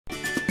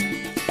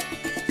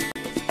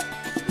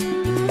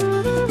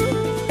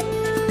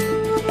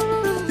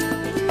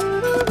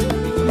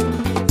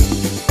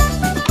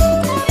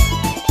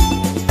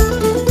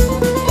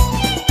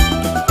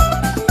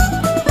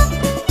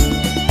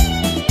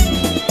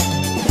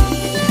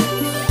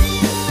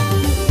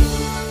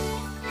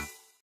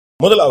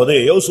முதலாவது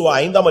யோசுவா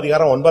 5ஆம்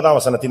அதிகாரம் 9ஆம்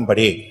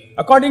வசனத்தின்படி,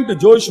 according to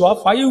Joshua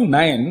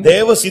 5:9,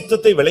 தேவ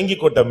சித்தத்தை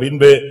விளங்கிக் கொண்ட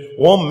பின்பு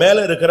உன் மேல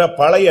இருக்கிற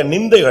பழைய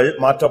நிந்தைகள்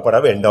மாற்றப்பட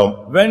வேண்டும்.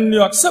 when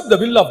you accept the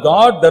will of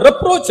God, the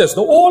reproaches,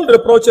 the old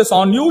reproaches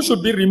on you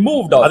should be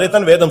removed.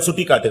 அதைத்தான் வேதம்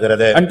சுட்டி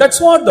காட்டுகிறது. And that's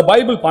what the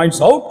Bible points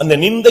out. அந்த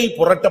நிந்தை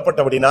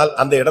புரட்டப்பட்டபடினால்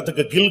அந்த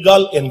இடத்துக்கு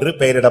கில்கால் என்று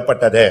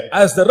பெயரிடப்பட்டது.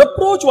 As the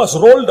reproach was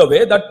rolled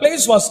away, that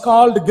place was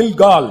called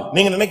Gilgal.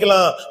 நீங்க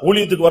நினைக்கலாம்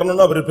ஊழியத்துக்கு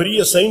வரணும்னா ஒரு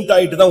பெரிய செயின்ட்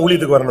ஆயிட்டு தான்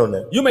ஊழியத்துக்கு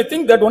வரணும்னு. You may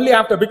think that only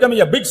after becoming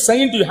a big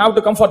saint you have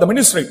to come for the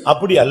ministry.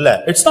 அப்படி அல்ல.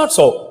 It's not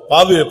so.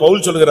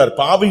 பவுல் சொல்கிறார்,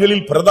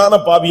 பாவிகளில் பிரதான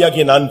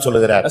பாவியாகிய நான்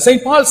சொல்கிறார்.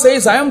 Saint Paul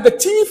says, I am the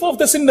chief of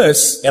the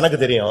sinners. எனக்கு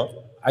தெரியும்.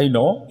 I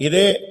know.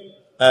 இதே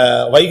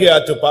வைகை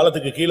ஆற்று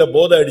பாலத்துக்கு கீழ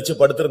போதை அடிச்சு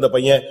படுத்திருந்த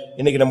பையன்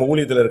இன்னைக்கு நம்ம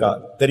ஊழியத்துல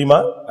இருக்கான்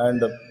தெரியுமா?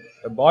 And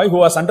a boy who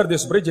was under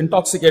this bridge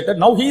intoxicated,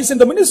 now he is in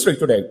the ministry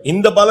today.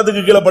 இந்த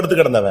பாலத்துக்கு கீழ படுத்து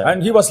கிடந்தவன், and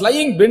he was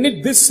lying beneath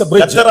this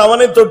bridge. கர்த்தர்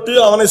அவனை தொட்டு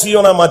அவனை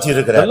சீயோனா மாற்றி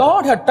இருக்கிறார். The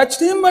Lord had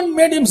touched him and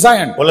made him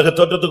Zion. உலக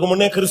தோற்றத்துக்கு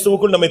முன்னே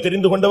கிறிஸ்துவுக்குள் நம்மை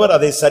தெரிந்து கொண்டவர்,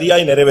 அதை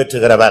சரியாய்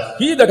நிறைவேற்றுகிறவர்.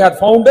 He that had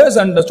found us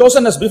and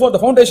chosen us before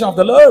the foundation of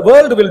the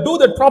world will do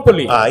that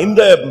properly.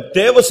 இந்த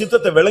தேவ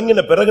சித்தத்தை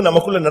விளங்கின பிறகு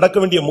நமக்குள்ள நடக்க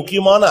வேண்டிய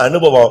முக்கியமான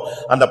அனுபவம்,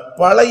 அந்த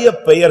பழைய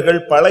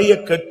பெயர்கள் பழைய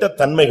கெட்ட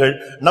தன்மைகள்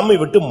நம்மை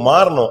விட்டு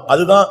மாறணும்.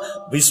 அதுதான்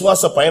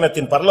விசுவாச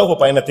பயணத்தின் பரலோக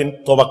பயணத்தின்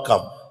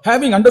துவக்கம்.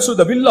 Having understood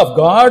the will of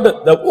God,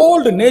 the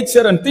old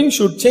nature and things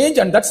should change,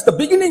 and that's the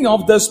beginning of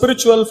the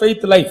spiritual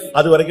faith life.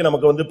 அது வரைக்கும்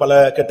நமக்கு வந்து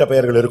பல கெட்ட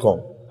பெயர்கள்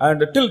இருக்கும். And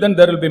till then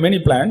there will be many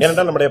plans.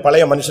 ஏனென்றால் நம்முடைய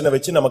பழைய மனுஷனை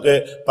வச்சு நமக்கு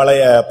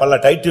பல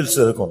டைட்டில்ஸ்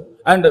இருக்கும்.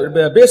 And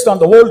based on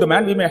the old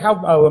man we may have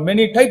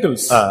many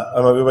titles.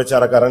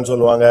 விபச்சாரக்காரன்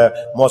சொல்லுவாங்க,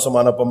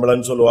 மோசமான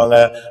பொம்பளைன்னு சொல்லுவாங்க,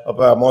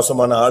 அப்ப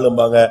மோசமான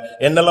ஆளும்பாங்க.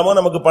 என்னெல்லாமோ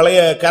நமக்கு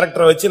பழைய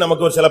கேரக்டரை வச்சு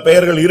நமக்கு ஒரு சில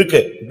பெயர்கள்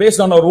இருக்கு.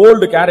 Based on our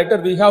old character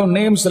we have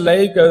names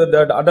like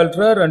the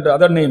adulterer and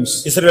other names.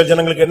 இஸ்ரவேல்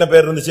ஜனங்களுக்கு என்ன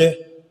பெயர் இருந்துச்சு?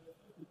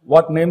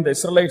 What name the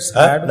Israelites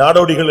had?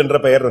 நாடோடிகள் என்ற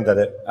பெயர்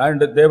இருந்தது.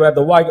 And they were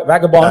the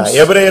vagabonds.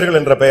 எபிரேயர்கள்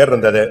என்ற பெயர்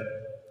இருந்தது.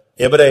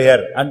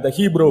 எபிரேயர். And the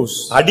Hebrews.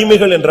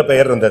 அடிமைகள் என்ற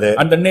பெயர் இருந்தது.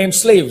 And the name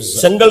slaves.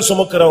 செங்கல்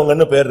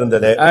சுமக்கிறவங்கன்னு பெயர்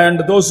இருந்தது. And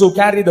those who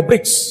carry the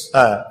bricks.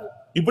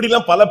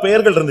 இப்படிலாம் பல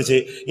பெயர்கள் இருந்துச்சு.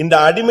 இந்த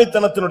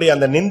அடிமைத்தனத்தினுடைய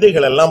அந்த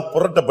நிந்தைகள் எல்லாம்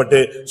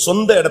புரட்டப்பட்டு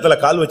சொந்த இடத்துல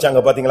கால்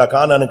வச்சாங்க பாத்தீங்களா,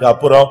 கானானுக்கு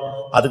அப்புறம்,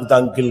 அதுக்கு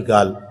தான்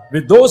Gilgal.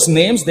 With those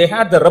names they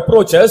had the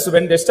reproaches.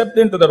 When they stepped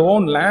into their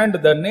own land,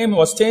 the name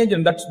was changed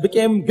and that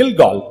became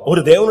Gilgal.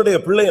 ஒரு தேவனுடைய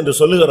பிள்ளை என்று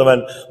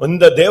சொல்லுகிறவன்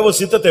இந்த தேவ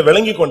சித்தத்தை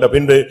விளங்கிக் கொண்ட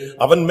பின்பு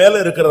அவன் மேல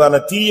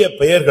இருக்கிறதான தீய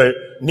பெயர்கள்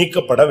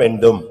நீக்கப்பட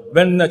வேண்டும்.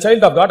 When a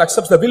child of God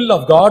accepts the will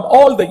of God,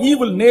 all the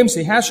evil names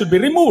he has should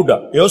be removed.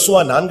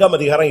 யோசுவா 4ஆம்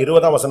அதிகாரம்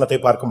 20ஆம் வசனத்தை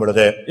பார்க்கும்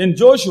பொழுது, in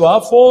Joshua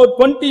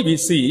 4:20 we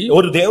see,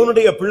 ஒரு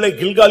தேவனுடைய பிள்ளை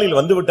கில்காலில்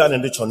வந்து விட்டான்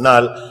என்று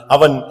சொன்னால்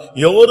அவன்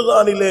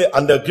யோர்தானிலே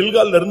அந்த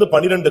கில்காலில் இருந்து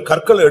 12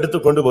 கற்களை எடுத்து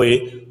கொண்டு போய்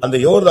அந்த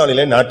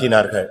யோர்தானிலே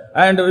நாட்டினார்கள்.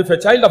 And if a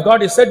child of God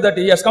is said that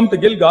he has come to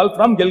Gilgal,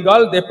 from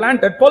Gilgal they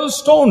planted 12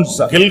 stones.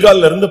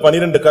 கில்காலில் இருந்து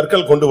 12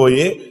 கற்கள் கொண்டு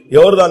போய்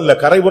யோர்தானிலே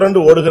கரைபுரண்டு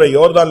ஓடுகிற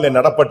யோர்தானிலே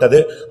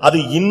நடப்பட்டது. அது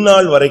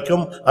இந்நாள்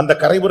வரைக்கும் அந்த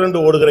கரைபுரண்டு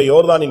ஓடுகிற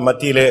யோர்தானின்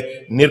மத்தியிலே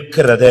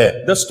நிற்கிறது.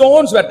 The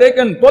stones were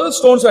taken, 12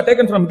 stones were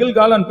taken from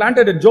Gilgal and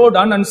planted in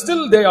Jordan, and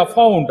still they are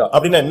found.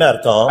 அப்படினா என்ன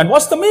அர்த்தம்? And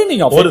what's the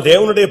meaning of it? ஒரு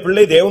தேவனுடைய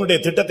பிள்ளை தேவனுடைய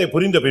திட்டத்தை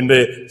புரிந்த பின்பு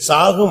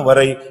சாகும்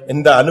வரை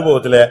இந்த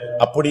அனுபவத்திலே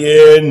அப்படியே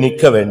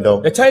நிற்க வேண்டும்.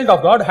 A child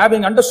of God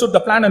having understood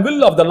the plan and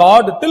will of the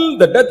Lord, till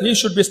the death he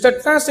should be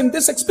steadfast in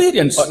this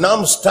experience.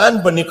 நாம்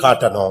ஸ்டாண்ட் பண்ணி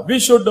காட்டணும். We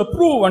should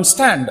prove and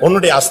stand.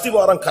 உன்னுடைய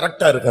அஸ்திவாரம்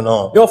கரெக்ட்டா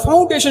இருக்கணும். Your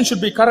foundation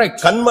should be correct.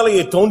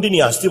 கன்மலையை தோண்டி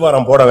நீ அஸ்திவாரம்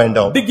போட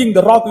வேண்டும். Digging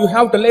the rock you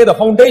have to lay the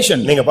foundation.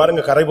 நீங்க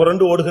பாருங்க,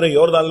 கரைபுரண்டு ஓடுகிற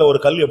யோர்தான்ல ஒரு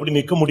கல் எப்படி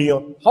நிக்க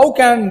முடியும்? How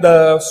can the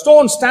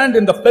stone stand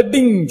in the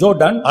flooding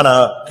Jordan? ஆனா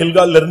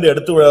கில்கால்ல இருந்து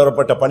எடுத்து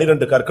வரப்பட்ட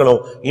 12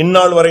 கற்களும்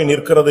இந்நாள் வரை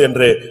நிற்கிறது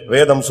என்று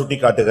வேதம்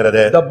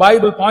சுட்டிக்காட்டுகிறது. The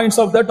Bible points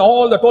out that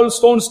all the 12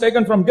 stones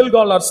taken from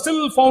Gilgal are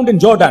still found in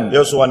Jordan.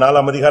 யோசுவா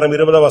 4ஆம் அதிகாரம்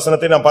 20ஆம்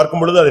வசனத்தை நாம்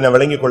பார்க்கும் பொழுது அதை நாம்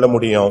விளங்கிக் கொள்ள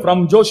முடியும்.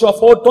 From Joshua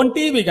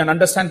 4:20 we can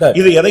understand that.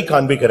 இது எதை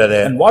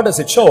காண்பிக்கிறது? And what does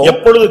it show?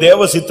 எப்பொழுது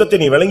தேவ சித்தத்தை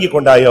நீ விளங்கிக்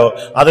கொண்டாயோ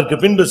அதற்கு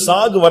பின்பு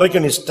சாகு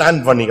வரைக்கும் நீ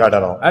ஸ்டாண்ட் பண்ணி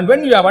காட்டணும். And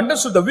when you have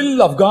understood the will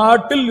of God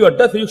till your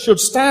death, you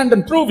should stand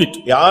and prove it.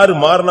 யார்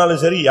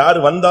மாறினாலும் சரி, யார்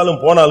வந்தாலும்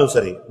போனாலும்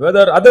சரி,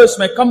 whether others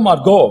may come or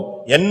go,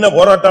 என்ன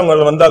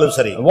போராட்டங்கள் வந்தாலும்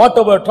சரி,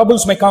 whatever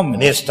troubles may come,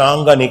 நீ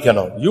ஸ்ட்ராங்கா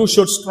நிக்கணும். you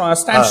should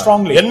stand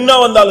strongly. என்ன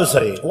வந்தாலும்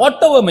சரி,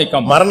 whatever may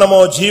come,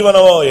 மரணமோ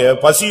ஜீவனமோ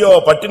பசியோ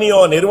பட்டினியோ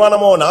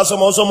நிர்வாணமோ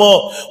நாசமோசமோ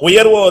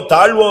உயர்வோ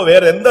தாழ்வோ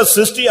வேற எந்த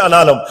சிருஷ்டி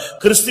ஆனாலும்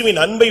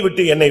கிறிஸ்துவின் அன்பை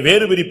விட்டு என்னை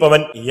வேறு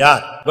பிரிப்பவன்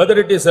யார்? whether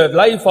it is a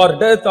life or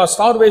death or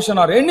starvation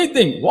or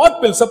anything, what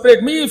will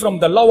separate me from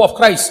the love of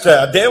Christ?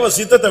 தேவ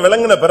சித்தத்தை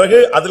விளங்கின பிறகு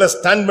அதுல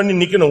ஸ்டாண்ட் பண்ணி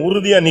நிக்கணும்,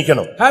 உறுதியா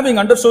நிக்கணும். Having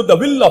understood the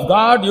will of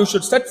God, you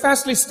should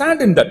steadfastly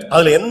stand in that.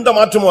 அதுல எந்த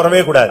மாற்றம்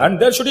வரவே கூடாது. And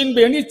there shouldn't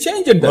be any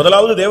change in that.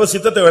 முதலாவது தேவ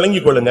சித்தத்தை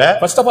விளங்கிக் கொள்ளுங்க.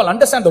 First of all,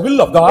 understand the will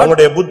of God.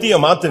 உங்களுடைய புத்தியை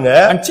மாத்துங்க.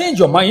 And change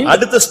your mind.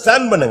 அடுத்து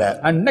ஸ்டாண்ட் பண்ணுங்க.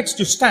 And next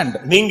you stand.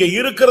 நீங்க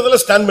இருக்கிறதுல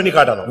ஸ்டாண்ட் பண்ணி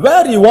காட்டணும்.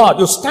 Where you are,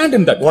 you stand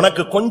in that.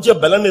 உனக்கு கொஞ்சம்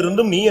பலன்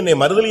இருந்தும் நீ என்னை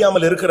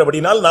மறுதலியாமல்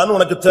இருக்கிறபடியால் நான்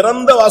உனக்கு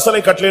திறந்த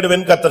வாசலை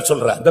கட்டளையிடுவேன் கர்த்தர்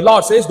சொல்றார். The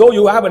Lord says, though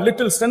you have a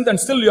little strength and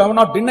still you have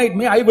not denied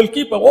me, I will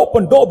keep an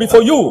open door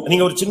before you.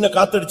 நீங்க ஒரு சின்ன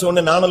காத்தடிச்ச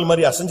உடனே நாணல்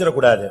மாதிரி அசஞ்சற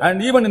கூடாது. And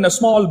even in a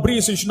small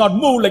breeze you should not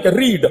move like a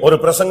reed. ஒரு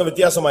பிரசங்க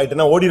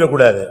வித்தியாசமாயிட்டுனா ஓடிர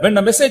கூடாது. When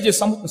the message is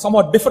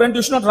somewhat different,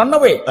 you should not run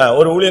away.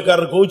 ஒரு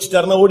ஊழியக்காரர்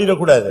கோவிச்சிட்டாருனா ஓடிர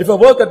கூடாது. If a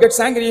worker gets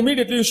angry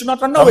immediately, you should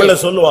not run away. அவள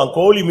சொல்லுவான்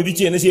கோழி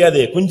மிதிச்சு என்ன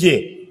செய்யாது குஞ்சு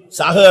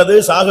சாகாது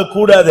சாக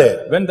கூடாது.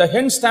 When the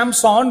hen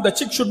stamps on, the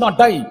chick should not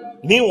die.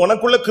 நீ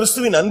உனக்குள்ள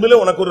கிறிஸ்துவின் அன்பிலே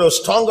உனக்கு ஒரு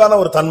ஸ்ட்ராங்கான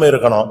ஒரு தன்மை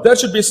இருக்கணும். There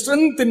should be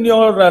strength in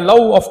your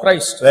love of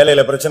Christ.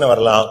 வேலையில பிரச்சனை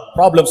வரலாம்.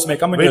 Problems may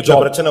come in your job.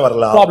 பிரச்சனை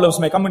வரலாம். Problems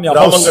may come in your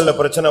house. கிராமங்கள்ல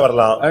பிரச்சனை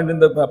வரலாம். And in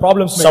the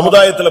problems may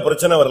சமுதாயத்துல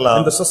பிரச்சனை வரலாம்.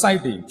 in the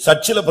society.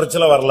 சர்ச்சில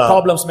பிரச்சனை வரலாம்.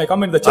 Problems may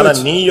come in the church. ஆனா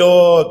நீயோ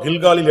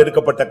கில்காலில்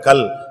எடுக்கப்பட்ட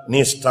கல்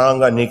நீ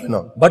ஸ்ட்ராங்கா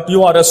நிக்கணும். But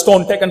you are a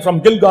stone taken from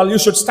Gilgal,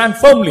 you should stand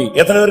firmly.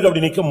 எத்தனை பேருக்கு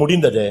அப்படி நிக்க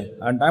முடிந்தது?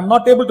 And I am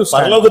not able to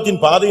stand.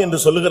 பரலோகத்தின் பாதை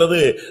என்று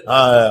சொல்லுகிறது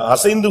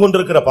அசைந்து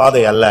கொண்டிருக்கிற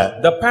பாதை அல்ல.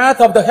 The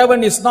path of the heaven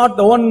is not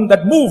the one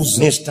that moves.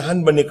 நீ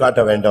ஸ்டாண்ட் பண்ணி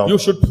காட்ட வேண்டும். You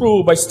should prove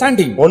by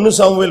standing. 1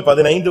 Samuel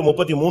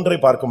 15:33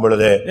 பார்க்கும்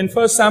பொழுது In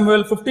 1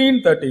 Samuel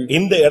 15:30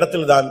 இந்த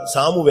இடத்தில்தான்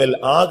சாமுவேல்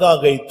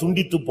ஆகாகை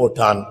துண்டித்து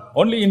போட்டான்.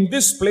 Only in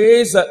this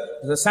place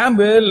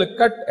Samuel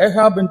cut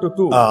Ahab into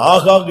two.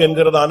 ஆகாக்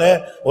என்கிறதான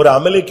ஒரு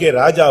அமலேக்கிய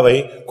ராஜாவை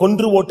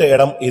கொன்று போட்ட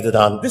இடம்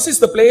இதுதான். This is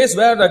the place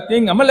where the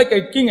king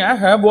Amalekite king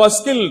Ahab was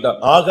killed.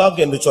 ஆகாக்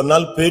என்று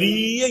சொன்னால்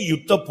பெரிய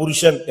யுத்த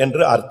புருஷன்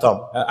என்று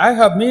அர்த்தம்.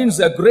 Ahab means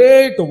a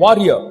great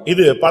warrior.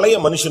 இது பழைய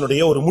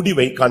மனுஷனுடைய ஒரு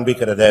முடிவை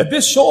காண்பிக்கிறது.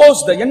 This shows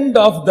the end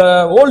of the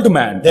old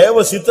man.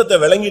 தேவ சித்தத்தை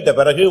விளங்கிட்ட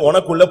பிறகு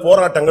உனக்குள்ள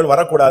போராட்டங்கள்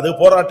வரக்கூடாது.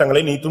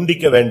 போராட்டங்களை நீ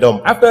துண்டிக்க வேண்டும்.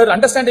 After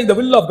understanding the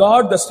will of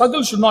God, the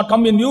struggle should not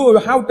come in you.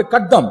 You have to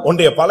cut them.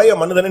 உன்னுடைய பழைய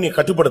மனிதனை நீ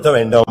கட்டுப்படுத்த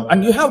வேண்டும். And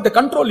you have to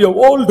control your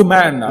old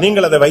man.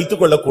 நீங்கள் அதை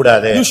வைத்துக் கொள்ள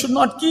கூடாது. You should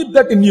not keep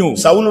that in you.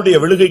 சவுலுடைய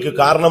விழுகைக்கு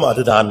காரணம்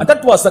அதுதான். And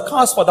that was the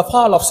cause for the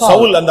fall of Saul.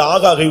 Saul அந்த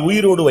ஆகாகை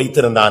உயிரோடு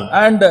வைத்திருந்தான்.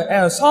 And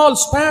Saul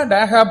spared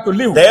Ahab to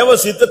live. தேவ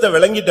சித்தத்தை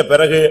விளங்கிட்ட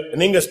பிறகு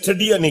நீங்க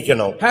ஸ்டெடியா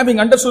நிக்கணும். Having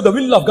understood the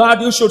will of God,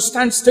 you should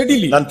stand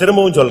steadily. நான்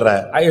திரும்பவும்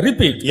சொல்றேன். I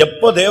repeat.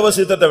 எப்போ தேவ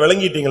சித்தத்தை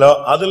விளங்கிட்டீங்களோ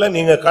அதுல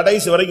நீங்க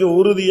கடைசி வரைக்கும்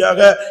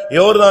உறுதியாக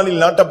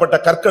யோர்தானில்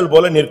நாட்டப்பட்ட கற்கள்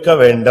போல நிற்க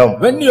வேண்டும்.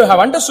 When you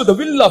have understood the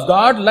will of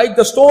God, like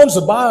the stones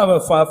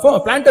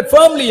planted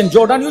firmly in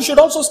Jordan, you should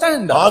also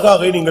stand.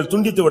 ஆகாகை நீங்கள்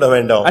துண்டித்து விட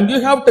வேண்டும். And you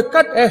have to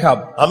cut Ahab.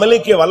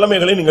 அமலேக்கிய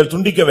வல்லமைகளை நீங்கள்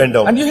துண்டிக்க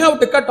வேண்டும். And you have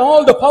to cut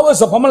all the powers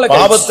of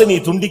Amalekites. பாவத்தை நீ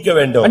துண்டிக்க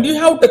வேண்டும். And you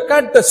have to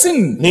cut the sin.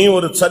 நீ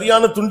ஒரு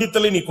சரியான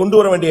துண்டித்தலை நீ கொண்டு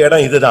வர வேண்டிய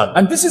இடம் இதுதான்.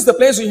 And this is the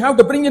place you have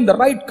to bring in the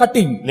right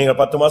cutting. நீங்க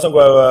 10 மாசம்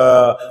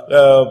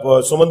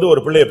சுமந்து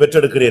ஒரு பிள்ளையை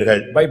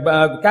பெற்றெடுக்கிறீர்கள். By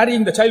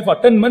carrying the child for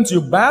 10 months,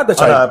 you bear the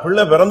child.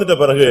 பிள்ளை பிறந்துட்ட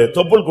பிறகு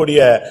தொப்புள்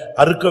கொடியை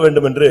அறுக்க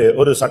வேண்டும் என்று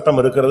ஒரு சட்டம்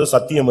இருக்கிறது,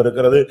 சத்தியம்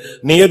இருக்கிறது,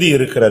 நியதி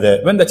இருக்கிறது.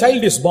 When the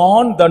child is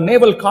born, the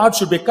navel cord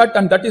should be cut,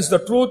 and that is the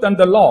truth and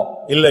the law.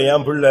 இல்ல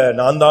என் பிள்ளை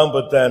நான் தான்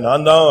பெத்தேன்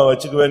நான் தான்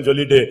வச்சுக்குவேன்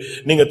சொல்லிட்டு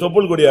நீங்க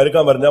தொப்புள் கொடி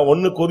அறுக்காம இருந்தா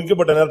ஒன்னு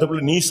குறிக்கப்பட்ட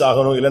நேரத்துக்குள்ள நீ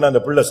சாகணும் இல்லனா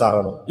அந்த பிள்ளை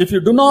சாகணும். If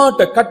you do not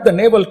cut the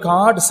navel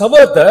cord,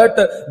 sever that,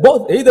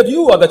 both either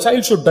you or the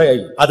child should die.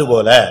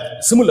 அதுபோல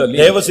similarly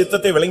தேவ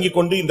சித்தத்தை விளங்கிக்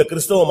கொண்டு இந்த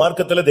கிறிஸ்தவ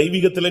மார்க்கத்திலே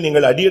தெய்வீகத்திலே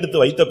நீங்கள் அடியெடுத்து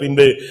வைத்த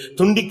பின்பு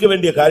துண்டிக்க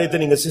வேண்டிய காரியத்தை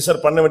நீங்க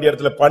சிசர் பண்ண வேண்டிய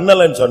இடத்துல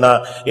பண்ணலன்னு சொன்னா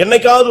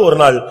என்னைக்காவது ஒரு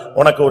நாள்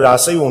உனக்கு ஒரு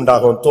அசைவு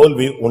உண்டாகும்,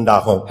 தோல்வி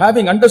உண்டாகும்.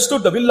 Having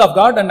understood the will of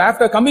God and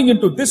after coming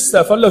into this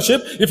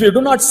fellowship, if you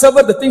do not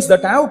sever the things that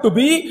have to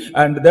be,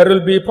 and there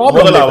will be problem.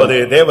 முதலாவது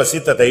தேவ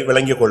சித்தத்தை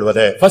விளங்கிக்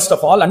கொள்வது. First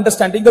of all,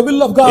 understanding the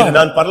will of God.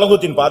 நான்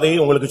பரலோகத்தின் பாதையை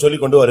உங்களுக்கு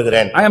சொல்லிக் கொண்டு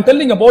வருகிறேன். I am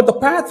telling about the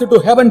path to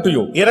heaven to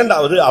you.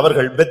 இரண்டாவது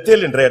அவர்கள்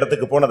பெத்தேல் என்ற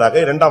இடத்துக்கு போனதாக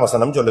இரண்டாம்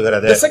வசனம்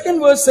சொல்லுகிறது. The second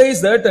verse says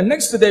that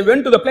next they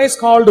went to the place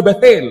called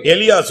Bethel.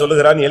 எலியா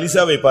சொல்லுகிறான்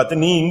எலிசாவை பார்த்து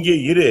நீ இங்கே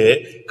இரு,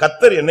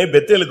 கர்த்தர் என்னை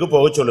பெத்தேலுக்கு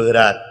போக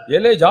சொல்லுகிறார்.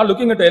 Elijah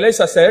looking at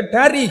Elisha said,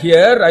 tarry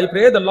here, I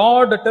pray the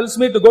Lord tells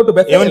me to go to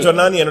Bethel. இவன்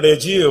சொன்னான் என்னுடைய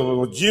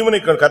ஜீவனை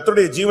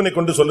கர்த்தருடைய ஜீவனை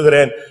கொண்டு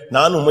சொல்லுகிறேன்,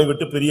 நான் உம்மை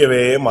விட்டு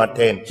பிரியவே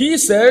மாட்டேன். He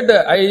said,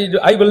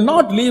 I will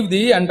not leave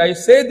thee, and I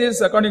say this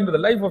according to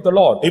the life of the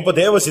Lord. இப்ப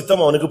தேவ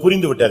சித்தம் அவனுக்கு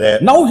புரிந்து விட்டது.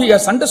 Now he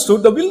has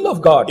understood the will of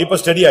God. இப்ப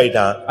ஸ்டடி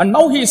ஆயிட்டான். And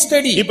now he is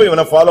steady. இப்ப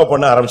இவனை ஃபாலோ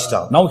பண்ண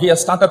ஆரம்பிச்சிட்டான். Now he has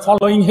started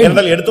following him.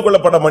 என்றால்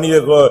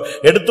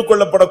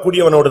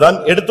எடுத்துக்கொள்ளப்படக்கூடியவனோடு தான்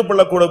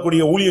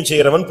எடுத்துக்கொள்ளக்கூடிய ஊழியம்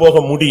செய்கிறவன் போக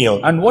முடியும்.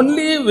 And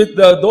only with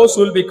those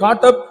who will be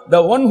caught up,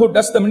 the one who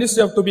does the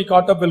ministry of to be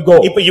caught up will go.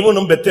 இப்ப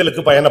இவனும்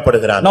பெத்தேலுக்கு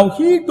பயணப்படுகிறான். Now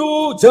he too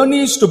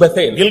journeys to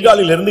Bethel.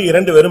 கில்காலில் இருந்து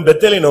இரண்டு பேரும்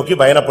பெத்தேலை நோக்கி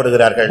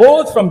பயணப்படுகிறார்கள்.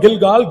 Both from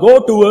Gilgal go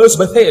towards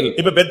Bethel.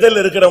 இப்ப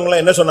பெத்தேல்ல இருக்கிறவங்க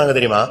எல்லாம் என்ன சொன்னாங்க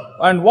தெரியுமா?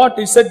 And what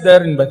is said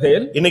there in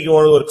Bethel? இன்னைக்கு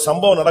ஒரு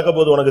சம்பவம் நடக்க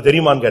போகுது உனக்கு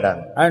தெரியுமான்னு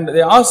கேட்டாங்க. And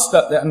they asked,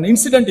 an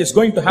incident is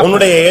going to happen.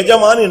 உன்னுடைய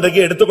எஜமான்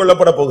இன்றைக்கு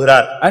எடுத்துக்கொள்ளப்பட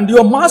போகிறார். And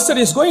your master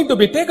is going to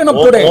be taken up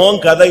today.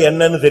 உன் கதை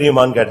என்னன்னு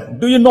தெரியுமான்னு கேட்டாங்க.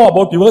 Do you know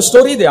about your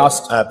story? They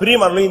asked.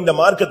 பிரியமானவர்களே, இந்த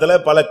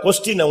மார்க்கத்துல பல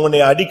क्वेश्चन உன்னை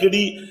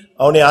அடிக்கடி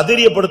அவனை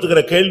அதிரியப்படுத்துகிற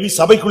கேள்வி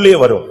சபைக்குள்ளே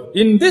வரும்.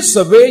 In this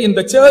way in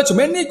the church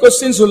many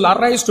questions will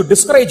arise to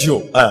discourage you.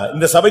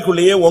 இந்த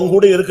சபைக்குள்ளேயே உங்க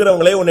கூட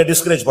இருக்கிறவங்களே உன்னை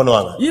டிஸ்கரேஜ்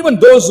பண்ணுவாங்க. Even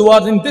those who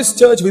are in this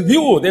church with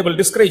you they will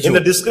discourage you.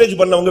 இந்த டிஸ்கரேஜ்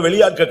பண்ணவங்க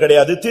வெளியாட்கள்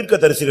கிடையாது,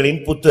 தீர்க்கதரிசிகளின்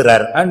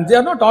புத்திரர். And they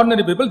are not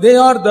ordinary people, they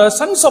are the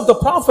sons of the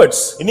prophets.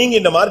 நீங்க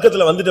இந்த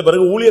மார்க்கத்துல வந்துட்ட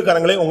பிறகு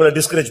ஊழியக்காரங்களே உங்களை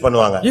டிஸ்கரேஜ்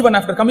பண்ணுவாங்க. Even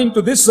after coming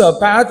to this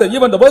path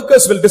even the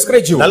workers will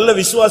discourage you. நல்ல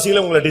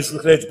விசுவாசிகளே உங்களை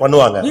டிஸ்கரேஜ்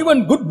பண்ணுவாங்க. Even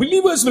good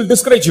believers will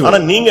discourage you.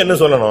 ஆனா நீங்க என்ன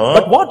சொல்லணும்?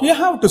 But what you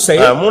have to say?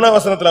 மூணாம்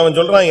வசனத்துல அவன்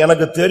சொல்றான்,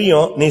 எனக்கு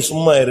தெரியும், நீ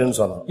சும்மா இருன்னு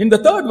சொன்னான். In the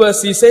third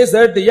verse he says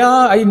that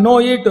yeah I know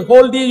it,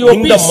 hold ye your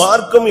peace. இந்த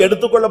மார்க்கம்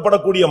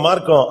எடுத்துக்கொள்ளப்படக்கூடிய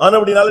மார்க்கம்.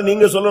 ஆனபடினால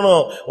நீங்க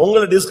சொல்லணும்,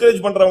 உங்களை டிஸ்கரேஜ்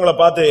பண்றவங்கள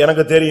பார்த்து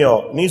எனக்கு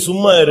தெரியும், நீ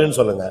சும்மா இருன்னு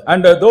சொல்லுங்க.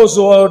 And those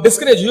who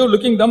discourage you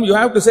looking them you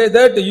have to say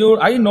that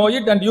I know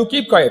it and you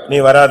keep quiet. நீ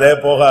வராதே,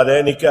 போகாதே,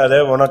 நிக்காதே,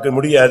 உனக்கு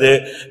முடியாது,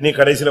 நீ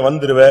கடைசில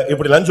வந்துருவே,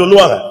 இப்படி எல்லாம்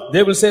சொல்லுவாங்க.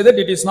 They will say that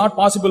it is not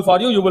possible for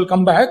you, you will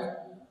come back.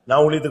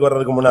 நான் ஊழியத்துக்கு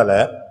வர்றதுக்கு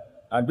முன்னால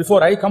and before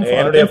I come for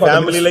என்னுடைய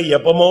ஃபேமிலில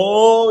எப்பமோ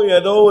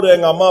ஏதோ ஒரு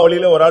எங்க அம்மா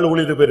வழியில ஒரு ஆள்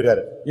ஊழியத்துக்கு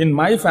போயிருக்காரு. In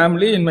my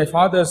family, in my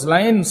father's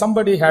line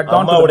somebody had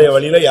gone to அம்மாவுடைய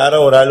வழியில யாரோ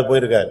ஒரு ஆள்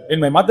போயிருக்காரு. In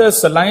my mother's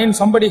line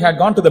somebody had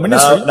gone to the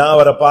ministry. நான்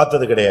அவரை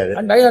பார்த்தது கிடையாது.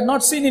 And I had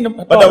not seen him.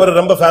 But அவர்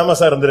ரொம்ப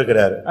ஃபேமஸா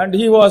இருந்திருக்காரு. And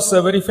he was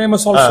very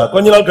famous also.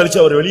 கொஞ்ச நாள்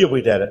கழிச்சு அவர் வெளிய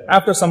போயிட்டாரு.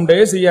 After some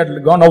days he had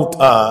gone out.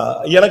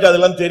 எனக்கு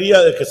அதெல்லாம்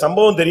தெரியாது,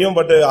 சம்பவம் தெரியும்,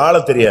 பட்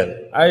ஆள தெரியாது.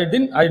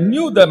 I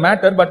knew the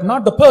matter but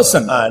not the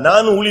person.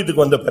 நான்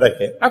ஊழியத்துக்கு வந்த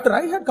பிறகு after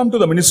I had come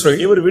to the ministry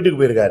இவர் வீட்டுக்கு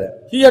போயிருக்காரு.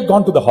 He had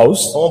gone to the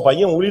house. அவன்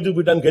பையன் ஊழியத்துக்கு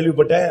போயிட்டான்னு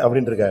கேள்விப்பட்டேன்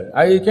அப்படினு இருக்காரு.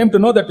 I came to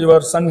know that your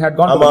son had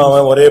gone to the house.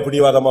 அவன் ஒரே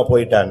பிடிவாதமா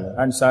போயிட்டான்.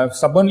 And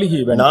suddenly he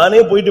went.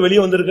 நானே போயிட்டு வெளிய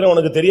வந்திருக்கேன்,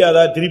 உனக்கு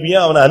தெரியாதா, திருப்பியே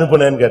அவனை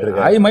அனுப்புனேன்னு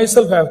கேட்டிருக்காரு. I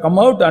myself have come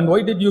out and why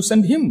did you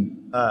send him?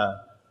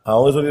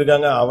 அவங்க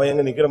சொல்லிருக்காங்க, அவன்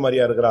எங்க நிக்கிற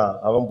மாதிரியா இருக்கிறான்,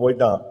 அவன்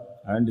போயிட்டான்.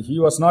 And he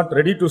was not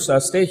ready to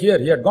stay here,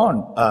 he had gone.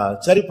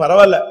 சரி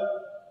பரவாயில்ல,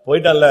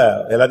 போயிட்டான்ல,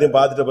 எல்லாத்தையும்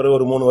பார்த்துட்ட பிறகு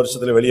ஒரு 3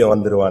 வருஷத்துல வெளிய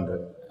வந்துருவான்.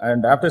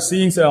 And after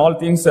seeing all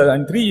things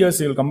in 3 years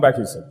he will come back,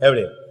 he said.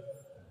 எப்படி?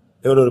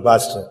 இவர் ஒரு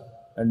pastor.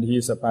 And he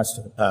is a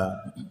pastor.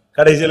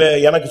 கடைசில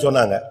எனக்கு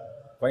சொன்னாங்க.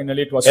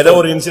 Finally it was ஏதோ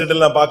ஒரு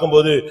இன்சிடென்ட் நான்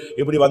பாக்கும்போது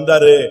இப்படி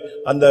வந்தாரு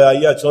அந்த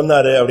ஐயா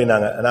சொன்னாரு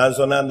அப்படினாங்க. நான்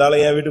சொன்னேன், அந்த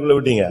ஆளை ஏன் வீட்டுக்குள்ள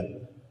விட்டீங்க?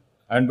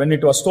 And when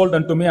it was told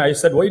unto me, I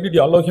said, why did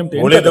you allow him to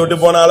enter? ஊழியத்தை விட்டு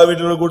போன ஆளை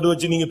வீட்டுக்குள்ள கூட்டி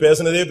வச்சு நீங்க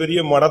பேசுனதே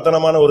பெரிய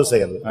மடத்தனமான ஒரு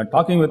செயல். And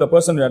talking with a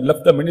person who had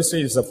left the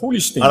ministry is a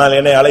foolish thing. ஆனால்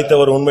என்னை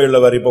அழைத்தவர்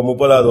உண்மையுள்ளவர். இப்ப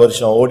 30வது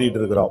வருஷம் ஓடிட்டு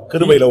இருக்கிறோம்,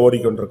 கிருபையில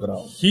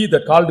ஓடிக்கொண்டிருக்கிறோம். He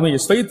that called me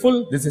is faithful.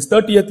 This is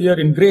 30th year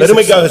in grace.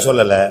 பெருமைக்காக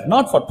சொல்லல,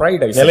 not for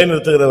pride I say.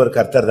 நிலைநிறுத்துகிறவர்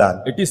கர்த்தர்தான்.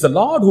 It is the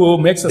Lord who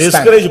makes us stand.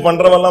 Discourage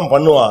பண்றவெல்லாம்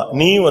பண்ணுவான்.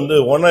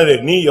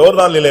 நீ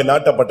யோர்தானிலே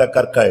நாட்டப்பட்ட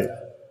கற்கள்.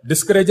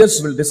 Discouragers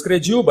will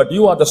discourage you, but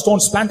you are the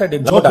stones planted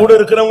in Jordan. கூட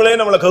இருக்கிறவங்களே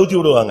நம்மள கவுத்தி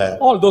விடுவாங்க.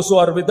 All those who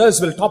are with us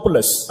will topple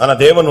us. ஆனா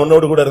தேவன்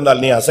உன்னோடு கூட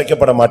இருந்தால் நீ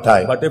அசைக்கப்பட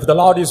மாட்டாய். But if the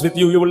Lord is with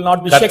you, you will not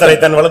be shaken. கர்த்தரை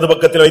தன் வலது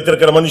பக்கத்தில்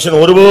வைத்திருக்கிற மனுஷன்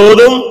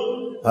ஒருபோதும்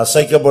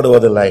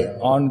அசைக்கப்படுவதில்லை.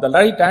 On the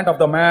right hand of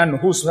the man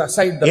whose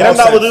side the Lord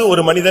இரண்டாவது,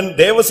 ஒரு மனிதன்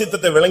தேவ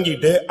சித்தத்தை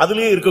விளங்கிட்டு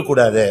அதிலே இருக்க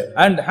கூடாது.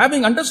 And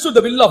having understood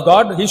the will of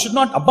God, he should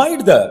not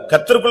abide there.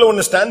 கர்த்தருக்குள்ள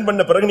ஒன்னு ஸ்டாண்ட்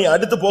பண்ண பிறகு நீ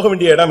அடுத்து போக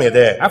வேண்டிய இடம்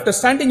எது? After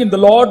standing in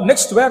the Lord,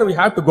 next where we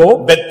have to go?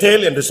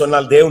 Bethel என்று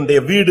சொன்னால்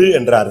தேவனுடைய வீடு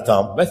என்ற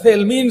அர்த்தம்.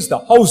 Bethel means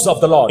the house of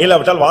the Lord.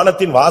 இல்லாவிட்டால்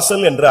வானத்தின்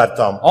வாசல் என்ற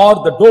அர்த்தம். Or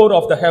the door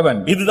of the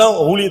heaven. இதுதான்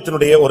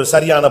ஊழியத்தினுடைய ஒரு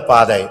சரியான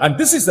பாதை. And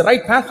this is the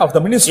right path of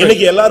the ministry.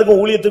 இன்னைக்கு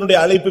எல்லாருக்கும் ஊழியத்தினுடைய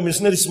அழைப்பு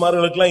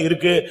மிஷனரிஸ்மார்களுக்கு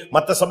இருக்கு,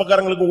 மத்த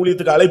சபக்காரங்களுக்கு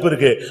ஊழியத்துக்கு அழைப்பு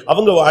இருக்கு.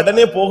 அவங்க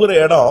உடனே போகிற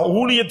இடம்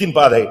ஊழியத்தின்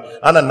பாதை.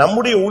 ஆனா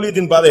நம்முடைய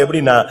ஊழியத்தின் பாதை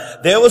எப்படின்னா,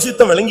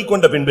 தேவசித்தம் விளங்கி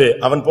கொண்ட பின்பு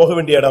அவன் போக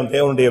வேண்டிய இடம்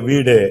தேவனுடைய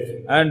வீடு.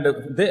 And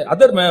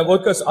other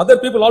workers, other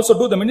people also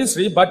do the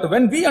ministry, but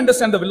when we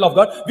understand the will of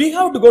God, we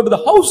have to go to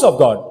the house of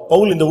God.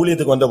 Pavul இந்த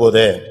ஊழியத்துக்கு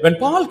வந்தபோது, when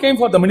Paul came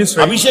for the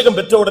ministry, அபிஷேகம்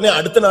பெற்ற உடனே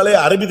அடுத்த நாளே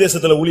அரபி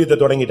தேசத்துல ஊழியத்தை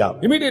தொடங்கிட்டான்.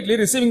 Immediately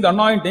receiving the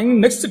anointing,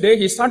 next day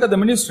he started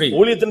the ministry.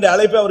 ஊழியத்தின்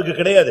அழைப்பு அவருக்கு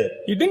கிடையாது.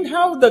 He didn't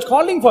have the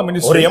calling for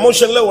ministry. ஒரு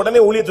எமோஷன்ல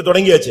உடனே ஊழியத்தை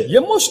தொடங்கியாச்சு.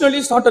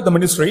 Emotionally started the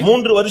ministry.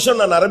 3 வருஷம்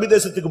நான் அரபி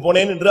தேசத்துக்கு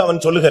போனேன் என்று அவன்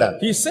சொல்லுகிறான்.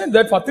 He said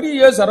that for 3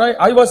 years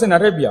I was in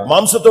Arabia.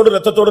 மாம்சத்தோடு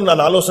இரத்தத்தோடு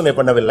நான் ஆலோசனை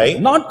பண்ணவில்லை.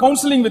 Not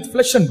counseling with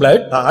flesh and blood.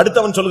 அடுத்து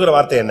அவன் சொல்லுகிற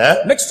வார்த்தை என்ன?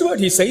 Next word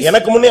he says,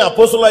 எனக்கு முன்னே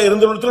அப்போஸ்தலனாய்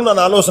இருந்தவர்களுக்கு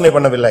நான் ஆலோசனை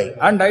பண்ணவில்லை.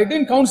 And I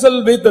didn't counsel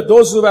with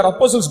those who were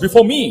apostles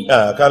before me.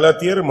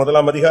 கலாத்தியர்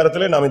 1ஆம்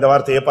அதிகாரத்திலே நாம் இந்த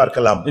வார்த்தையை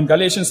பார்க்கலாம். In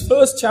Galatians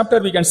 1st chapter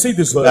we can see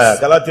this verse.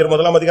 கலாத்தியர்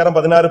 1ஆம் அதிகாரம்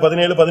 16,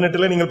 17,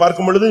 18ல நீங்கள்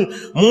பார்க்கும் பொழுது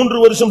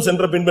 3 வருஷம்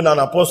சென்ற பின்பு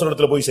நான்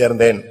அப்போஸ்தலரிடத்தில் போய்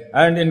சேர்ந்தேன்.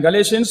 And in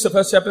Galatians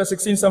 1st chapter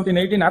 16, 17,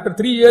 18, after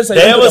 3 years I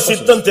தேவ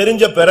சித்தம்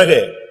தெரிஞ்ச பிறகு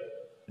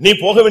நீ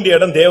போக வேண்டிய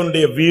இடம்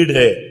தேவனுடைய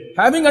வீடு.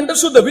 Having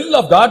understood the will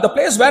of God, the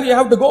place where you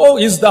have to go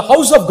is the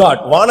house of God.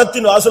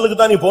 வானத்தின் வாசலுக்கு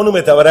தான் நீ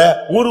போணுமே தவிர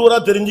ஊரூரா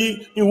தெரிஞ்சு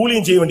நீ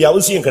ஊழியம் செய்ய வேண்டிய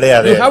அவசியம்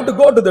கிடையாது. You have to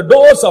go to the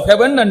doors of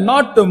heaven and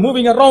not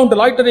moving around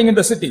loitering in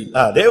the city.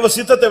 தேவ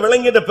சித்தத்தை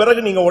விளங்கிட்ட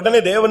பிறகு நீங்க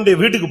உடனே தேவனுடைய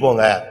வீட்டுக்கு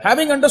போங்க.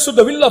 Having understood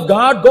the will of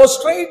God, go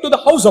straight to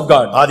the house of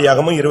God.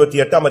 ஆதியாகமம்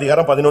 28ஆம்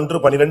அதிகாரம்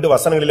 11, 12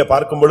 வசனங்களிலே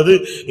பார்க்கும் பொழுது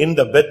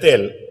இந்த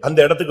பெத்தேல் அந்த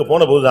இடத்துக்கு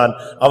போனபோதுதான்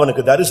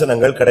அவனுக்கு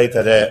தரிசனங்கள்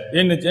கிடைத்தது.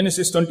 In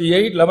Genesis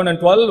 28, 11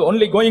 and 12,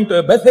 only going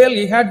to Bethel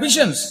he had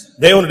visions.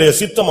 தேவனுடைய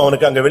சித்தம்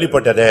அவனுக்கு அங்க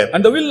வெளிப்பட்டது.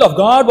 And the will of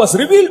God was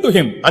revealed to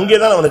him.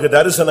 அங்கேதான் அவனுக்கு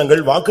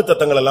தரிசனங்கள்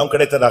வாக்குத்தத்தங்கள் எல்லாம்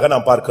கிடைத்ததாக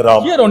நாம்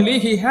பார்க்கிறோம். Here only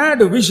he had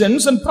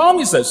visions and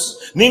promises.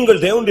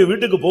 நீங்கள் தேவனுடைய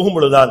வீட்டுக்கு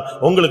போகும்பொழுதுதான்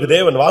உங்களுக்கு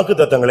தேவன்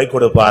வாக்குத்தத்தங்களை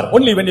கொடுப்பார்.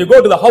 Only when you go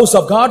to the house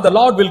of God, the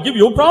Lord will give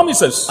you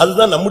promises.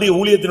 அதுதான் நம்முடைய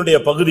ஊழியத்தினுடைய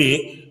பகுதி.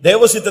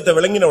 தேவ சித்தத்தை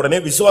விளங்கின உடனே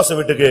விசுவாச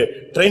வீட்டுக்கு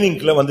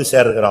ட்ரெய்னிங்ல வந்து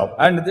சேர்கிறோம்.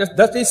 And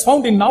that is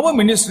found in our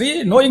ministry.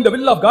 Knowing the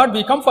will of God,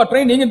 we come for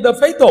training in the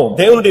faith home.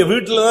 தேவனுடைய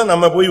வீட்டுல தான்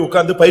நம்ம போய்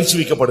உட்கார்ந்து பயிற்சி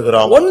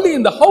வைக்கப்படுகிறோம். Only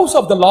in the house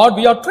of the Lord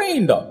we are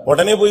trained.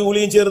 உடனே போய்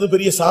ஊழியம் செய்யறது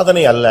பெரிய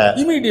சாதனை அல்ல.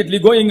 Immediately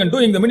going and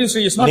doing the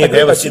ministry is not a great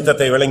தேவ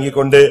சித்தத்தை விளங்கிக்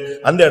கொண்டு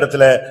அந்த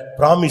இடத்துல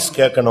பிராமிஸ்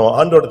கேட்கணும்.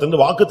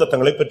 ஆண்டவரிடமிருந்து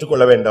வாக்குத்தத்தங்களை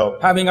பெற்றுக்கொள்ள வேண்டும்.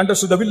 Having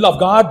understood the will of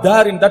God,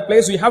 there in that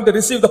place we have to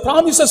receive the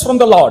promises from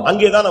the Lord.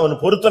 அங்கேதான் அவன்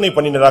பொருத்தனை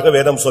பண்ணினதாக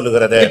வேதம்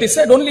சொல்லுகிறது. It is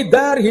said only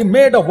there he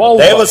made a vow.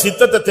 தேவ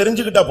சித்தத்தை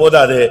தெரிஞ்சுக்கிட்டா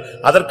போதாது,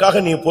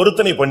 அதற்காக நீ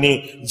பொருத்தனை பண்ணி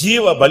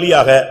ஜீவ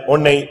பலியாக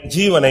உன்னை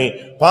ஜீவனை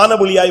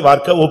பானபலியாய்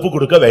வார்க்க ஒப்பு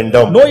கொடுக்க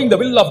வேண்டும். Knowing the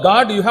will of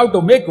God, you have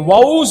to make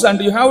vows and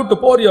you have to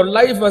pour your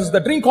life as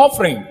the drink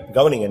offering.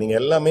 கவனிங்க, நீங்க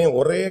எல்லாமே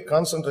ஒரே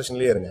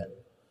கான்சென்ட்ரேஷன்லயே இருங்க.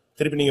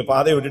 திருப்பி நீங்க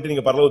பாதையை விட்டுட்டு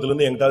நீங்க பரலோகத்துல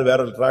இருந்து எங்கிட்டாவது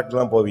வேற ஒரு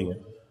ட்ராக்லாம் போவீங்க.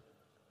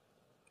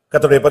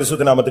 கர்த்தருடைய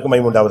பரிசுத்த நாமத்துக்கு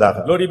மகிமை உண்டாவதாக.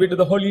 Glory be to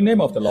the holy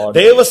name of the Lord.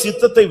 தேவ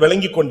சித்தத்தை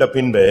விளங்கிக் கொண்ட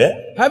பின்பு,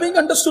 having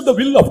understood the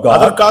will of God,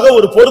 அதற்காக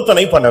ஒரு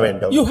பொருத்தனை பண்ண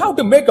வேண்டும். you have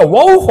to make a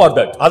vow for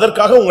that.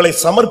 அதற்காக உங்களை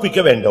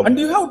சமர்ப்பிக்க வேண்டும். And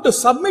you have to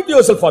submit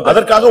yourself for that.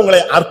 அதற்காக உங்களை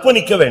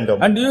அர்ப்பணிக்க வேண்டும்.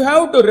 And you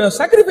have to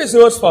sacrifice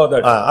yours for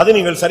that. அது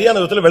நீங்கள் சரியான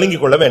விதத்தில்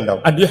விளங்கிக் கொள்ள வேண்டும்.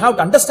 And you have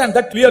to understand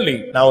that clearly.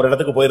 நான் ஒரு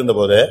இடத்துக்கு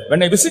போயிருந்தபோது,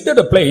 when I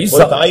visited a place,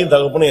 ஒரு தாயும்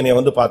தகப்பனும் என்னை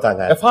வந்து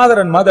பார்த்தாங்க. a father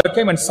and mother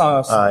came and saw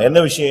us.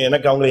 என்ன விஷயம்,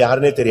 எனக்கு அவங்க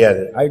யாருனே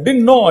தெரியாது. I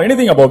didn't know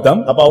anything about them.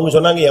 அப்ப அவங்க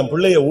சொன்னாங்க, என்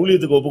பிள்ளையை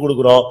ஊழியத்துக்கு ஒப்பு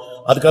கொடுக்கிறோம்,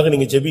 அதுக்காக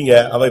நீங்க ஜெபிங்க.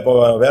 அவ இப்ப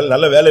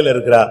நல்ல வேலையில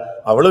இருக்கறா,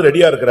 அவளும்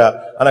ரெடியா இருக்கறா,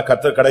 ஆனா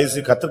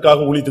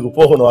கர்த்தருக்காக ஊழியத்துக்கு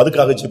போகணும்,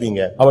 அதுக்காக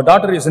ஜெபிங்க. Our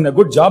daughter is in a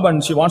good job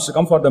and she wants to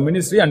come for the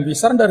ministry and we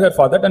surrender her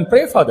for that and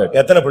pray for that.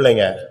 எத்தனை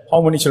பிள்ளைங்க?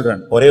 How many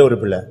children? ஒரே ஒரு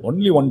பிள்ளை.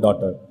 Only one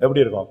daughter.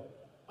 எப்படி இருக்கும்?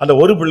 அந்த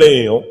ஒரு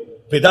பிள்ளையையும்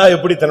பிதா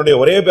எப்படி தன்னுடைய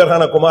ஒரே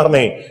பேரான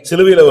குமாரனை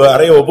சிலுவையில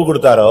அறைய ஒப்பு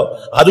கொடுத்தாரோ,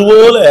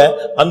 அதுபோல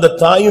அந்த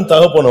தாயும்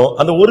தகப்பனும்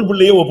அந்த ஒரு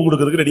பிள்ளையை ஒப்பு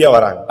கொடுக்கிறதுக்கு ரெடியா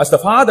வராங்க. As the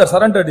father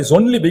surrendered his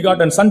only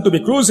begotten son to be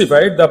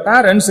crucified, the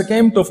parents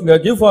came to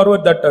give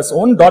forward that as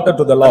own daughter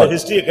to the Lord.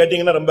 ஹிஸ்டரியை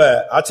கேட்டீங்கன்னா ரொம்ப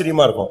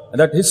ஆச்சரியமா இருக்கும்.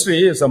 That history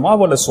is a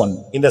marvelous one.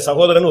 இந்த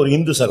சகோதரன் ஒரு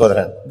இந்து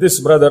சகோதரன். This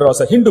brother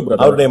was a Hindu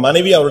brother. அவருடைய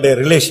மனைவி அவருடைய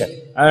relation.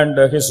 And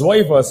his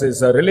wife was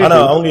his relative. ஆனா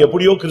அவங்க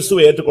எப்படியோ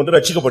கிறிஸ்துவை ஏற்றுக்கொண்டு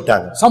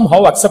ரட்சிக்கப்பட்டாங்க.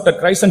 Somehow accepted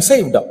Christ and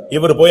saved.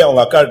 இவர் போய்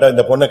அவங்க அக்காட்ட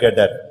இந்த பொண்ணை கேட்டார்.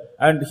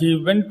 And he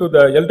went to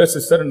the elder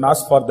sister and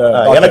asked for the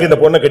எனக்கு இந்த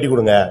பொண்ணை கட்டி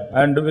கொடுங்க.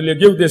 And will you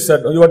give this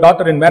your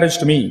daughter in marriage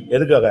to me?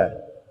 எதுக்காக?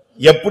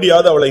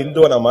 எப்படியாவது அவளை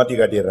இந்துவா நான் மாத்தி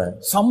காட்டிடுறேன்.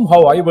 Somehow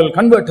I will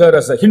convert her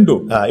as a Hindu.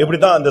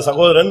 இப்படிதான் அந்த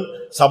சகோதரன்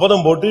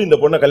சபதம் போட்டு இந்த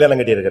பொண்ணை கல்யாணம்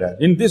கட்டி இருக்கிறார்.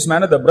 In this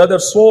manner the brother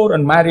swore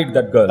and married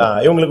that girl.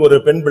 இவங்களுக்கு ஒரு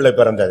பெண் பிள்ளை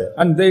பிறந்தது.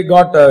 And they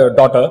got a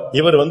daughter.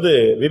 இவர்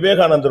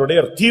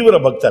விவேகானந்தருடைய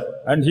தீவிர பக்தர்.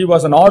 And he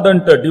was an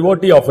ardent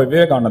devotee of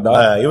Vivekananda.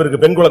 இவருக்கு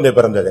பெண் குழந்தை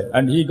பிறந்தது.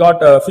 And he got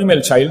a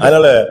female child.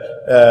 அதனால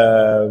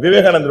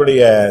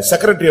விவேகானந்தருடைய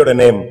செக்ரட்டரியோட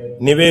name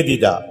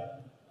Nivedita.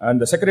 And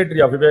the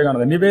secretary of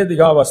Vivekananda,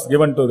 Nivedika, was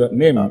given to the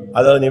name.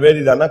 அதாவது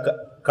நிவேதிதானா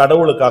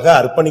கடவுளுக்காக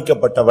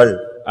அர்ப்பணிக்கப்பட்டவள்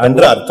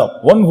என்ற அர்த்தம்.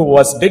 One who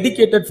was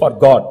dedicated for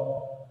God.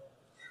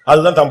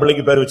 அதுதான் தம்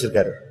பிள்ளைக்கு பேர்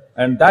வச்சிருக்காரு.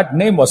 And that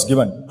name was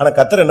given. ஆனா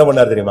கர்த்தர் என்ன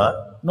பண்ணார் தெரியுமா?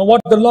 Know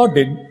what the Lord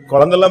did?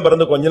 குழந்தைலாம்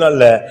பிறந்த கொஞ்ச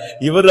நாள்ல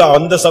இவர்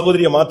அந்த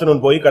சகோதரியை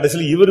மாத்தணும்னு போய்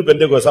கடைசில இவர்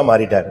பெந்தேகோஸ்தா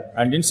மாறிட்டார்.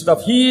 And instead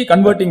of he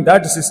converting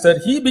that sister,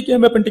 he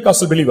became a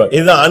Pentecostal believer.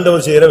 இதுதான்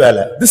ஆண்டவர் செய்யற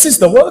வேலை. This is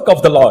the work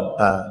of the Lord.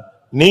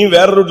 நீ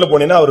வேற ரூட்ல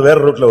போனீனா அவர் வேற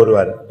ரூட்ல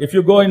வருவார். If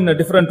you go in a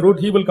different route,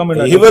 he will come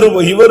in.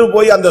 இவர்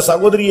போய் அந்த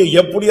சகோதரியை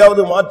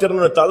எப்படியாவது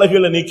மாத்திரணும்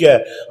தலைகீழ நீக்க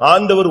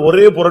ஆண்டவர்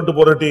ஒரே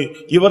புரட்டு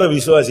இவரை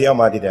விசுவாசியா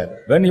மாத்திட்டார்.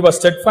 When he was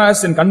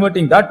steadfast in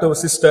converting that to a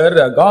sister,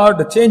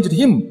 God changed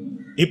him.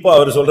 இப்போ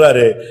அவர்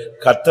சொல்றாரு,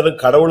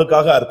 கர்த்தருக்கு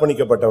கடவுளுக்காக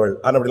அர்ப்பணிக்கப்பட்டவள்.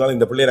 ஆனா அப்படினால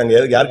இந்த பிள்ளையை நாங்க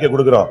யாருக்கு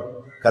கொடுக்கிறோம்?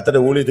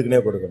 கர்த்தருடைய ஊழியத்துக்குனே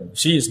கொடுக்கிறோம்.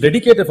 She is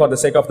dedicated for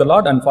the sake of the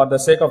Lord and for the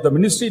sake of the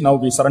ministry. Now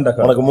we surrender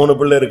her. உனக்கு 3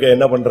 பிள்ளை இருக்கு,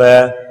 என்ன பண்ற?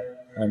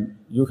 And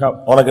you have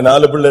உனக்கு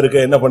 4 பிள்ளை இருக்கு,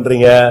 என்ன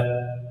பண்றீங்க?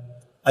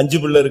 5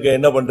 பிள்ளை இருக்கு,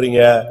 என்ன பண்றீங்க?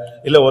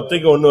 இல்ல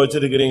ஒத்தைக்கு ஒன்னு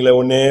வச்சிருக்கீங்களே,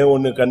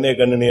 ஒண்ணு கண்ணே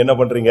கண்ணு, என்ன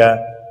பண்றீங்க?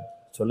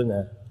 சொல்லுங்க.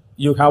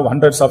 You have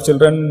hundreds of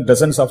children,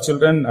 dozens of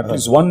children, at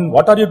least one.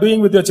 What are you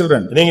doing with your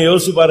children? நீங்க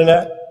யோசிச்சு பாருங்க.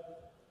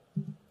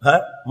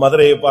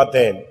 மதுரையை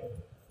பார்த்தேன்,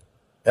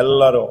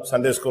 எல்லாரும்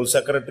சண்டே ஸ்கூல்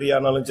செக்ரட்டரி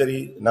ஆனாலும் சரி,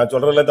 நான்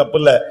சொல்றதுல தப்பு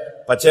இல்ல,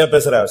 பச்சையா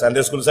பேசுறேன்.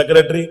 சண்டே ஸ்கூல்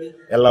செக்ரட்டரி,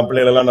 எல்லாம்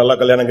பிள்ளைகள் எல்லாம் நல்லா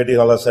கல்யாணம் கட்டி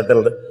நல்லா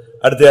செட்டில்டு.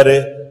 அடுத்து யாரு?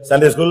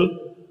 சண்டே ஸ்கூல்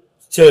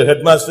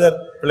ஹெட் மாஸ்டர்,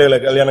 பிள்ளைகளை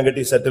கல்யாணம்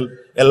கட்டி செட்டில்,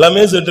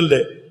 எல்லாமே செட்டில்டு.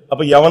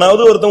 அப்ப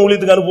எவனாவது ஒருத்தன்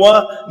ஊழியத்துக்கு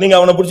அனுப்புவான், நீங்க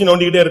அவனை பிடிச்சி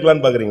நோண்டிக்கிட்டே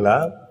இருக்கலாம்னு பாக்குறீங்களா?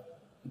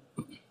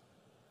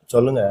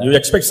 சொல்லுங்க. You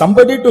expect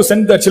somebody to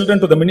send their children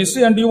to the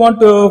ministry and you want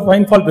to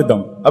find fault with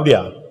them.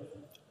 அப்படியா?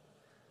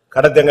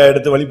 கடத்தேங்காய்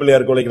எடுத்து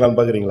வழிப்பிள்ளையார் கொலைக்கலாம்னு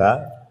பாக்குறீங்களா?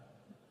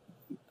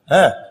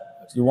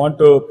 You want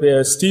to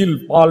steal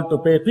Paul to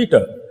pay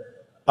Peter.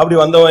 அப்படி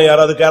வந்தவன்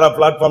யாராவது கேரா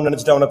பிளாட்ஃபார்ம்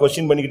நினைச்சிட்டு அவனை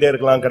கொஸ்டின் பண்ணிக்கிட்டே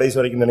இருக்கலாம் கடைசி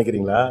வரைக்கும்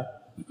நினைக்கிறீங்களா?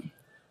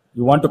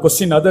 You want to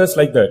question others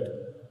like that.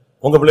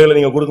 உங்க பிள்ளைகளை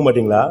நீங்க கொடுக்க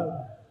மாட்டீங்களா?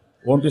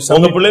 Won't you உங்க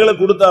submit? பிள்ளைகளை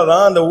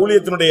கொடுத்தாதான் அந்த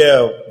ஊழியத்தினுடைய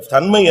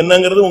தன்மை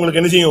என்னங்கிறது உங்களுக்கு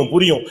என்ன செய்யும்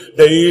புரியும்.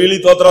 டெய்லி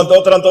தோத்திரம்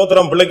தோத்திரம்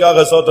தோத்திரம்,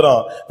 பிள்ளைக்காக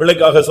சோத்திரம்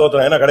பிள்ளைக்காக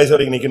சோத்திரம், ஏன்னா கடைசி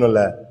வரைக்கும்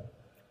நிக்கணும்ல.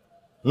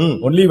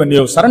 Only when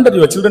you surrender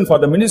your children for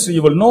the ministry,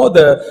 you will know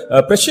the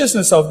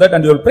preciousness of that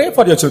and you will pray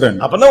for your children.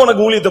 அப்பதான்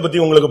உனக்கு ஊழியத்தை பத்தி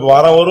உங்களுக்கு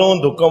வாரம் வரும்,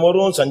 துக்கம்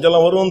வரும்,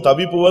 சஞ்சலம் வரும்,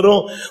 தவிப்பு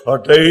வரும்.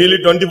 டெய்லி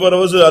 24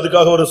 hours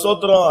அதுக்காக ஒரு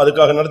சோத்திரம்,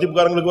 அதுக்காக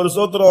நடத்திப்புக்காரங்களுக்கு ஒரு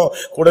சோத்திரம்,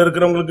 கூட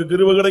இருக்கிறவங்களுக்கு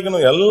கிருபை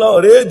கிடைக்கணும், எல்லாம்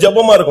ஒரே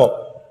ஜெபமா இருக்கும்.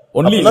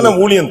 அப்பதான்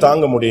ஊழியம்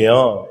தாங்க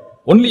முடியும்.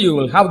 Only you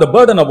will have the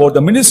burden about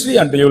the ministry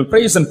and you will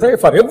praise and pray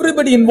for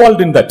everybody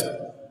involved in that.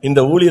 இந்த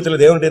ஊழியத்துல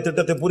தேவனுடைய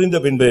திட்டத்தை புரிந்த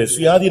பின்பு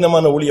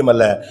சுயாதீனமான ஊழியம்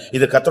அல்ல,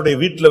 இது கர்த்தருடைய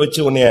வீட்டுல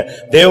வச்சு உன்னை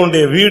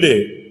தேவனுடைய வீடு,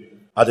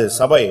 அது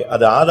சபை,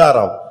 அது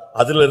ஆதாரம்,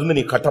 அதுல இருந்து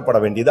நீ கட்டப்பட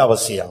வேண்டியது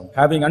அவசியம்.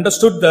 Having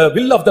understood the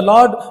will of the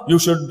Lord, you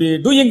should be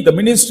doing the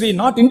ministry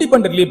not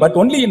independently but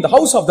only in the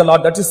house of the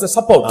Lord. That is the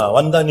support.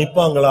 வந்தா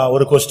நிப்பாங்களா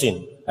ஒரு question.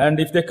 And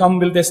if they come,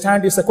 will they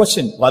stand is a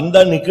question.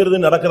 வந்தா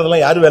நிக்கிறது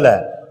நடக்கிறதெல்லாம் யார் வேலை?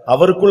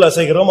 அவருக்குள்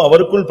அசைகிறோம்,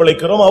 அவருக்குள்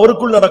பிழைக்கிறோம்,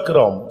 அவருக்குள்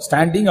நடக்கிறோம்.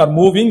 Standing or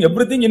moving,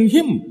 everything in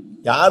Him.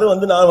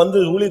 யாரும் நான்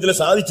ஊழியத்துல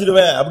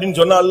சாதிச்சிருவேன் அப்படின்னு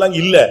சொன்னாலாம்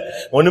இல்ல,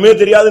 ஒண்ணுமே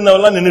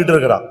தெரியாதுன்னு நின்னுட்டு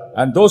இருக்கிறான்.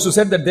 And those who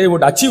said that they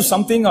would achieve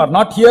something are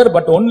not here,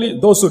 but only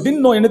those who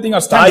didn't know anything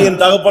are standing. தாயின்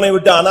தகப்பனை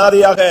விட்டு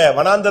அனாதையாக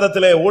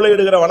வனாந்தரத்திலே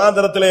ஊளையிடுகிற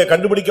வனாந்தரத்திலே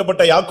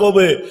கண்டுபிடிக்கப்பட்ட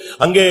யாக்கோபு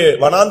அங்கே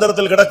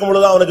வனாந்தரத்தில் கிடக்கும்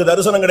பொழுது அவனுக்கு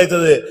தரிசனம்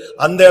கிடைத்தது.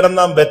 அந்த இடம்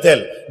தான்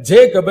Bethel.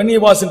 Jacob, when he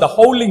was in the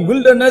howling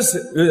wilderness,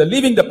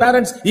 leaving the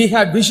parents, he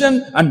had vision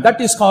and that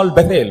is called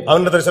Bethel.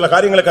 அவனிடத்தில் சில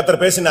காரியங்களை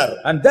கர்த்தர் பேசினார்.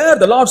 And there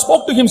the Lord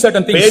spoke to him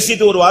certain things.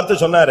 பேசிட்டு ஒரு வார்த்தை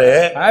சொன்னாரு.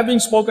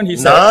 Having spoken, he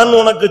said, நான்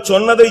உனக்கு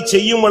சொன்னதை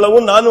செய்யும்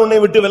அளவு நான்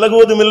உன்னை விட்டு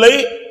விலகுவதும் இல்லை,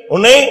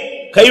 உன்னை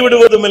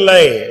கைவிடுவதும்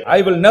இல்லை.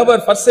 I will never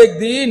forsake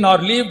thee nor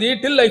leave thee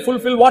till I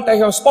fulfill what I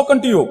have spoken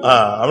to you.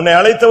 அவனை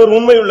அழைத்தவர்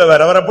உண்மை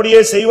உள்ளவர், அவர் அப்படியே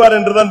செய்வார்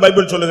என்றுதான்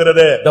பைபிள்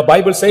சொல்லுகிறது. The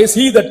Bible says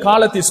he that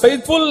calleth is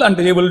faithful and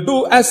he will do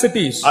as it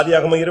is.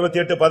 ஆதியாகமம்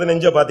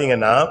 28:15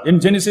 பாத்தீங்கன்னா, in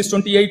Genesis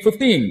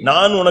 28:15,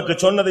 நான் உனக்கு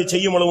சொன்னதை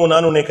செய்யும் அளவு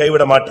நான் உன்னை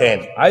கைவிட மாட்டேன்.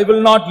 I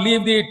will not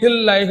leave thee till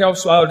I have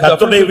sworn.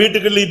 கர்த்தருடைய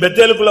வீட்டுக்கு நீ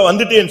பெத்தேலுக்குள்ள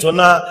வந்துட்டேன்னு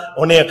சொன்னா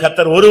உன்னை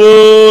கர்த்தர்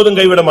ஒருபோதும்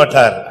கைவிட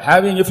மாட்டார்.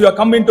 Having, if you are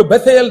coming to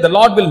Bethel, the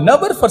Lord will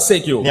never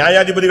forsake you.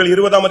 நியாயாதிபதிகள்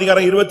 20ஆம்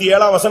அதிகாரம்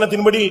 27ஆம்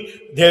வசனத்தின்படி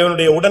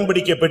தேவனுடைய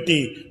உடன்படிக்கை பெட்டி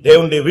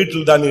தேவனுடைய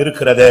வீட்டில் தான்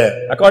இருக்கிறது.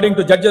 According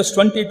to Judges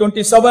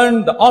 20:27,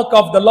 the ark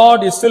of the Lord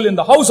is still in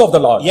the house of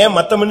the Lord. ஏன்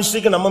மத்த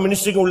மினிஸ்ட்ரிக்கு நம்ம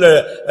மினிஸ்ட்ரிக்கு உள்ள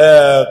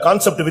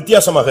கான்செப்ட்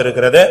வித்தியாசமாக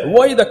இருக்கிறது?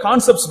 Why the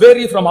concepts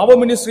vary from our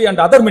ministry and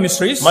other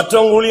ministries?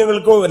 மற்ற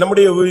ஊழியங்களுக்கும்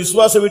நம்முடைய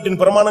விசுவாச வீட்டின்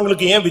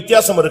பிரமாணங்களுக்கு ஏன்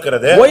வித்தியாசம்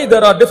இருக்கிறது? Why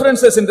there are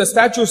differences in the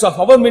statutes of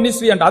our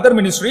ministry and other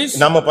ministries?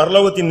 நம்ம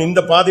பரலோகத்தின்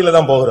இந்த பாதையில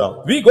தான் போகிறோம்.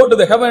 We go to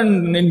the heaven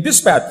in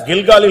this path.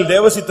 கில்காலில்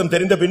தேவசித்தம்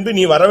தெரிந்த பின்பு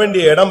நீ வர வேண்டிய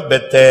இடம்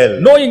Bethel.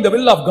 Knowing the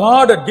will of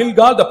God at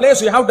Gilgal, the place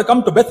you have to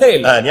come to Bethel.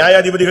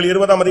 நியாயாதிபதிகள்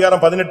 20ஆம்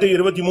அதிகாரம் 18,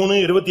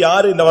 23,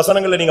 26 இந்த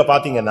வசனங்களை நீங்க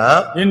பாத்தீங்கன்னா,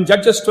 in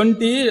Judges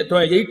 20,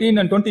 18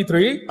 and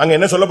 23, அங்க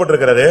என்ன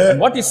சொல்லப்பட்டிருக்கிறது?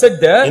 what is said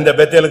there? இந்த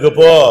பெத்தேலுக்கு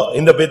போ,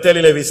 இந்த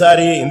பெத்தேலிலே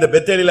விசாரி, இந்த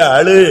பெத்தேலிலே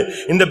அழு,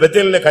 இந்த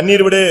பெத்தேலிலே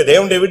கண்ணீர் விடு,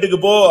 தேவனுடைய வீட்டுக்கு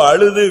போ,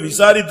 அழுது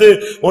விசாரித்து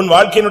உன்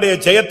வாழ்க்கையினுடைய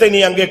ஜெயத்தை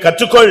நீ அங்கே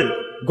கற்றுக்கொள்.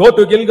 Go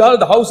to Gilgal,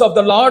 the house of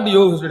the Lord,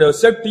 you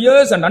shed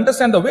tears and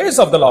understand the ways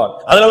of the Lord.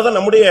 அதனாலதான்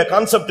நம்முடைய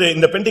கான்செப்ட்,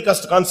 இந்த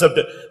பெண்டிகாஸ்ட்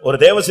கான்செப்ட், ஒரு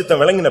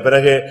தேவசித்தம் விளங்கின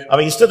பிறகு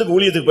அவன் இஷ்டத்துக்கு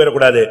ஊழியத்துக்கு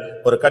போயிடக்கூடாது,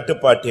 ஒரு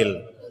கட்டுப்பாட்டில்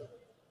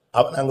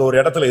அவன் அங்க ஒரு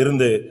இடத்துல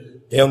இருந்து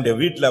தேவனுடைய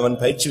வீட்டில் அவன்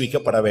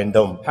பயிற்சிவிக்கப்பட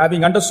வேண்டும்.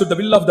 Having understood the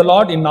will of the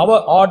Lord in our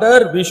order,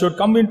 we should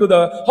come into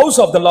the house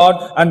of the Lord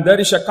and there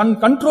is a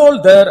control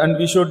there and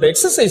we should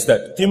exercise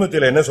that.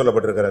 தீமோத்தேயுல என்ன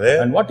சொல்லப்பட்டிருக்கிறது?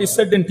 And what is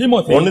said in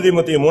Timothy? 1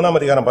 தீமோத்தேயு 3ஆம்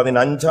அதிகாரம்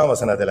 15ஆம்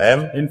வசனத்திலே,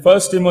 in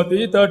 1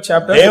 Timothy 3rd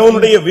chapter,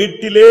 தேவனுடைய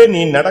வீட்டிலே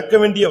நீ நடக்க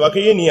வேண்டிய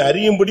வகையை நீ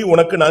அறியும்படி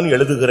உனக்கு நான்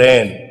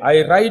எழுதுகிறேன்.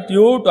 I write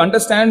you to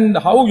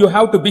understand how you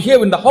have to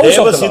behave in the house of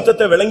the Lord. தேவ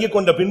சித்தத்தை விளங்கிக்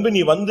கொண்ட பின்பு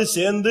நீ வந்து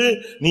சேர்ந்து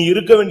நீ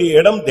இருக்க வேண்டிய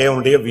இடம்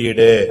தேவனுடைய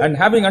வீடு. And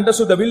having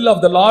understood the will of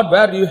the Lord,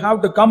 where you have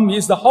to come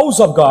is the house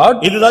of God.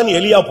 இதுதான்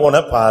எலியா போன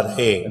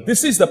பாதை.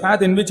 This is the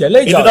path in which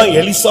Elijah. இதுதான்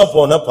எலிசா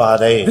போன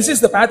பாதை. This is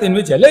the path in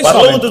which Elijah.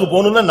 பரலோகத்துக்கு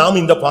போணும்னா நாம்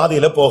இந்த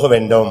பாதையில போக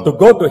வேண்டும். To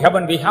go to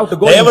heaven we have to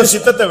go. தேவ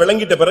சித்தத்தை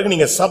விளங்கிட்ட பிறகு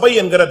நீங்க சபை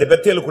என்கிற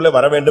பெத்தேலுக்குள்ள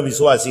வர வேண்டும்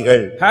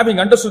விசுவாசிகள். Having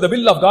understood the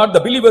will of God,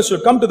 the believers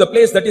should come to the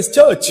place that is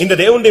church. இந்த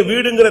தேவனுடைய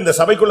வீடுங்கிற இந்த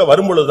சபைக்குள்ள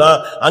வரும்பொழுதுதான்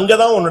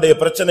அங்கதான் உன்னுடைய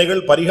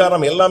பிரச்சனைகள்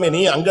பரிகாரம் எல்லாமே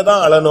நீ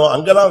அங்கதான் அழணும்,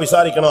 அங்கதான்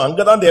விசாரிக்கணும்,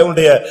 அங்கதான்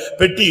தேவனுடைய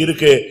பெட்டி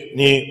இருக்கு.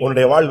 நீ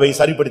உன்னுடைய வாழ்வை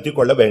சரிப்படுத்திக்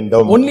கொள்ள வேண்டும்.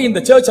 Only in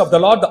the church of the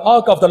Lord, the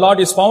ark of the Lord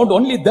is found.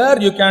 Only there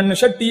you can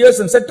shed tears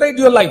and set right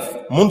your life.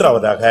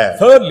 மூன்றாவதாக,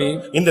 thirdly,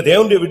 இந்த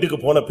தேவனுடைய வீட்டுக்கு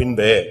போன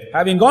பின்பு,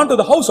 having gone to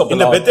the house of the Lord,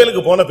 இந்த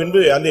பெத்தேலுக்கு போன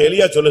பின்பு அந்த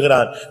எலியா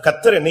சொல்லுகிறான்,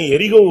 கர்த்தர் என்னை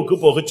எரிகோவுக்கு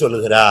போகச்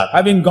சொல்லுகிறார்.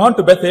 Having gone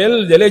to Bethel,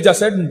 Elijah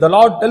said, the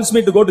Lord tells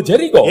me to go to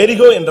Jericho.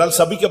 எரிகோ என்றால்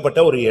சபிக்கப்பட்ட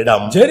ஒரு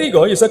இடம்.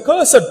 Jericho is a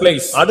cursed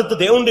place. அடுத்து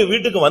தேவனுடைய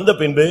வீட்டுக்கு வந்த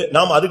பின்பு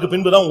நாம் அதுக்கு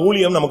பின்புதான்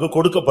ஊழியம் நமக்கு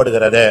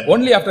கொடுக்கப்படுகிறது.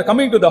 Only after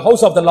coming to the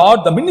house of the Lord,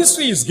 the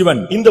ministry is given.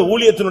 இந்த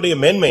ஊழியத்தினுடைய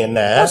மேன்மை என்ன?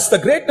 What's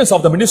the greatness greatness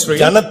of the ministry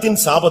ஜனத்தின்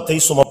சாபத்தை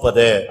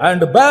சுமப்பது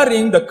and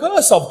bearing the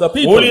curse of the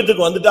people.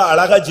 ஊழியத்துக்கு வந்துட்டா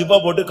அழகா ஜிப்பா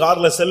போட்டு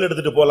கார்ல செல்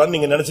எடுத்துட்டு போலாம்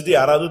நீங்க நினைச்சிட்டு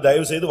யாராவது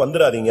தயவு செய்து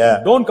வந்துராதீங்க.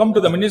 Don't come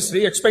to the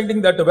ministry expecting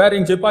that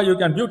wearing jippa you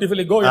can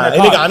beautifully go in a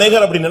இன்னைக்கு car.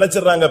 அநேகர் அப்படி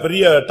நினைச்சிடுறாங்க,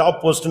 பெரிய top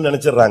post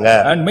நினைச்சிடுறாங்க.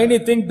 And many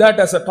think that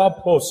as a top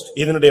post.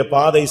 இதனுடைய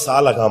பாதை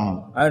சாலகம்.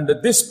 And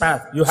this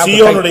path you have to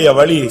சீயோனுடைய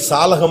வழி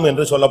சாலகம்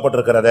என்று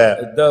சொல்லப்பட்டிருக்கிறது.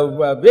 The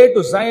way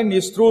to Zion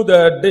is through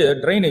the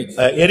drainage.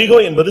 எரிகோ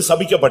என்பது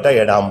சபிக்கப்பட்ட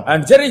இடம்.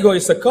 And Jericho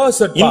is a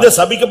cursed path. இந்த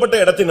சபிக்கப்பட்ட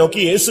இடத்தை நோக்கி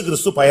இயேசு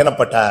கிறிஸ்து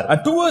பயணப்பட்டார். And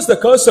towards the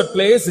cursed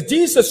place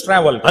Jesus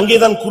traveled.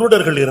 அங்கேதான்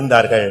குருடர்கள்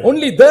இருந்தார்கள்.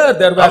 Only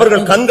there were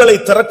அவர்கள் கண்களை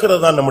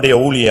திறக்கிறது தான் நம்முடைய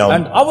ஊழியம்.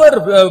 And our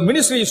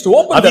ministry is to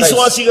open the eyes.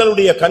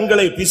 அவிசுவாசிகளுடைய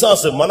கண்களை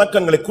பிசாசு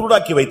மனக்கண்களை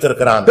குருடாக்கி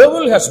வைத்திருக்கிறான்.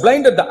 Devil has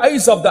blinded the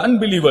eyes of the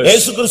unbelievers.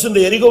 இயேசு கிறிஸ்து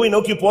இந்த எரிகோவை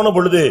நோக்கி போன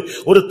பொழுது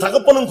ஒரு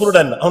தகப்பனும்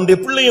குருடன் அவனுடைய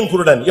பிள்ளையும்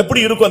குருடன்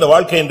எப்படி இருக்கும் அந்த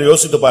வாழ்க்கை என்று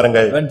யோசித்து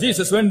பாருங்கள். When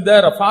Jesus went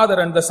there, a father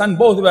and the son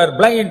both were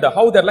blind.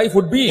 How their life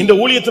would be? இந்த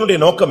ஊழியத்தினுடைய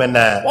நோக்கம் என்ன?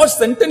 What's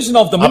the intention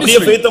of the அப்படியே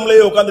ministry?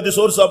 ஃபேத்தம்லயே உட்கார்ந்துட்டு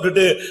சோறு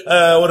சாப்பிட்டுட்டு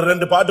ஒரு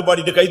ரெண்டு பாட்டு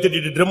பாடிட்டு கை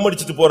தட்டிட்டு ட்ரம்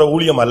அடிச்சிட்டு போற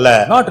ஊழியம் அல்ல.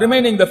 Not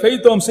remaining the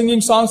faith home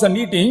singing songs and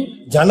eating.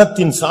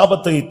 ஜனத்தின்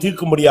சாபத்தை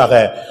தீர்க்கும்படியாக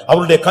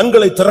அவருடைய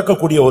கண்களை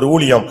திறக்கக்கூடிய ஒரு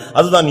ஊழியம்,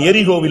 அதுதான்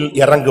எரிகோவில்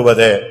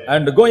இறங்குவது.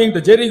 And going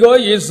to Jericho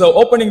is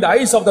opening the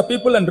eyes of the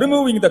people and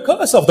removing the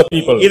curse of the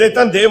people.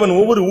 இதைத்தான் தேவன்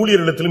ஒவ்வொரு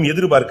ஊழியர்களிடத்திலும்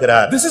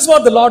எதிர்பார்க்கிறார். This is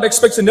what the Lord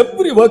expects in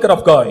every worker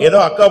of God. ஏதோ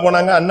அக்கா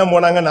போனாங்க அண்ணன்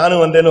போனாங்க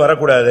நானும் வந்தேன்னு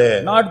வரக்கூடாது.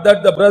 Not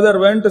that the brother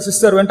went, the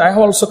sister went, I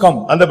have also come.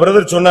 அந்த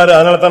பிரதர் சொன்னாரு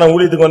அதனால தான் நான்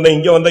ஊழியத்துக்கு வந்தேன்,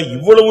 இங்க வந்தா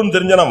இவ்வளவுன்னு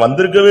தெரிஞ்சா நான்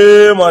வந்திருக்கவே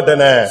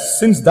மாட்டேனே.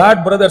 Since that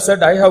brother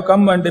said I have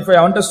come and if I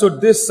understood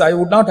this I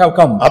would not have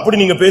come. அப்படி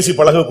நீங்க பேசி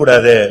பழக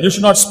கூடாது. You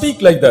should not speak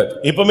like that.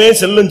 இப்பமே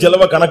செல்லும்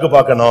செலவ கணக்கு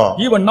பார்க்கணும்.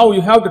 Even now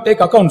you have to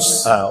take accounts.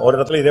 ஒரு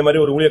இடத்துல இதே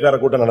மாதிரி ஒரு ஊழியக்கார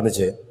கூட்டம்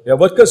நடந்துச்சு. A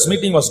workers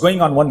meeting was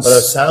going on once.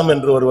 சாம்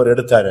என்று ஒருவர்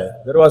எடுத்தாரு.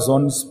 There was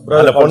one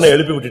brother. அந்த பொண்ணை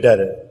எழுப்பி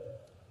விட்டுட்டாரு.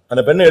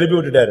 அந்த பெண்ணை எழுப்பி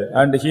விட்டுட்டாரு.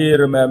 And he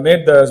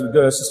made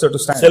the sister to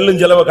stand. செல்லும்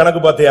செலவ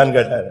கணக்கு பார்த்தியான்னு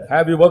கேட்டாரு.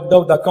 Have you worked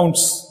out the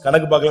accounts?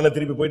 கணக்கு பார்க்கலன்னா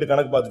திருப்பி போயிட்டு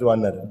கணக்கு பார்த்துட்டு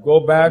வந்தாரு. Go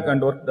back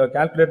and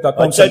calculate the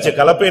accounts. அச்சா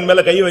கலப்பையின்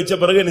மேல கை வச்ச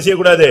பிறகு என்ன செய்ய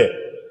கூடாது?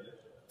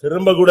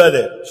 திரும்ப கூடாது.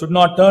 Should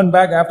not turn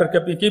back after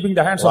keeping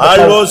the hands on the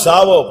வாழ்வோ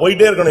சாவோ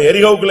போயிட்டே இருக்கணும்,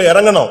 எரிகோவுக்குள்ள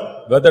இறங்கணும்.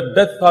 Whether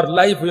death or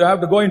life you have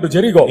to go into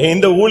Jericho.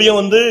 இந்த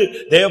ஊழியம்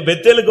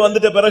பெத்தேலுக்கு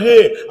வந்துட்ட பிறகு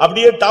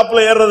அப்படியே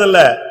டாப்ல ஏறறது இல்ல,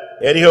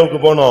 எரிகோவுக்கு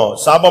போணும்.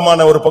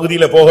 சாபமான ஒரு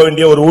பகுதியில போக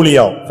வேண்டிய ஒரு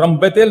ஊழியம். From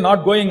Bethel not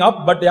going up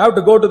but you have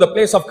to go to the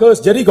place of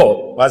curse Jericho.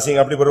 வாசிங்க,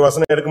 அப்படி ஒரு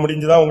வசனம் எடுக்க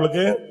முடிஞ்சதா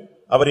உங்களுக்கு?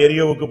 அவர்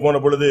எரிகோவுக்கு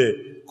போன பொழுது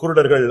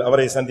குருடர்கள்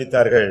அவரை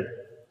சந்தித்தார்கள்.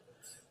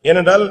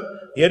 ஏனென்றால்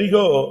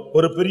எரிகோ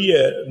ஒரு பெரிய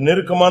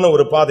நெருக்கமான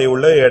ஒரு பாதை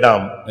உள்ள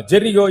இடம்.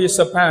 Jericho is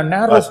a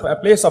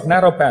place of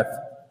narrow path.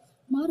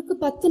 Mark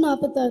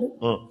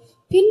 10:46.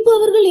 பின்பு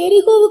அவர்கள்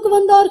எரிகோவுக்கு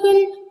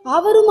வந்தார்கள்.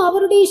 அவரும்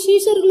அவருடைய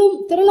சீஷர்களும்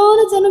திரளான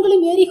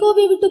ஜனங்களும்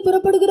எரிகோவை விட்டு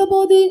புறப்படுகிற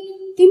போது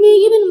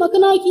திமேயுவின்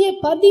மகனாகிய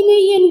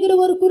பர்திமேயு என்கிற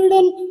ஒரு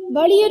குருடன்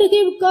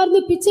வழியருகே உட்கார்ந்து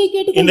பிச்சை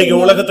கேட்டு இன்னைக்கு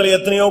உலகத்துல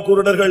எத்தனையோ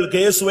குருடர்கள்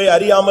இயேசுவை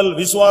அறியாமல்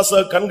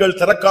விசுவாச கண்கள்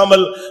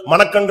திறக்காமல்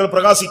மனக்கண்கள்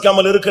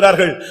பிரகாசிக்காமல்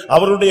இருக்கிறார்கள்.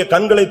 அவருடைய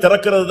கண்களை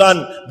திறக்கிறது தான்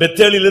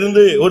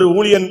பெத்தேலிலிருந்து ஒரு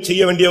ஊழியன்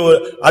செய்ய வேண்டிய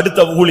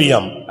அடுத்த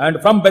ஊழியம். And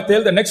from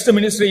Bethel the next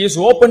ministry is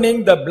opening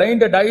the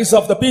blinded eyes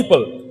of the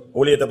people.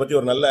 ஊழியத்தை பத்தி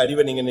ஒரு நல்ல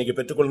அறிவை நீங்க இன்னைக்கு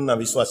பெற்றுக்கொள்ளணும் நான்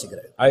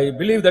விசுவாசிக்கிறேன். I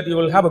believe that you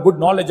will have a good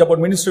knowledge about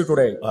ministry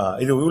today.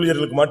 இது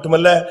ஊழியர்களுக்கு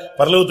மட்டுமல்ல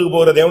பரலோகத்துக்கு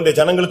போகிற தேவனுடைய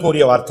ஜனங்களுக்கு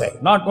உரிய வார்த்தை.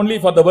 Not only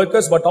for the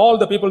workers but all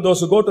the people those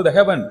who go to the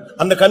heaven.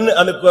 அந்த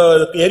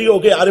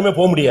எரிகோவுக்கு யாருமே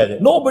போக முடியாது.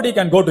 Nobody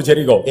can go to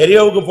Jericho.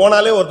 எரிகோவுக்கு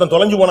போனாலே ஒருத்தன்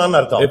தொலைஞ்சு போனான்னு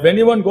அர்த்தம். If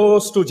anyone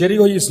goes to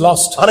Jericho he is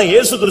lost. ஆனா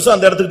இயேசு கிறிஸ்து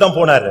அந்த இடத்துக்கு தான்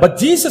போனாரு. But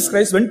Jesus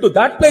Christ went to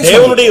that place.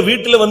 தேவனுடைய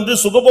வீட்டில வந்து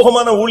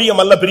சுகபோகமான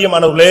ஊழியம் அல்ல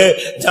பிரியமானவர்களே,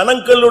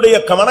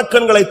 ஜனங்களுடைய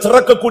மனக்கண்களை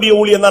திறக்கக்கூடிய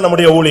ஊழியம் தான்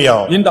நம்முடைய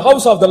ஊழியம். In the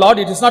house of the Lord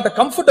it is not a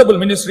comfortable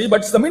ministry but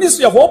it's the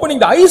ministry of opening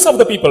the eyes of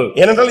the people.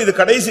 ஏனென்றால் இது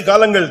கடைசி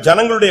காலங்கள்,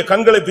 ஜனங்களுடைய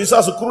கண்களை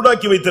பிசாசு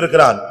குருடாக்கி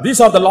வைத்திருக்கிறான்.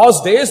 These are the last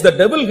days, the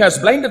devil has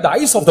blinded the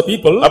eyes of the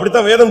people.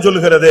 அப்படிதான் வேதம்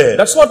சொல்லுகிறது.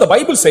 That's what the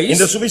Bible says.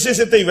 இந்த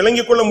சுவிசேஷத்தை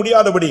விளங்கிக் கொள்ள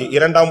முடியாதபடி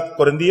 2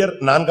 கொரிந்தியர்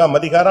 4ஆம்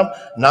அதிகாரம்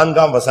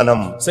 4ஆம்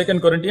வசனம்.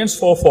 2 Corinthians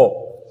 4:4.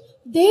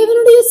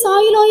 தேவனுடைய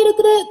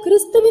சாயலாயிருக்கிற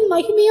கிறிஸ்துவின்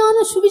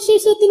மகிமையான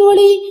சுவிசேஷத்தின்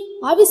ஒளி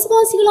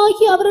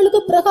அவிசுவாசிகளாகி அவர்களுக்கு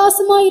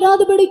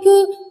பிரகாசமாயிராதபடிக்கு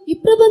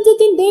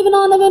இப்பிரபஞ்சத்தின்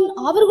தேவனானவன்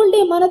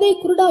அவர்களுடைய மனதை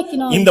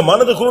குருடாக்கினான். இந்த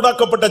மனது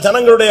குருடாக்கப்பட்ட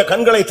ஜனங்களுடைய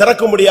கண்களை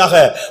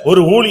திறக்கும்படியாக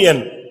ஒரு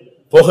ஊழியன்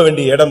போக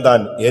வேண்டிய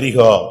இடம்தான்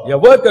எரிகோ.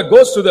 A worker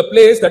goes to the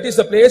place, that is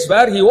the place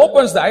where he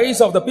opens the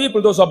eyes of the people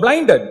those who are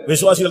blinded.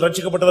 விசுவாசிகள்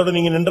ரட்சிக்கப்பட்டதோடு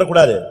நீங்க நின்ற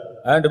கூடாது.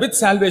 And with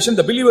salvation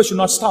the believer should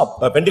not stop.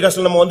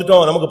 பெண்டிகாஸ்ட்ல நம்ம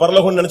வந்துட்டோம், நமக்கு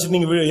பரலோகம் நினைச்சு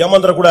நீங்க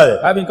ஏமாந்தற கூடாது.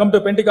 Having come to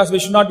Pentecost we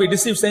should not be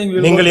deceived saying we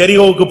will நீங்கள்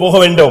எரிகோவுக்கு போக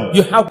வேண்டும்.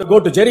 You have to go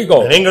to Jericho.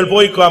 நீங்கள்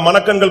போய்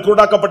மனக்கண்கள்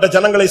குருடாக்கப்பட்ட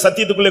ஜனங்களை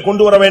சத்தியத்துக்குள்ளே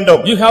கொண்டு வர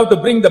வேண்டும். You have to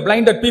bring the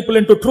blinded people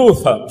into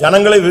truth.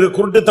 ஜனங்களை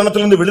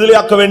குருட்டுத்தனத்திலிருந்து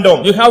விடுதலையாக்க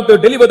வேண்டும். You have to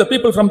deliver the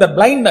people from their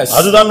blindness.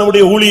 அதுதான்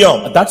நம்முடைய ஊழியம்.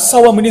 That's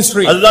our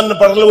ministry. அதுதான்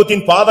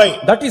பரலோகத்தின் பாதை.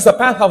 That is the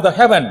path of the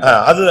heaven.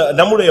 அது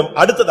நம்முடைய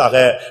அடுத்ததாக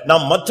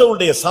நாம்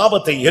மற்றவருடைய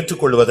சாபத்தை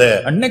ஏற்றுக்கொள்வது.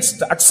 And next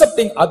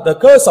accepting the the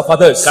curse of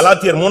others.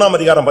 கலாத்தியர் 3ஆம்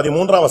அதிகாரம்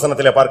 13ஆம்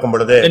வசனத்திலே பார்க்கும்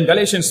பொழுது In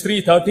Galatians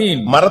 3:13,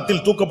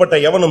 மரத்தில் தூக்கப்பட்ட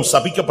எவனும்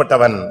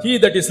சபிக்கப்பட்டவன், he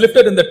that is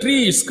lifted in the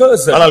tree is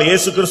cursed. ஆனால்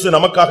இயேசு கிறிஸ்து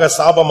நமக்காக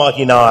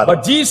சாபமாகினார்.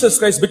 But Jesus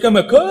Christ became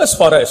a curse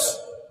for us.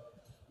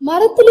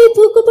 மரத்திலே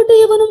தூக்கப்பட்ட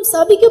எவனும்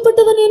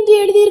சபிக்கப்பட்டவன் என்று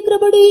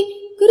எழுதியிருக்கிறபடி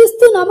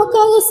கிறிஸ்து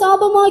நமக்காக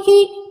சாபமாகி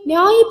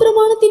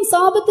நியாயப்பிரமாணத்தின்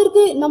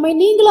சாபத்திற்கு நம்மை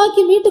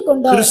நீங்களாக்கி மீட்டுக்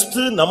கொண்டார்.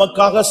 கிறிஸ்து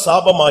நமக்காக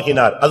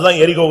சாபமாகினார். அதுதான்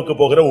எரிகோவுக்கு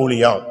போகிற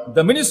ஊழியம்.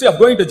 The ministry of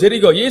going to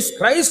Jericho is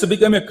Christ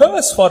became a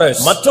curse for us.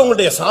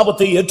 மற்றவங்களுடைய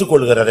சாபத்தை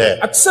ஏற்றுக்கொள்கிறது.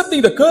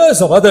 Accepting the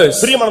curse of others.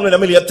 பிரியமானவர்களே,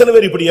 நம்மில் எத்தனை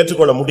பேர் இப்படி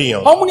ஏற்றுக்கொள்ள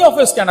முடியும்? How many of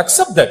us can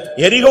accept that?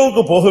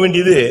 எரிகோவுக்கு போக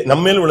வேண்டியது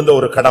நம்மேல் விழுந்த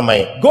ஒரு கடமை.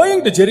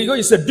 Going to Jericho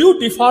is a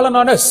duty fallen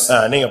on us.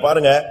 நீங்க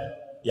பாருங்க,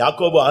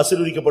 யாக்கோபு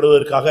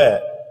ஆசீர்வதிக்கப்படுவதற்காக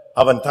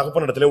அவன்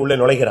தகப்பனிடத்திலே உள்ளே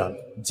நுழைகிறான்.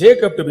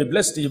 Jacob, to be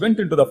blessed, he went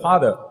into the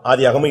father.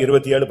 ஆதியாகமம்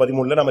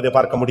 27:13 நாம இதை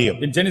பார்க்க முடியும்.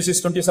 In Genesis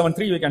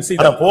 27:3 we can see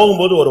ஆனா that.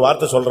 போகும்போது ஒரு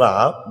வார்த்தை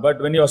சொல்றான். But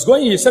when he was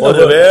going, he said,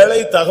 ஒருவேளை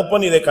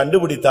தகப்பன் இதை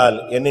கண்டுபிடித்தால்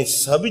என்னை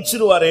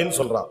சபிச்சிருவாரேன்னு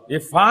சொல்றான்.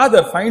 if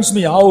father finds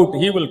me out,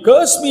 he will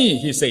curse me,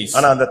 he says.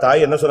 ஆனா அந்த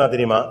தாய் என்ன சொன்னா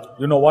தெரியுமா?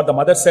 You know what the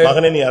mother said?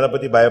 மகனே, நீ அத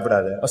பத்தி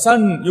பயப்படாத.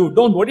 Son, you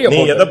don't worry நீ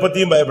about எதை it.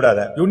 பத்தியும் பயப்படாத.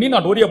 You need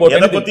not worry about எதை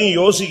anything. பத்தியும்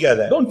யோசிக்காத.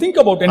 Don't think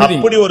about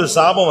anything. அப்படி ஒரு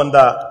சாபம்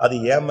வந்தா அது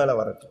ஏன் மேல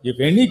வரட்டும். If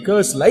any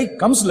curse like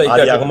comes like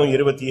that. ஆதியாகமம்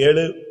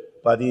 27:12-13.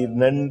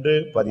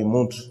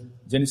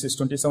 Genesis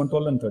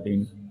 27:12 and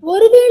 13.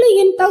 ஒருவேளை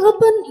என்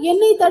தகப்பன்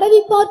என்னை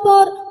தடவி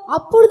பார்ப்பார்,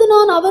 அப்பொழுது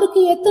நான்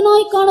அவருக்கு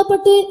எத்தனாய்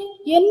காணப்பட்டு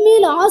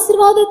என்மேல்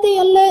ஆசீர்வாதத்தை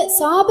அல்ல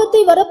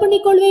சாபத்தை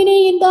வரப்பண்ணிக் கொள்வேனே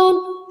என்றான்.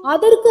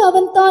 அதற்கு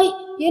அவன் தாய்,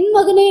 என்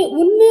மகனே,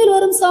 உன்மேல்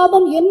வரும்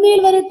சாபம்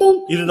என்மேல் வரட்டும்.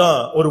 இதுதான்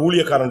ஒரு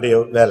ஊழியக்காரனுடைய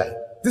வேலை.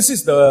 This is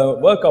the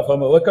work of a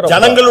worker of God.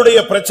 ஜனங்களுடைய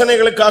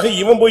பிரச்சனைகளுக்காக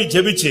இவன் போய்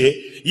ஜெபிச்சு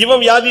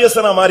இவன்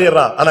வியாதியஸ்தனா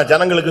மாறிடுறான். ஆனா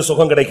ஜனங்களுக்கு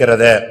சுகம்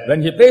கிடைக்கிறது.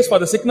 When he prays for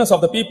the sickness of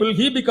the people,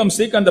 he becomes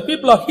sick and the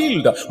people are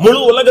healed. முழு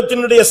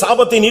உலகத்தினுடைய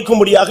சாபத்தை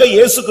நீக்கும்படியாக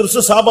இயேசு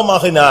கிறிஸ்து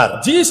சாபமாகினார்.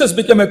 Jesus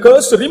became a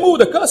curse to remove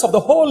the curse of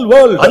the whole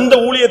world. அந்த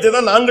ஊழியத்தை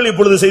தான் நாங்கள்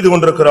இப்பொழுது செய்து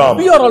கொண்டிருக்கிறோம்.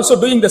 We are also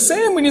doing the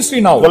same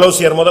ministry now.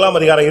 கொலோசியர் 1ஆம்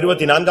அதிகாரம்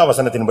 24ஆம்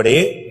வசனத்தின்படி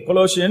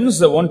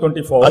Colossians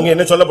 1:24. அங்க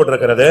என்ன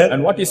சொல்லப்பட்டிருக்கிறது?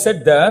 And what he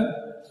said there,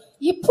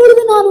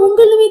 இப்பொழுது நான்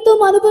உங்கள்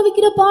நிமித்தம்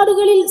அனுபவிக்கிற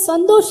பாடுகளில்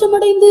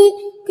சந்தோஷமடைந்து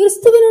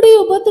கிறிஸ்துவினுடைய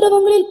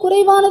உபத்திரவங்களில்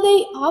குறைவானதை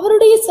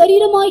அவருடைய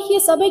சரீரமாகிய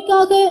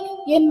சபைக்காக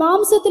என்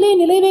மாம்சத்திலே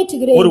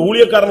நிறைவேற்றுகிறேன். ஒரு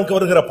ஊழியக்காரனுக்கு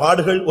வருகிற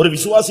பாடுகள், ஒரு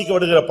விசுவாசிக்கு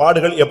வருகிற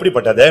பாடுகள்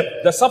எப்படிப்பட்டது?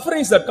 the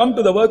sufferings that come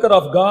to the worker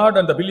of God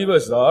and the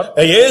believers are,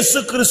 இயேசு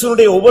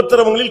கிறிஸ்துவினுடைய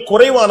உபத்திரவங்களில்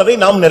குறைவானதை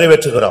நாம்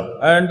நிறைவேற்றுகிறோம்.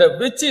 and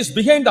which is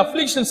behind the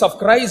afflictions of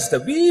Christ,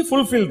 we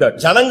fulfill that.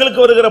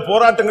 ஜனங்களுக்கு வருகிற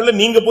போராட்டங்கள்ல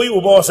நீங்க போய்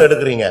உபவாசம்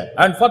எடுக்கிறீங்க.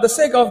 And for the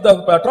sake of the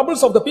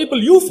troubles of the people,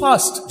 you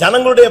fast.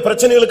 ஜனங்களுடைய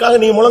பிரச்சனைகளுக்காக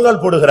நீ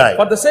முழங்கால் போடுகிறாய்.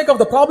 For the sake of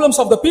the problems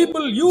of the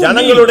people, you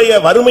ஜனங்களுடைய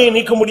வறுமையை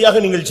நீக்கும்படியாக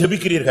நீங்கள்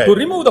ஜெபிக்கிறீர்கள். to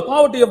remove the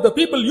poverty of the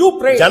people, you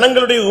pray.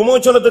 ஜனங்களுடைய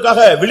விமோசனத்துக்காக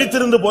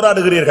விழித்திருந்து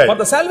போராடுகிறீர்கள். For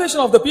the salvation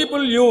of the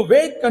people, you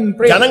wake and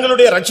pray.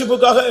 ஜனங்களுடைய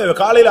ரட்சிப்புக்காக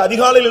காலையில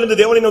அதிகாலையில் எழுந்து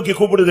தேவனை நோக்கி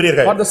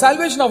கூப்பிடுகிறீர்கள். For the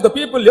salvation of the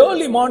people,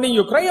 early morning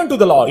you cry unto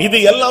the Lord. இது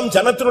எல்லாம்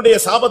ஜனத்தினுடைய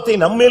சாபத்தை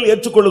நம்மேல்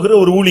ஏற்றுக்கொள்ளுகிற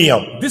ஒரு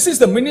ஊழியம். This is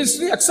the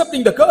ministry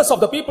accepting the curse of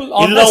the people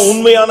on இதுதான் us.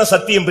 உண்மையான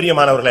சத்தியம்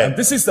பிரியமானவர்களே. And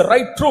this is the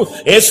right truth.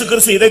 இயேசு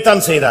கிறிஸ்து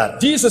இதைத்தான் செய்தார்.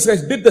 Jesus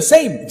Christ did the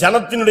same.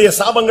 ஜனத்தினுடைய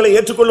சாபங்களை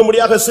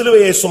ஏற்றுக்கொள்ளும்படியாக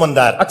சிலுவையை சுமந்தார்.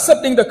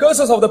 Accepting the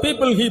curses of the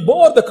people, he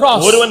bore the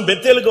cross. ஒருவன்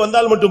பெத்தேலுக்கு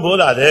வந்தால் மட்டும்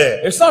போதாது.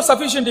 It's not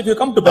sufficient if you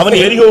come to அவன்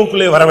Bethel.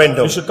 எரிகோவுக்குள்ளே வர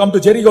வேண்டும். You should come to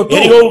Jericho too.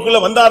 எரிகோவுக்குள்ள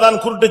வந்தாதான்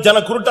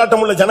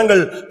குருட்டாட்டம் உள்ள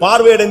ஜனங்கள்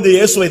பார்வையடைந்து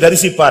இயேசுவை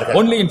தரிசிப்பார்கள்.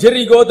 Only in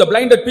Jericho the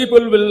blinded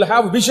people will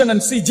have vision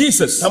and see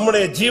Jesus.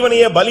 நம்முடைய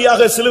ஜீவனையே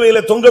பலியாக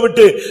சிலுவையில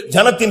தொங்கவிட்டு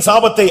ஜனத்தின்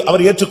சாபத்தை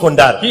அவர்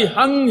ஏற்றுக்கொண்டார். He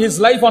hung his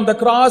life on the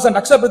cross and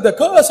accepted the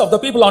curse of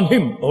the people on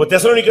him.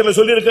 தெசலோனிக்கேயர்ல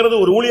சொல்லி இருக்கிறது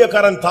ஒரு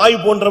ஊழியக்காரன்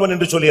தாய் போன்றவன்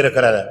என்று சொல்லி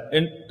இருக்கிறார்.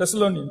 In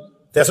Thessalonians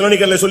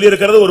தெசலோனிக்கேயர்ல சொல்லி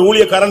இருக்கிறது ஒரு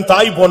ஊழியக்காரன்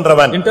தாய்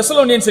போன்றவன். In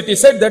Thessalonians it is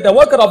said that a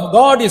worker of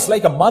God is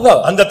like a mother.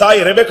 அந்த தாய்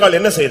ரெபெக்காள்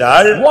என்ன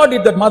செய்தாள்? What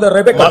did that mother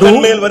Rebecca do? மகன்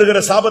மேல்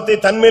வருகிற சாபத்தை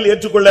தன்மேல்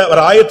ஏற்றுக்கொள்ள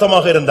அவர்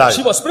ஆயத்தமாக இருந்தாள்.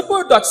 She was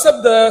prepared to accept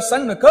the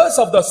son curse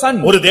of the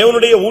son. ஒரு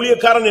தேவனுடைய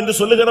ஊழியக்காரன் என்று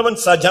சொல்லுகிறவன்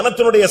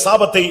ஜனத்தினுடைய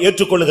சாபத்தை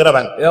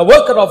ஏற்றுக்கொள்கிறவன். A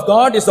worker of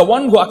God is the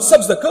one who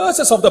accepts the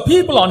curses of the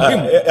people on him.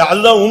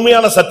 அதுதான்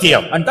உண்மையான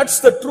சத்தியம். And that's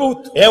the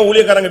truth. ஏன்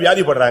ஊழியக்காரங்க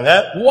வியாதிப்படுறாங்க?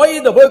 Why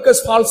the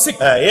workers fall sick?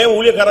 ஏன்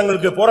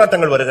ஊழியக்காரங்களுக்கு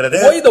போராட்டங்கள்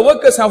வருகிறது? Why the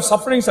workers have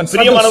sufferings and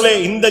struggles?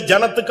 இந்த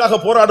ஜனத்துக்காக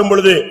போராடும்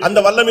பொழுது அந்த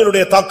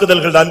வல்லமையினுடைய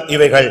தாக்குதல்கள் தான்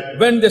இவைகள்.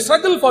 When they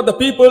struggle for the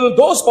people,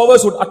 those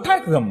powers would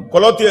attack them.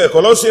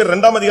 கொலோசியர்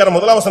 2ஆம் அதிகாரம்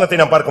 1ஆம் வசனத்தை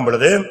நாம் பார்க்கும்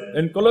பொழுது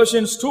In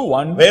Colossians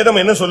 2:1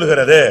 வேதம் என்ன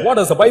சொல்லுகிறது? What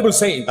does the Bible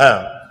say?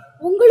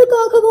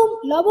 உங்களுக்காகவும்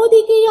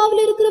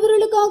லவோதிக்கேயாவில்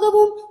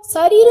இருக்கிறவர்களுக்காகவும்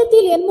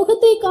சரீரத்தில் என்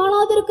முகத்தை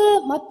காணாதிருக்க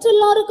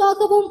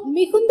மற்றெல்லாருக்காகவும்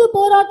மிகுந்த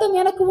போராட்டம்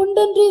எனக்கு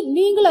உண்டென்று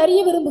நீங்கள் அறிய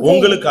விரும்புகிறேன்.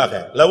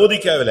 உங்களுக்காக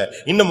லவோதிக்கேயாவில்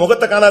இன்னும்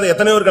முகத்தை காணாத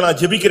எத்தனை பேருக்கு நான்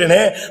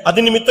ஜெபிக்கிறேனே,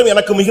 அது நிமித்தம்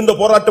எனக்கு மிகுந்த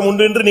போராட்டம்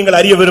உண்டு என்று நீங்கள்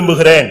அறிய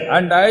விரும்புகிறேன்.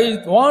 And I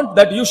want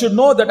that you should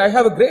know that I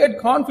have a great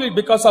conflict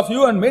because of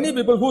you and many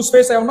people whose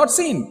face I have not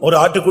seen. ஒரு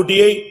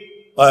ஆட்டுக்குட்டியை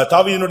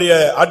தாவீதினுடைய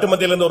ஆட்டு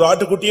மந்தையிலிருந்து ஒரு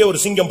ஆட்டுக்குட்டியை ஒரு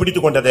சிங்கம்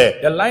பிடித்துக் கொண்டது.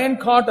 A lion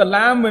caught a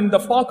lamb in the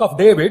flock of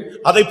David.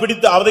 அதை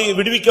பிடித்து அதை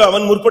விடுவிக்க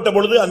அவன் முற்பட்ட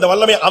பொழுது அந்த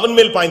வல்லமை அவன்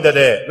மேல்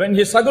பாய்ந்தது. When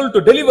he struggled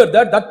to deliver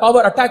that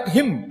power attacked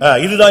him.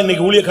 இதுதான்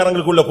இன்னைக்கு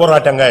ஊழியக்காரங்களுக்குள்ள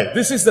போராட்டங்கள்.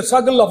 This is the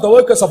struggle of the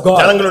workers of God.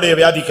 ஜனங்களுடைய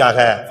வியாதிக்காக,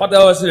 for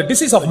the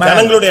disease of man,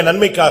 ஜனங்களுடைய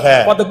நன்மைக்காக,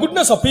 for the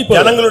goodness of people,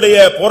 ஜனங்களுடைய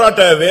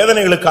போராட்ட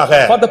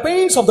வேதனைகளுக்காக, for the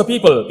pains of the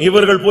people.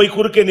 இவர்கள் போய்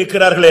குறுக்கே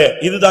நிற்கிறார்களே,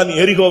 இதுதான்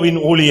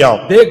எரிகோவின் ஊழியம்.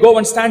 They go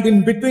and stand in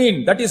between.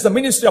 That is the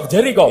ministry of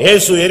Jericho.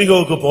 இயேசு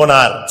எரிகோவுக்கு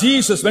போனார்.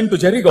 Jesus went to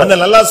Jericho. அந்த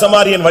நல்ல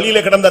சமாரியன்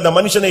வழியிலே கிடந்த அந்த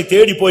மனுஷனை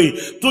தேடி போய்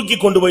தூக்கி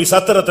கொண்டு போய்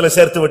சத்திரத்திலே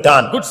சேர்த்து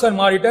விட்டான். Good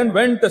Samaritan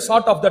went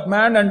sought of that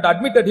man and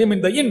admitted him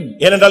in the inn.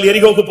 ஏனென்றால்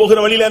எரிகோவுக்கு போகிற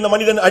வழியிலே அந்த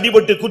மனிதன்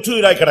அடிபட்டு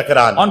குற்றுயிராய்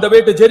கிடக்கிறான். On the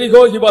way to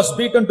Jericho he was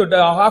beaten to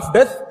half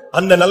death.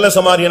 அந்த நல்ல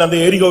சமாரியன் அந்த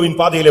எரிகோவின்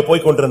பாதையிலே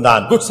போய்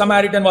கொண்டிருந்தான். Good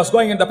Samaritan was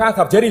going in the path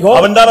of Jericho.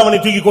 அவன்தான் அவனை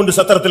தூக்கி கொண்டு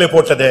சத்திரத்திலே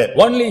போட்டது.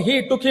 Only he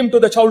took him to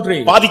the chowdhury.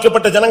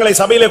 பாதிக்கப்பட்ட ஜனங்களை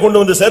சபையிலே கொண்டு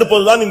வந்து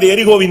சேர்ப்பதுதான் இந்த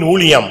எரிகோவின்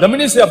ஊழியம். The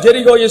ministry of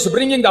Jericho is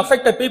bringing the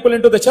affected people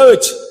into the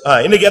church.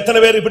 இன்னைக்கு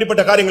எத்தனை பேர்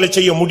இப்படிப்பட்ட காரியங்களை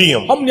செய்ய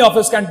முடியும்? How many of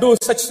us can do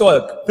such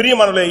work?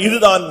 பிரியமானவர்களே,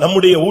 இதுதான்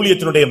நம்முடைய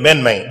ஊழியத்தினுடைய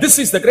மேன்மை. This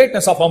is the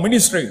greatness of our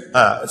ministry.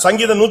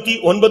 சங்கீதம்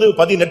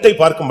 109:18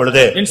 பார்க்கும்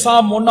பொழுது, in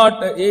Psalm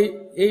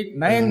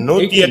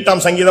 108:9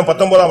 சங்கீதம்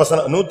 19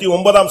 வசனம்,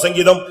 109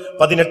 சங்கீதம்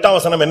 18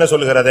 வசனம் என்ன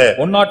சொல்லுகிறது?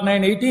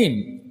 109:18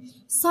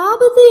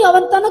 சாபத்தை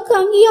அவன் தனக்கு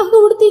அங்கியாக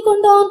உடுத்திக்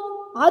கொண்டான்,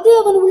 அது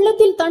அவன்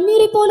உள்ளத்தில்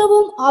தண்ணீரை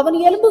போலவும் அவன்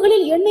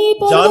எலும்புகளில் எண்ணெயை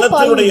போலவும்.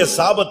 ஜனத்தினுடைய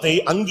சாபத்தை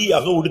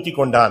அங்கியாக உடுத்திக்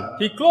கொண்டான்.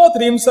 He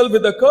clothed himself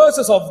with the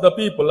curses of the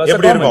people as a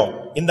garment.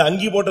 இந்த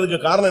அங்கி போட்டதுக்கு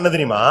காரணம் என்ன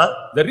தெரியுமா?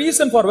 The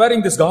reason for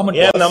wearing this garment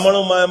was,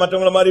 நம்மளும்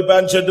மற்றவங்கள மாதிரி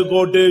pant shirt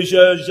code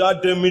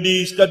short midi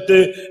skirt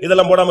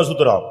இதெல்லாம் போடாம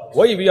சுத்துறோம்.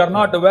 Why we are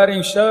not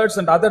wearing shirts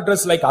and other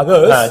dress like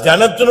others?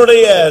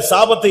 ஜனத்தினுடைய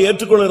சாபத்தை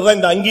ஏற்றுக்கொள்றது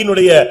இந்த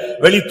அங்கியினுடைய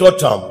வெளி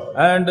தோற்றம்.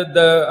 And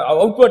the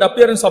outward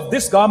appearance of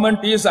this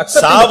garment is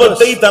accepting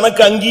சாபத்தை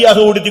தனக்கு அங்கியாக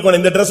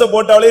உடுத்திக்கொண்டு. இந்த Dress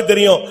போட்டாலே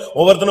தெரியும்,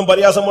 ஒவ்வொருத்தனும்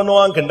பரியாசம்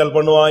பண்ணுவான், கிண்டல்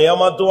பண்ணுவான்,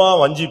 ஏமாத்துவான்,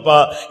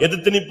 வஞ்சிப்பான்,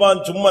 எதிர்த்து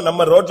நிப்பான். சும்மா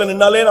நம்ம ரோட்ல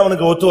நின்னாலே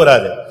அவனுக்கு ஒத்து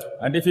வராது.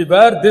 And if you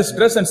wear this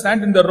dress and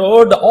stand in the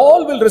road,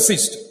 all will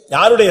resist.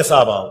 யாருடைய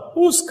சாபம்?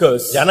 Whose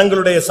curse?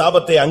 ஜனங்களுடைய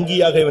சாபத்தை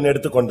அங்கியாக இவன்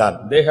எடுத்துக்கொண்டான்.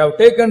 They have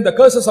taken the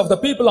curses of the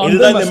people on them.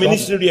 இதுதான் இந்த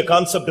மினிஸ்ட்ரியுடைய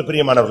கான்செப்ட்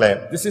பிரியமானவர்களே.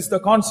 This is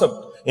the concept.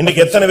 இன்னைக்கு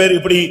எத்தனை பேர்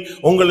இப்படி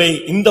உங்களை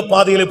இந்த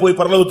பாதையிலே போய்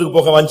பரலோகத்துக்கு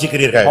போக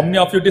வாஞ்சிக்கிறீர்கள்? How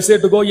many of you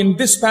desire to go in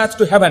this path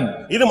to heaven?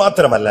 இது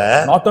மாத்திரமல்ல,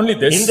 not only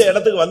this, இந்த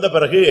இடத்துக்கு வந்த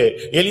பிறகு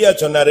எலியா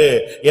சொன்னாரு,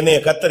 என்னைய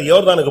கர்த்தர்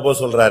யோர்தானுக்கு போக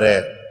சொல்றாரு.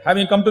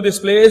 Having come to this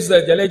place,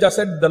 Elijah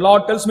said, the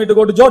Lord tells me to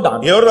go to Jordan.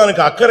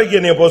 யோர்தானுக்கு அக்கறைக்கு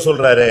என்னைய போக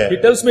சொல்றாரு. He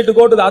tells me to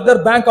go to the other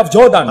bank of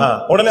Jordan.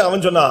 உடனே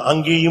அவன் சொன்னா,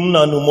 அங்கேயும்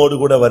நான் உம்மோடு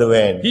கூட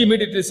வருவேன். He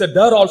immediately said,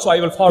 there also I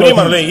will follow.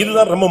 பிரியமானவர்களே,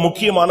 இதுதான் ரொம்ப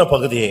முக்கியமான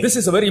பகுதி. This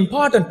is a very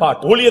important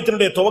part.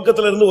 ஊழியத்தினுடைய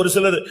துவக்கத்துல இருந்து ஒரு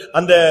சிலர்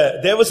அந்த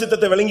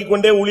தேவசித்தத்தை விளங்கிக்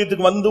கொண்டே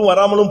ஊழியத்துக்கு வந்தும்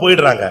வராமலும்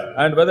போயிடுறாங்க.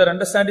 And whether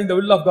understanding the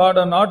will of God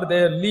or not,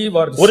 they leave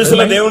or ஒரு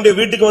சிலர் தேவனுடைய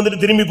வீட்டுக்கு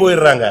வந்துட்டு திரும்பி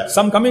போயிடுறாங்க.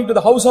 Some coming to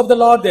the house of the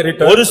Lord, they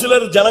return. ஒரு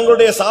சிலர்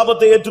ஜனங்களுடைய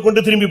சாபத்தை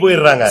ஏற்றுக்கொண்டு திரும்பி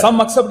போயிடுறாங்க. Some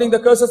accepting the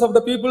curses of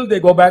the people, they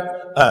go back.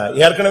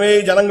 ஏற்கனவே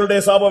ஜனங்களுடைய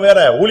சாபம் வேற,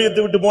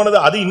 ஊழியத்தை விட்டு போனது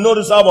அது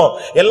இன்னொரு சாபம்.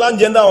 எல்லாம்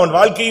சேர்ந்து அவன்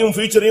வாழ்க்கையும்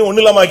ஃபியூச்சரையும்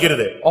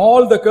ஒண்ணுலமாக்கிறது.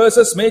 All the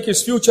curses make his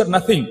future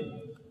nothing.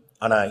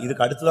 ஆனா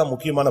இதுக்கு அடுத்ததான்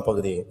முக்கியமான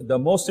பகுதி. The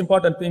most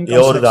important thing is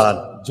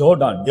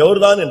Jordan.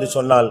 யோர்தான் என்று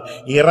சொன்னால்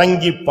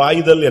இறங்கி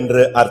பாய்தல்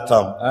என்று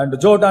அர்த்தம். And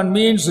Jordan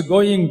means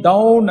going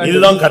down.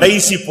 இதுதான்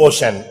கடைசி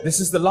portion. This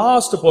is the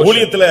last portion.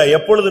 ஊழியத்துல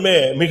எப்பொழுதுமே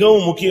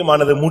மிகவும்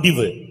முக்கியமானது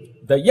முடிவு.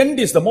 The end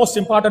is the most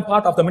important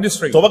part of the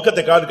ministry.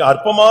 துவக்கத்தை காட்டுக்கு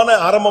அற்பமான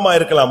ஆரம்பமா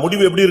இருக்கலாம்,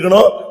 முடிவு எப்படி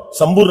இருக்கணும்?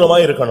 சம்பூர்ணமா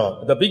இருக்கணும்.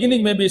 The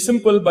beginning may be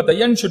simple, but the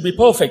end should be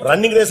perfect.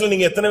 Running ரேஸ்ல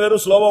நீங்க எத்தனை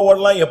பேரும் ஸ்லோவா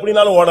ஓடலாம்,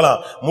 எப்படினாலும் ஓடலாம்,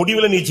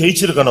 முடிவுல நீ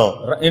ஜெயிச்சிருக்கணும்.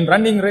 In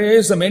running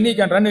race, many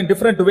can run in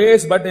different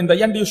ways, but in the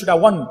end you should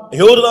have won.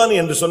 யோர்தான்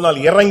என்று சொன்னால்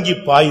இறங்கி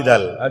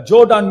பாய்தல்.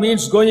 Jordan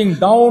means going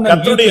down and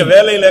கர்த்தருடைய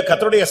வேலையில,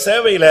 கர்த்தருடைய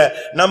சேவையில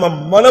நாம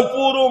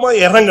மனப்பூர்வமா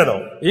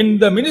இறங்கணும். In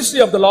the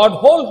ministry of the Lord,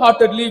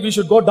 wholeheartedly we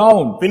should go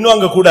down.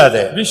 பின்வாங்க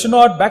கூடாது. We should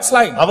not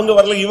backslide. அவங்க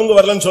வரல இவங்க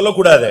வரலன்னு சொல்ல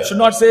கூடாது.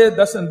 Should not say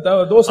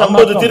those are not.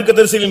 50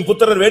 தீர்க்கதரிசிகளின்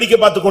புத்திரர் வேடிக்கை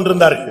பார்த்து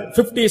கொண்டிருந்தார்கள்.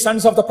 50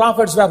 sons of the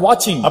prophets were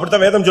watching.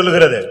 அப்படிதான் வேதம்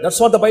சொல்லுகிறது. That's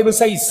what the Bible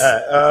says.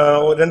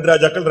 2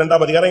 ராஜாக்கள்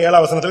 2ஆம் அதிகாரம்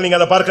 7ஆம் வசனத்தில்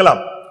நீங்க அதை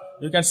பார்க்கலாம்.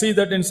 You can see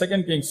that in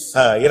 2 Kings.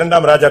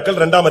 2 ராஜாக்கள்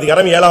 2ஆம்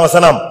அதிகாரம் 7ஆம்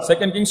வசனம்.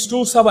 2 Kings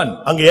 2:7.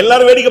 அங்க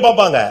எல்லாரும் வேடிக்கை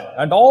பார்ப்பாங்க.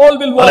 And all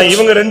will watch.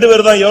 இவங்க ரெண்டு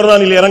பேர் தான்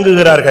யோர்தானில்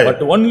இறங்குகிறார்கள்.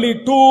 But only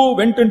 2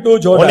 went into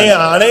Jordan.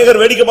 அநேகர்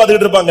வேடிக்கை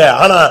பார்த்துட்டு இருப்பாங்க.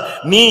 ஆனா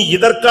நீ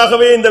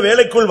இதற்காகவே இந்த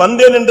வேலைக்குள்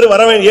வந்தேன் என்று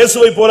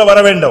இயேசுவை போல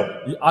வர வேண்டும்.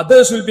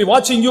 Others will be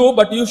watching you,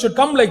 but you should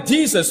come like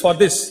Jesus for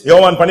this.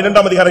 யோவான்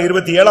 12ஆம் அதிகாரம்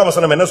 27ஆம்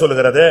வசனம் என்ன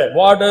சொல்லுகிறது?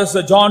 What does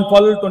John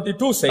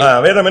 12:22 say?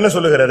 வேதம் என்ன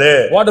சொல்லுகிறது?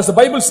 What does the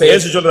Bible say?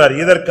 இயேசு சொல்றார்,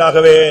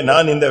 இதற்காகவே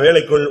நான் இந்த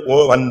வேலைக்குள்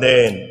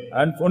வந்தேன்.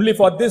 And only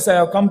for this I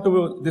have come to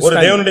this ஒரு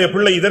time. தேவனுடைய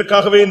பிள்ளை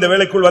இதற்காகவே இந்த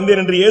வேளைக்குள் வந்தேன்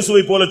என்று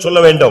இயேசுவை போல சொல்ல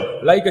வேண்டும்.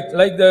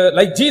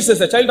 Like Jesus,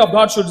 the child of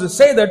God should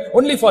say that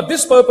only for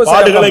this purpose I have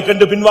பாடுகளை come.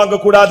 கண்டு பின்வாங்க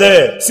கூடாது.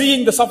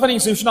 Seeing the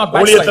sufferings you should not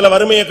backslide. ஊழியத்திலே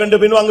வறுமையை கண்டு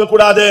பின்வாங்க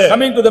கூடாது.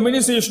 Coming to the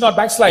ministry you should not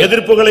backslide.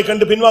 எதிர்ப்புகளை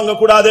கண்டு பின்வாங்க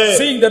கூடாது.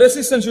 Seeing the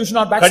resistance you should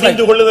not backslide.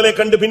 கடிந்து கொள்ளுதலை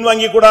கண்டு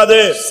பின்வாங்க கூடாது.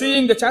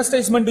 Seeing the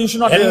chastisement you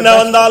should not என்ன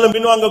வந்தாலும்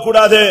பின்வாங்க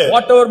கூடாது.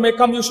 Whatever may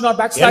come you should not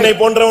backslide. என்னை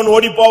போன்றவன்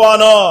ஓடி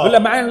போவானோ? Will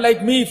a man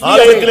like me flee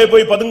ஆலயத்திலே away?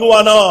 போய்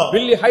பதுங்குவானோ?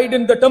 Will he hide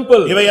in the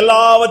temple? இவை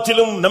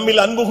எல்லாவற்றிலும்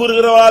நம்மில் அன்பு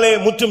கூறுகிறவராலே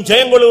முற்றும்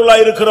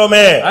ஜெயங்கொள்ளுவர்களாய்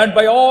இருக்கிறோமே. And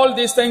by all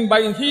these things,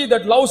 by he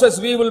that loves us,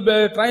 we will be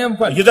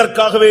triumphant.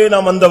 இதற்காகவே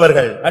நாம்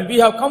வந்தவர்கள். And we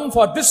have come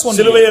for this one.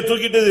 சிலுவையை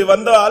தூக்கிட்டு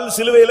வந்தால்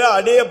சிலுவையிலே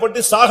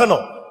அடையப்பட்டு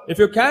சாகணும். If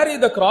you carry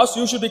the cross,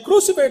 you should be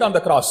crucified on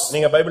the cross.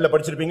 நீங்க பைபிள்ல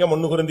படிச்சிருப்பீங்க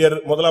 1 கொரிந்தியர்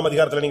 1ஆம்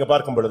அதிகாரத்துல நீங்க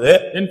பார்க்கும் பொழுது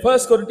In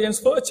 1 Corinthians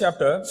 1st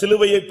chapter,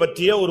 சிலுவையை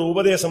பற்றிய ஒரு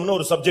உபதேசம்னு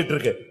ஒரு சப்ஜெக்ட்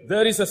இருக்கு.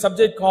 there is a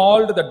subject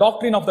called the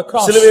doctrine of the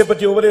cross. சிலுவையை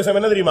பற்றிய உபதேசம்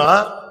என்ன தெரியுமா?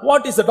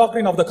 What is the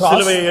doctrine of the cross?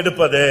 சிலுவையை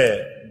எடுப்பது,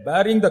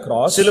 bearing the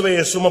cross,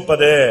 சிலுவையை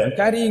சுமப்பது, and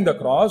carrying the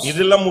cross.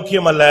 இதெல்லாம்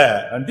முக்கியமல்ல.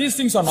 And these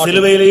things are not.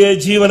 சிலுவையிலேயே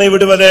ஜீவனை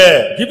விடுவது,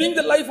 Giving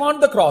the life on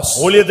the cross.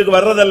 ஊழியத்துக்கு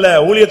வர்றதல்ல,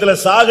 ஊழியத்துல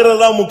சாகிறது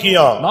தான்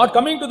முக்கியம். Not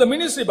coming to the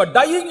ministry, but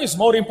dying is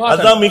more important.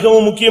 அதுதான்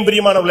மிகவும் முக்கியம்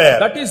பிரியமானவர்களே.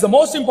 That is the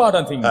most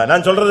important thing.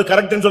 நான் சொல்றது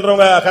கரெக்ட்னு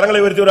சொல்றவங்க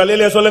கரங்களை உயர்த்தி ஒரு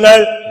அல்லேலூயா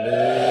சொல்லுங்கள்.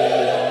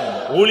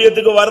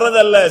 ஊழியத்துக்கு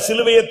வர்றதல்ல,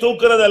 சிலுவையை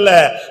தூக்குறதல்ல,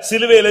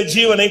 சிலுவையில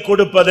ஜீவனை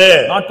கொடுப்பது.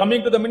 Not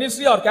coming to the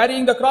ministry or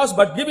carrying the cross,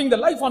 but giving the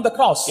life on the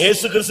cross.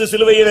 இயேசு கிறிஸ்து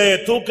சிலுவையிலே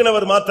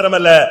தூக்கினவர்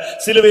மாத்திரமல்ல,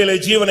 சிலுவையிலே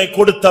ஜீவனை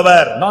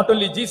கொடுத்தவர். Not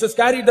only Jesus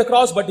carried the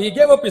cross, but he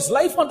gave up his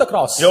life on the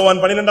cross.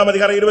 யோவான் 12ஆம்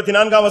அதிகாரம்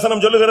 24ஆம்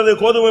வசனம் சொல்லுகிறது,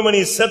 கோதுமை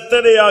மணி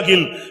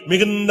செத்ததேயாகில்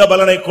மிகுந்த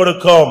பலனை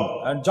கொடுக்கும்.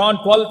 And John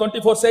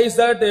 12:24 says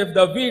that if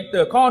the wheat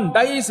corn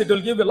dies, it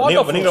will give a lot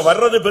of fruit. நீங்க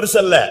வர்றது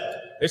பெருசல்ல.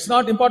 It's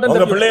not important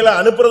உங்க பிள்ளைகளை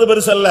அனுப்புறது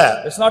பெருசல்ல.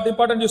 It's not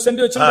important you send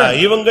your children.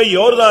 இவங்க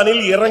யோர்தானில்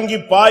இறங்கி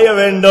பாய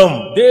வேண்டும்.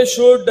 They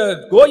should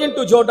go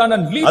into Jordan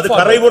and leap. அது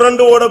கரை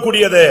புரண்டு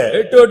ஓடக்கூடியது.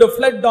 It would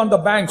flood on the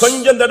banks.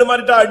 கொஞ்சம்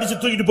தடுமாறிட்டா அடிச்சு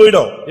தூக்கிட்டு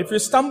போய்டும். If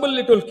you stumble,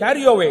 it will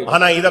carry you away.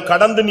 ஆனா இத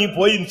கடந்து நீ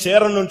போய்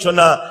சேரணும்னு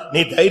சொன்னா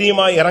நீ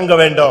தைரியமா இறங்க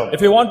வேண்டும்.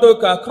 If you want to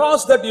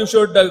cross that, you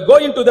should go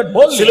into that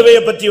boldly.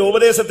 சிலுவையை பற்றிய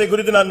உபதேசத்தை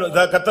குறித்து நான்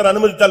கர்த்தர்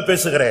அனுமதித்தால்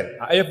பேசுகிறேன்.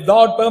 If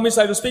God permits,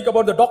 I will speak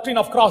about the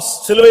doctrine of cross.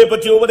 சிலுவையை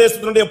பற்றிய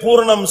உபதேசத்தினுடைய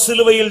பூரணம்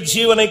சிலுவையில்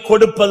ஜீவனை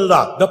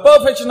கொடுப்பதுதான். The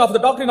perfection of the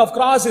doctrine of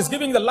cross is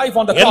giving the life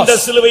on the cross. எந்த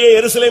சிலுவையை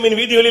எருசலேமின்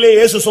வீதிகளிலே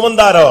இயேசு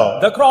சுமந்தாரோ,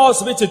 The cross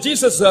which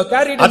Jesus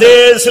carried, அதே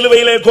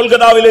சிலுவையிலே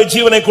கொல்கதாவிலே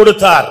ஜீவனை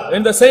கொடுத்தார்.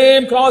 in the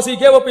same cross he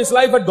gave up his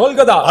life at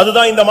Golgotha.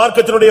 அதுதான் இந்த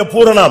மார்க்கத்தினுடைய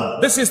பூரணம்.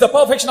 This is the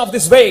perfection of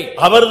this way.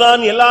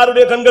 அவர்தான்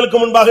எல்லாருடைய கண்களுக்கு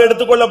முன்பாக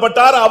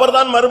எடுத்துக்கொள்ளப்பட்டார்.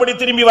 அவர்தான் மறுபடி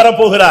திரும்பி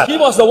வரப்போகிறார். He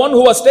was the one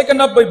who was taken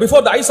up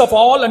before the eyes of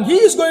all, and he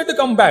is going to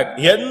come back.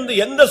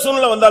 எந்த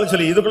சூழ்நிலை வந்தாலும்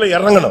சரி இதுக்குள்ள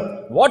இறங்கணும்.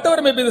 Whatever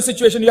may be the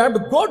situation, you have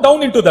to go down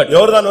into that.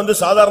 யோர்தான்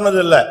சாதாரணது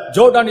இல்ல.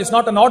 Jordan is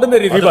not an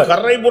ordinary river.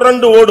 கரை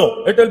புரண்டு ஓடும்.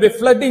 It will be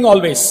flooding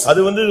always. அது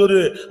ஒரு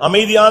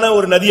அமைதியான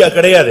ஒரு நதியா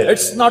கிடையாது.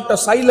 It's not a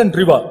silent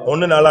river.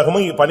 1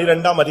 நாளாகமம்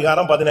 12ஆம்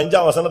அதிகாரம்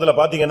 15ஆம் வசனத்துல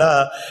பாத்தீங்கன்னா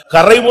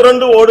கரை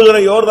புரண்டு ஓடுகிற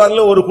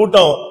யோர்தான்ல ஒரு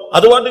கூட்டம்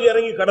அது வாட்டுக்கு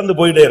இறங்கி கடந்து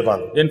போயிட்டே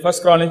இருப்பாங்க. In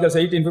 1 Chronicles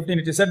 18:15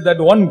 it is said that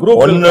one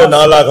group 1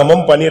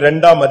 நாளாகமம்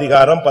 12ஆம்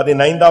அதிகாரம்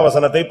 15ஆம்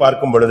வசனத்தை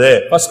பார்க்கும் பொழுது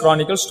 1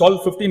 Chronicles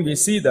 12:15 we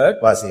see that.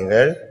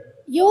 வாசியுங்கள்.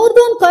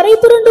 யோர்தான் கரை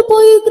புரண்டு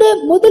போயிருக்கிற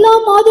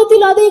முதலாம்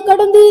மாதத்தில் அதை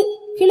கடந்து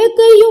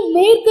கிழக்கையும்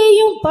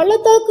மேற்கையும்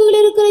பள்ளத்தாக்குகள்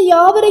இருக்கிற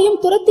யாவரையும்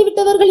துரத்தி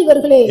விட்டவர்கள்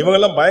இவர்களே. இவங்க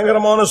எல்லாம்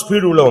பயங்கரமான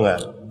ஸ்பீட் உள்ளவங்க.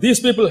 These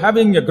people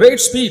having a great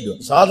speed.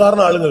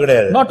 சாதாரண ஆளுங்க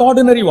கிடையாது. Not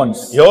ordinary ones.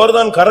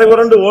 யோர்தான் கரை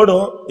புரண்டு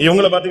ஓடும்.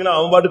 இவங்கள பாத்தீங்கன்னா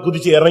அவங்க பாட்டு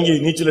குதிச்சு இறங்கி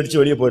நீச்சல்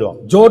அடிச்சு வெளியே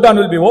போய்டுவாங்க. Jordan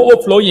will be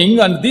overflowing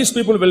and these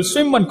people will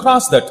swim and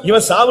cross that.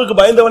 இவன் சாவுக்கு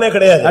பயந்தவனே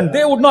கிடையாது. And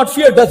they would not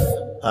fear death.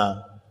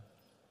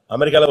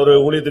 அமெரிக்கால ஒரு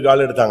ஊழியத்துக்கு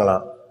ஆள்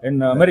எடுத்தாங்களாம். In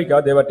America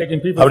they were taking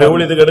people. அப்படியே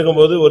ஊழியத்துக்கு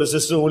எடுக்கும்போது ஒரு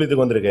சிஸ்டர்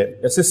ஊழியத்துக்கு வந்திருக்கு.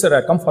 A sister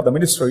had come for the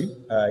ministry.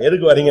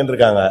 எதுக்கு வரீங்கன்னு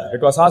இருக்காங்க.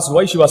 It was asked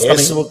why she was coming.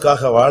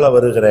 இயேசுவுக்காக வாழ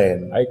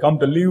வருகிறேன். I come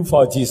to live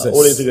for Jesus.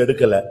 ஊழியத்துக்கு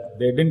எடுக்கல.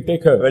 They didn't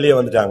take her. வெளியே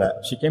வந்துட்டாங்க.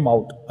 She came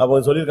out.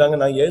 அப்போ சொல்லிருக்காங்க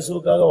நான்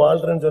இயேசுவுக்காக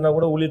வாழ்றேன்னு சொன்னா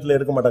கூட ஊழியத்துல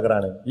இருக்க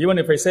மாட்டேங்கறானே. Even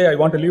if I say I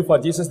want to live for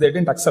Jesus, they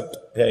didn't accept.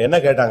 என்ன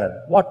கேட்டாங்க?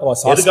 What was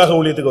asked? எதுக்காக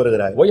ஊழியத்துக்கு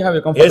வருகிறாய்? Why have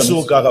you come for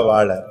இயேசுவுக்காக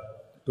வாழ.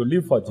 To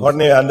live for Jesus.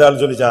 உடனே அந்த ஆள்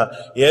சொல்லிச்சான்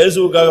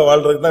இயேசுவுக்காக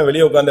வாழ்றதுக்கு தான்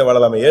வெளியே உட்கார்ந்தே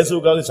வாழலாமே.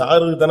 இயேசுவுக்காக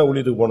சாகிறதுக்கு தானே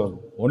ஊழியத்துக்கு போகணும்.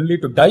 Only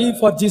to die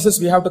for Jesus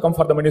we have to come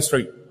for the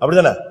ministry.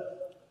 அப்படிதானே?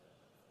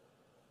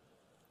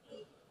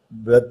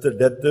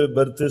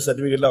 பர்த்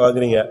சர்டிபிகேட்லாம்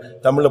வாங்குறீங்க.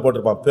 தமிழ்ல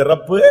போட்டிருப்பான்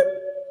பிறப்பு,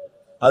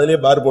 அதுலயே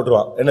பார்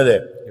போட்டுருவான். என்னது?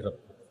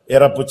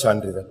 இறப்பு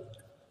சான்றிதழ்.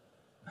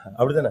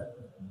 அப்படிதானே?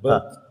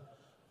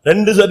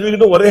 ரெண்டு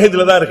சர்டிபிகேட்டும் ஒரே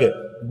இதுல தான் இருக்கு.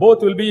 Both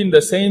will be in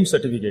the same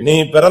certificate. நீ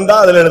பிறந்தா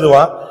அதுல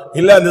எழுதுவான்.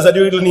 இல்ல அந்த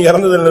சர்டிபிகேட்ல நீ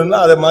இறந்ததுன்னா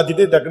அதை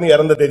மாத்திட்டு டக்குன்னு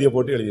இறந்த தேதியை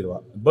போட்டு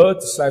எழுதிடுவான்.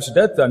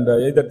 Birth/death and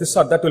either this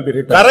or that will be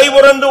written. கரை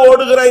புரண்டு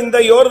ஓடுகிற இந்த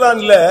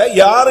யோர்தான்ல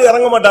யாரும்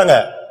இறங்க மாட்டாங்க.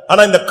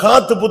 ஆனா இந்த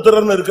காத்து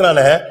புத்திரன்னு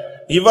இருக்கிறானே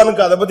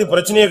இவனுக்கு அதை பத்தி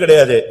பிரச்சனையே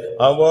கிடையாது.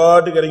 அவன்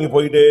பாட்டுக்கு இறங்கி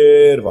போயிட்டே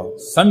இருப்பான்.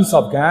 Sons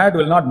of Gad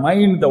will not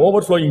mind the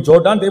overflowing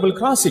Jordan, they will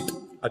cross it.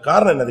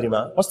 காரணம் என்ன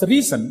தெரியுமா? What's the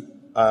reason?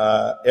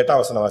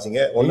 8ஆம் வசனம்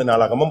வாசிங்க. 1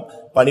 நாளாகமம்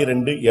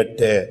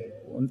 12:8.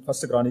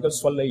 First Chronicles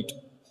 12:8.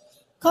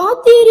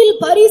 காத்தீரில்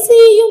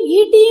பரிசையையும்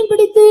ஈட்டியும்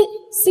பிடித்து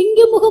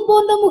சிங்க முகம்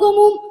போன்ற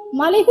முகமும்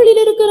மலைகளில்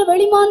இருக்கிற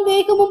வெளிமான்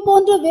வேகமும்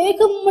போன்ற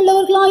வேகமும்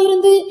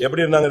உள்ளவர்களாயிருந்து.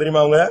 எப்படி இருந்தாங்க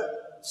தெரியுமா? அவங்க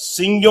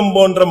சிங்கம்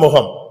போன்ற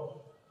முகம்.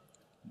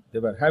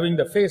 They were having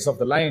the face of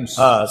the lions.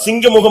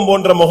 சிங்க முகம்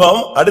போன்ற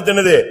முகம். அடுத்து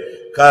என்னது?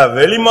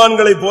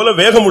 வெளிமான்களை போல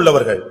வேகம்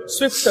உள்ளவர்கள்.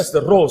 Swift as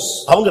the rose.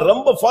 அவங்க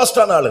ரொம்ப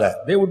ஃபாஸ்டான ஆளுங்க.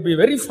 They would be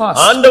very fast.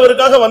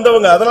 ஆண்டவருக்காக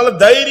வந்தவங்க, அதனால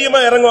தைரியமா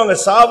இறங்குவாங்க.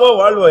 சாவோ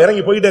வாழ்வோ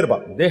இறங்கி போயிட்டே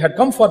இருப்பாங்க. They had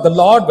come for the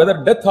Lord, whether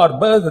death or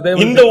birth. They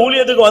would. இந்த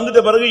ஊழியத்துக்கு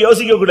வந்துட்ட பிறகு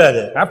யோசிக்க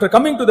கூடாது. After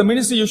coming to the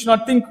ministry, you should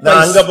not think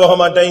நான் அங்க போக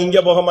மாட்டேன்,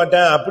 இங்க போக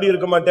மாட்டேன், அப்படி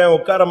இருக்க மாட்டேன்,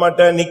 உட்கார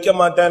மாட்டேன், நிக்க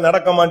மாட்டேன்,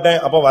 நடக்க மாட்டேன்.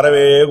 அப்ப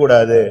வரவே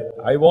கூடாது.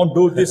 I won't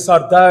do this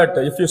or that.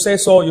 If you say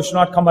so, you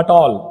should not come at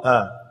all.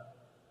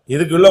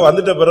 இதுக்குள்ள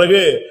வந்துட்ட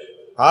பிறகு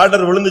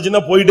ஆர்டர் விழுந்துச்சுன்னா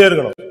போயிட்டே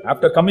இருக்கணும்.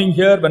 After coming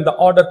here, when the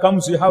order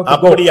comes, you have to go.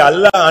 அப்படி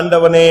அல்ல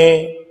ஆண்டவனே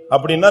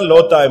அப்படினா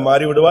லோத்தாய்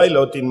மாறி விடுவாய்,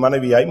 லோத்தின்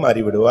மனைவியாய்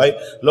மாறி விடுவாய்,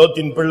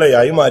 லோத்தின்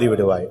பிள்ளையாய் மாறி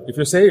விடுவாய். If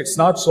you say it's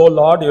not so,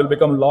 Lord, you will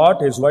become Lot,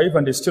 his wife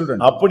and his children.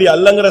 அப்படி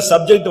அல்லங்கற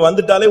சப்ஜெக்ட்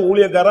வந்துட்டாலே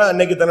ஊழியக்காரன்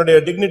அன்னைக்கு தன்னுடைய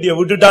டிக்னிட்டியை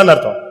விட்டுட்டான்னு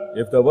அர்த்தம்.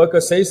 If the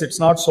worker says it's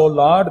not so,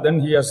 Lord, then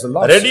he has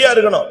lost. ரெடியா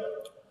இருக்கணும்.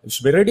 You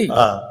should be ready.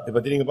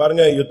 இப்ப நீங்க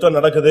பாருங்க, யுத்தம்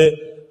நடக்குது,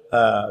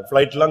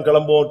 பிளைட் எல்லாம்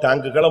கிளம்பும்,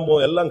 டேங்க்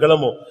கிளம்பும், எல்லாம்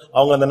கிளம்பும்.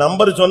 அவங்க அந்த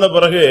நம்பர் சொன்ன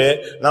பிறகு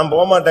நான்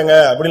போக மாட்டேங்க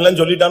அப்படின்லாம்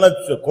சொல்லிட்டானா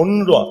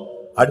கொன்னுடுவான்.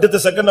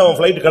 அடுத்த செகண்ட் அவன்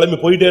பிளைட் கிளம்பி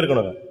போயிட்டே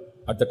இருக்கணும்.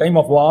 At the time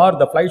of war,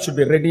 the flight should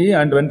be ready,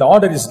 and when the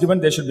order is given,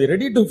 they should be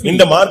ready to flee.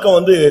 இந்த மார்க்கம்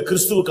வந்து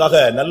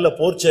கிறிஸ்துவுக்காக நல்ல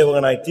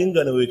போர்ச்சேவகனாய் தீங்கு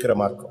அனுபவிக்கிற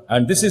மார்க்கம்.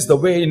 And this is the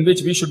way in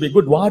which we should be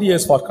good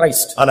warriors for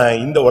Christ. ஆனா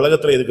இந்த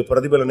உலகத்துல இதுக்கு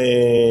பிரதிபலனே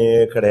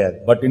கிடையாது.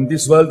 But in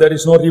this world there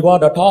is no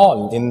reward at all.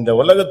 இந்த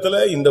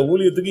உலகத்துல இந்த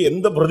ஊழியத்துக்கு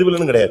எந்த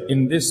பிரதிபலனும் கிடையாது.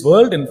 In this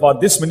world and for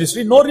this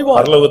ministry no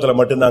reward. பரலோகத்துல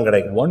மட்டும் தான்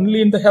கிடைக்கும்.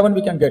 Only in the heaven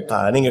we can get.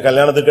 நீங்க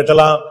கல்யாணத்துக்கு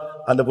கட்டலாம்,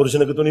 அந்த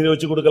புருஷனுக்கு துணி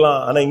துவைச்சு கொடுக்கலாம்.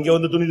 ஆனா இங்க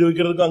வந்து துணி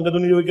துவைக்கிறதுக்கு அங்க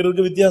துணி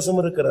துவைக்கிறதுக்கு வித்தியாசம்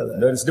இருக்கிறது.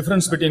 There is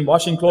difference between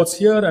washing clothes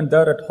here and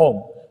there at home.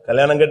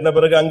 கல்யாணம் கட்டின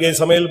பிறகு அங்கே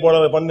சமையல்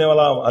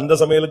பண்ணலாம், அந்த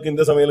சமையலுக்கு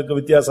இந்த சமையலுக்கு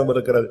வித்தியாசம்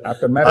இருக்கிறது.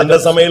 அந்த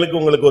சமையலுக்கு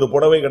உங்களுக்கு ஒரு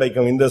புடவை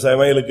கிடைக்கும், இந்த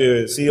சமையலுக்கு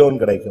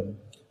சியோன் கிடைக்கும்.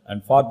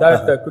 And for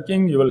that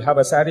cooking you will have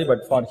a saree,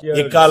 but for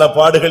here இக்கால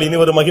பாடுகள் இனி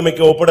ஒரு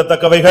மகிமைக்கு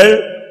ஒப்பிடத்தக்கவைகள்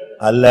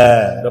அல்ல.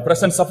 The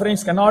present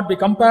sufferings cannot be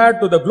compared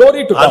to the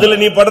glory to come. அதுல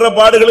நீ படுற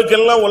பாடுகளுக்கு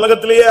எல்லாம்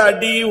உலகத்திலேயே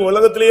அடி,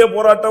 உலகத்திலேயே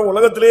போராட்டம்,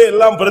 உலகத்திலேயே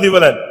எல்லாம்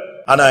பிரதிபலன்.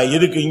 ஆனா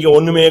இதுக்கு இங்க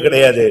ஒண்ணுமே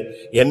கிடையாது.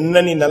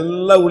 என்ன நீ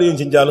நல்ல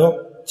ஊழியம் செஞ்சாலும்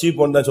சீப்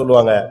ஒன்னு தான்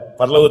சொல்லுவாங்க.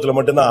 பரலோகத்துல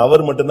மட்டும்தான்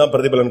அவர் மட்டும்தான்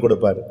பிரதிபலன்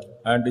கொடுப்பாரு.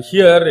 And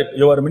here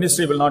your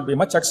ministry will not be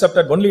much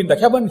accepted. Only in the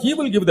heaven he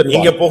will give the reward.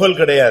 இங்க புகழ்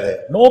கிடையாது.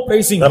 No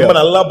praising. ரொம்ப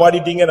நல்லா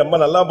பாடிட்டீங்க, ரொம்ப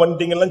நல்லா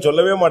பண்ணிட்டீங்கன்னு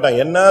சொல்லவே மாட்டாங்க.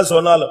 என்ன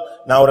சொன்னாலும்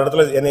நான் ஒரு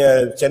இடத்துல என்னைய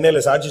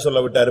சென்னையில சாட்சி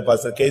சொல்ல விட்டாரு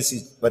பாஸ்டர் கேசி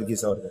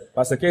வர்கீஸ் அவர்கள்.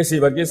 Pastor K.C.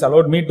 Varghese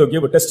allowed me to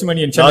give a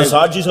testimony in Chennai. நான்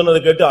சாட்சி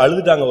சொன்னதை கேட்டு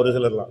அழுதுட்டாங்க ஒரு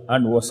சிலர்லாம்.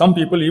 And some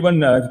people even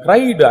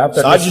cried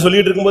after சாட்சி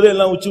சொல்லிட்டு இருக்கும்போது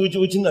எல்லாம்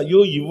உச்சி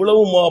ஐயோ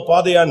இவ்வளவு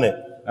பாதையான்னு.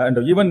 And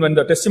even when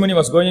the testimony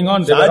was going on,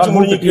 they were சாட்சி all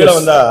முடிஞ்சு moved. கீழே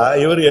வந்தா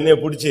இவர் என்னைய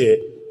பிடிச்சி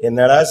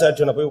என்னடா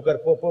சாட்சி நான் போய் உட்கார்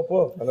போ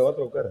அந்த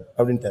வாரத்துல உட்காரு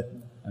அப்படின்ட்டாரு.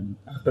 And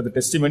after the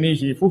testimony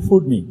he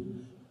food me.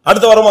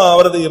 அடுத்த வாரமா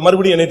அவரது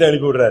மறுபடியும் என்னை தான்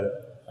அனுப்பி விடுறாரு.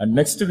 And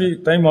next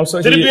time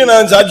also திருப்பி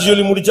நான் சாட்சி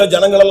சொல்லி முடிச்சா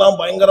ஜனங்கள் எல்லாம்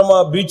பயங்கரமா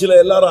பீச்ல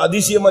எல்லாரும்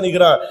அதிசயமா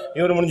நிக்கிறா.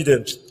 இவர்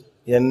முடிஞ்சிட்டு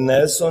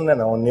என்ன சொன்ன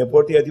நான் உன்னைய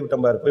போட்டி ஏத்தி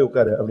விட்டேன் பாரு போய்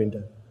உட்காரு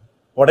அப்படின்ட்டு.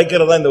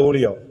 உடைக்கிறதா இந்த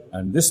ஊழியம்.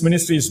 And this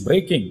ministry is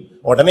breaking.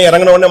 உடனே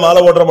இறங்கின உடனே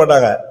மாலை போட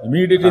மாட்டாங்க.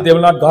 Immediately they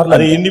will not garland.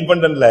 அது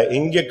இண்டிபெண்டன்ட்ல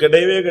இங்க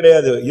கிடையவே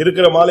கிடையாது.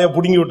 இருக்கிற மாலையை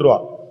புடுங்கி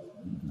விட்டுருவான்.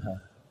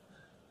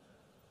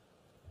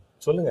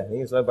 சொல்லுங்க,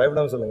 நீங்க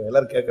பயப்படாம சொல்லுங்க,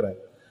 எல்லாரும் கேக்குறாங்க.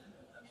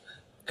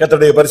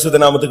 கர்த்தருடைய பரிசுத்த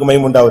நாமத்துக்கு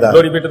மகிமை உண்டாவதாக.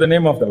 Glory be to the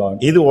name of the Lord.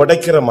 இது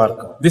உடைக்கிற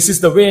மார்க்கம். This is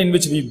the way in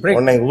which we break.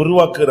 உன்னை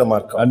உருவாக்குற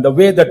மார்க்கம். And the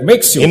way that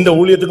makes you. இந்த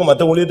ஊழியத்துக்கும்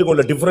மத்த ஊழியத்துக்கும்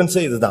உள்ள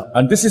டிஃபரன்ஸே இதுதான்.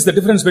 And this is the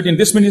difference between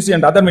this ministry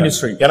and other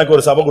ministry. எனக்கு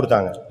ஒரு சபை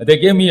கொடுத்தாங்க. They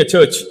gave me a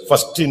church.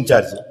 First in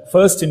charge.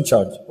 First in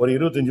charge. ஒரு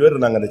 25 பேர்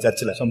இருந்தாங்க அந்த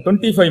சர்ச்சில. Some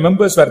 25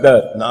 members were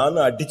there.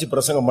 நானும் அடிச்சு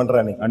பிரசங்கம்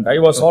பண்றேன். And I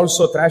was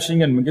also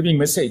thrashing and giving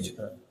message.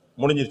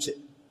 முடிஞ்சிருச்சு.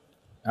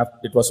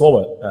 It was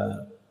over.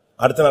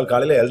 அடுத்த நாள்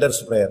காலையில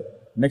elders prayer.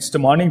 Next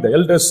morning the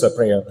elders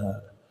prayer.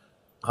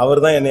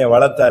 அவர்தான் என்னைய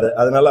வளர்த்தாரு.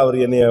 அதனால அவர்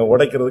என்னைய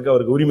உடைக்கிறதுக்கு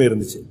அவருக்கு உரிமை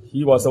இருந்துச்சு.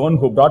 He was the one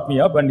who brought me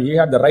up and he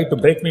had the right to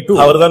break me too.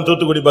 அவர்தான்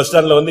தூத்துக்குடி பஸ்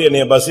ஸ்டாண்ட்ல வந்து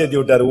என்னைய பஸ் ஏத்தி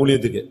விட்டாரு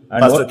ஊழியத்துக்கு.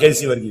 Pastor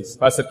KC Varghese.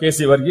 Pastor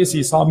K.C. Varghese,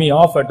 he saw me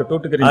off at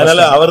Toothukudi.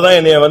 அதனால அவர்தான்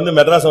என்னைய வந்து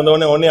மெட்ராஸ் வந்த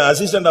உடனே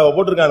அசிஸ்டன்ட் அவ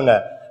போட்டுருக்காங்க.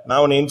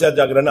 நான் உன்னை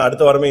இன்சார்ஜ் ஆக்குறேன்னு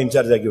அடுத்த வாரமே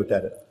இன்சார்ஜ் ஆக்கி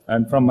விட்டாரு.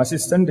 And from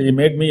assistant he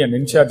made me an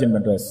in-charge in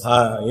Madras.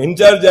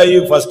 Incharge ஆகி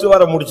ஃபர்ஸ்ட்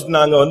வாரம் முடிச்சிட்டு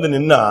நாங்க வந்து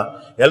நின்னா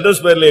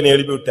எல்டர்ஸ் பிரேயர்ல என்னைய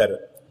எழுப்பி விட்டாரு.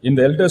 In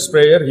the elders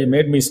prayer he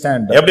made me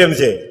stand. எப்படி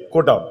இருந்துச்சு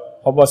கூட்டம்?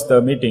 How was the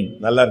meeting?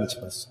 நல்லா இருந்துச்சு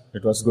பாஸ்.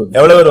 It was good.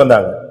 எவ்வளவு பேர்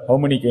வந்தாங்க? How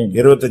many came?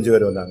 25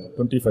 பேர் வந்தாங்க.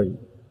 25.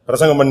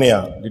 பிரசங்கம் பண்ணியா?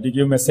 Did you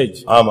give message?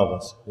 ஆமா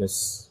பாஸ். Yes.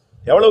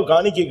 எவ்வளவு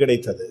காணிக்கை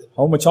கிடைத்தது?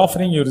 How much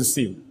offering you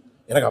received?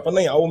 எனக்கு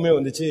அப்பதான் யாவுமே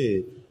வந்துச்சு.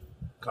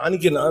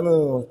 காணிக்கை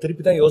நானும்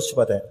திருப்பி தான் யோசிச்சு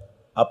பார்த்தேன்.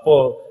 அப்போ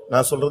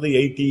நான் சொல்றது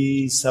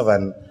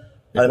 87.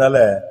 அதனால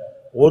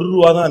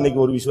 ₹1 தான் அன்னைக்கு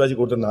ஒரு விசுவாசி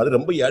கொடுத்திருந்தேன். அது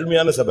ரொம்ப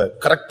ஏழ்மையான சபை.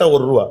 கரெக்டா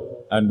 ₹1.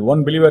 And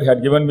one believer had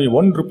given me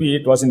 1 rupee,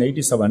 it was in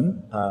 87.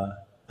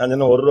 நான்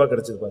சொன்ன ₹1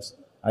 கிடைச்சது pass.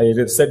 I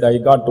said I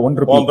got 1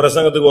 rupee. உன்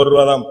பிரசங்கத்துக்கு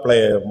 ₹1 தான்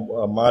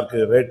mark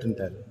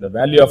ரேட்ன்றாரு. The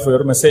value of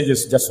your message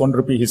is just 1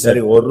 rupee, he said.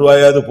 சரி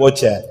 ₹1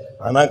 போச்சே,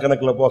 ஆனா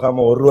கணக்குல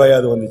போகாம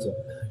 ₹1 வந்துச்சு.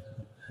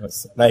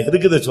 நான்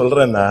எதுக்கு இதை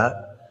சொல்றேன்னா,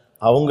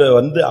 அவங்க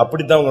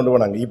அப்படித்தான் கொண்டு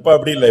போனாங்க. இப்ப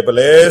அப்படி இல்ல, இப்ப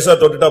லேசா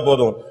தொட்டுட்டா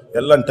போதும்,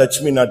 எல்லாம்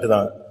டச் மீ நாட்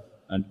தான்.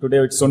 And today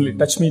it's only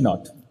touch me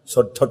not.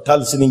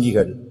 தொட்டால்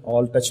சினிங்கிகள்.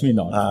 All touch me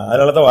not.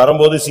 அதனாலதான்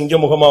வரும்போது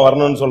சிங்கமுகமா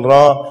வரணும்னு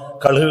சொல்றோம்.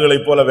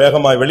 கழுகுகளைப் போல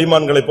வேகமா,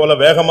 வெளிமான்களைப் போல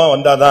வேகமா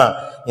வந்தாதான்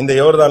இந்த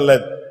யோர்தான்ல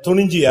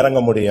துணிஞ்சு இறங்க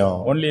முடியும்.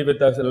 Only with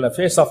the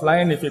face of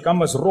lion, if you come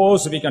as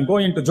rose, we can go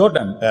into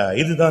Jordan.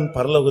 இதுதான்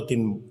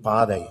பரலோகத்தின்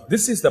பாதை.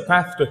 This is the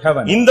path to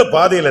heaven. இந்த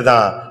பாதையில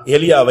தான்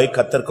எலியாவை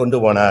கர்த்தர் கொண்டு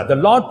போனார். The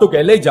Lord took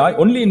Elijah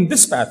only in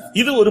this path.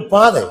 இது ஒரு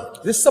பாதை.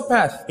 This is a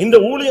path. இந்த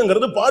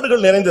ஊழியங்கிறது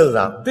பாடுகள்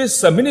நிறைந்ததுதான். This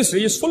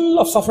ministry is full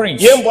of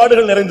sufferings. ஏன்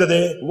பாடுகள் நிறைந்தது?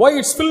 Why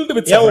it's filled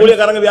with ஏன் suffering?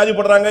 ஊழியக்காரங்க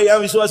வியாதிப்படுறாங்க,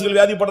 ஏன் விசுவாசிகள்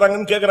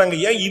வியாதிப்படுறாங்கன்னு கேக்குறாங்க.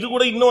 ஏன் இது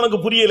கூட இன்னும் உனக்கு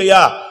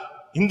புரியலையா?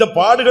 இந்த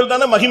பாடுகள்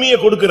தான மகிமையை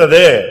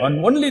கொடுக்கிறது. And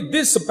only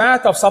this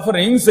path of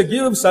sufferings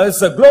gives us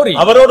glory.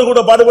 அவரோடு கூட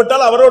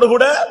பாடுபட்டால் அவரோடு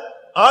கூட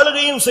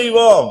ஆளுகையும்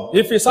செய்வோம்.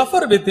 If we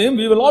suffer with him,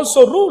 we will also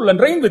rule and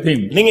reign with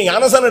him. நீங்க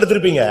ஞானஸ்நானம்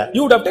எடுத்திருப்பீங்க.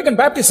 You would have taken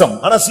baptism.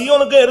 ஆனா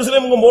சீயோனுக்கு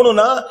எருசலேமுக்கு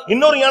போணும்னா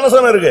இன்னொரு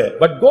ஞானஸ்நானம் இருக்கு.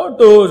 But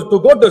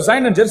go to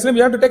Zion and Jerusalem,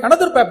 you have to take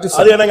another baptism.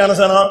 அது என்ன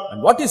ஞானஸ்நானம்?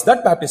 And what is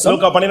that baptism?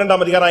 லூக்கா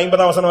 12ஆம் அதிகாரம்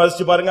 50ஆம் வசனம்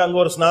வாசிச்சு பாருங்க, அங்க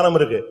ஒரு ஸ்நானம்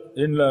இருக்கு.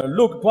 In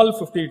Luke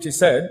 12:50 it is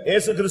said,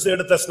 இயேசு கிறிஸ்து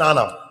எடுத்த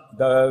ஸ்நானம்.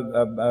 the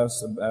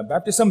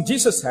baptism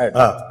Jesus had.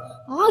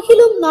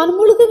 ஆகிலும் நான்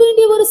முழுக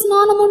வேண்டிய ஒரு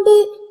ஸ்நானம் உண்டு,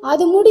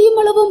 அது முடியும்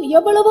அளவும்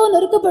எவ்வளவோ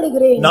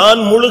நெருக்கப்படுகிறேன். நான்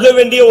முழுக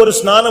வேண்டிய ஒரு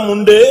ஸ்நானம்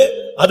உண்டு,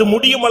 அது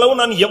முடியும் அளவு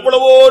நான்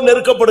எவ்வளவோ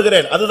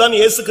நெருக்கப்படுகிறேன். அதுதான்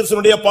இயேசு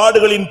கிறிஸ்துவினுடைய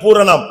பாடுகளின்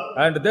பூரணம்.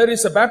 And there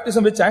is a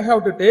baptism which I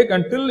have to take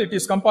until it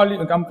is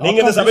completely. நீங்க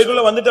இந்த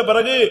சபைக்குள்ள வந்துட்ட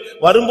பிறகு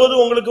வரும்போது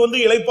உங்களுக்கு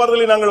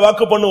இளைப்பாறுதலை நாங்கள்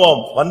வாக்கு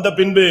பண்ணுவோம், வந்த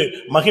பின்பு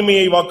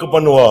மகிமையை வாக்கு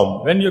பண்ணுவோம்.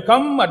 When you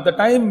come at the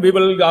time we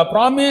will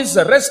promise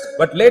rest,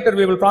 but later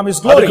we will promise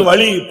glory. அதுக்கு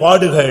வழி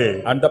பாடுகள்.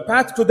 And the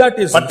path to that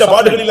is மற்ற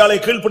பாடுகளினாலே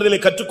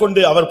கீழ்ப்படிதலை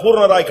கற்றுக்கொண்டு அவர்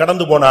பூரணராய்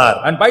கடந்து போனார்.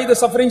 And by the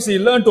sufferings he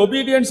learned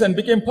obedience and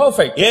became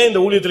perfect. ஏன் இந்த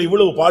ஊழியத்தில்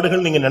இவ்வளவு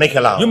பாடுகள் நீங்க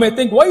நினைக்கலாம்? You may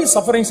think why is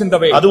sufferings in the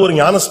way? அது ஒரு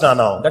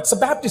ஞானஸ்நானம். That's a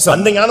baptism.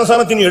 அந்த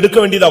ஞானஸ்நானத்தை நீ எடுக்க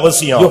வேண்டியது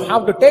அவசியம். You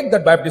have to take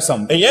that baptism.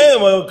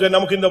 ஏன்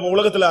நமக்கு இந்த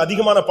உலகத்துல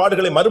அதிகமான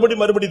பாடுகளை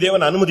மறுபடி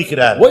தேவன்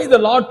அனுமதிக்கிறார்? Why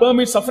the Lord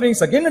permits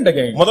sufferings again and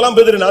again? முதலாம்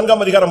பேதுரு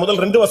 4ஆம் அதிகாரம் முதல்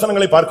 2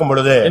 வசனங்களை பார்க்கும்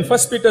பொழுது, In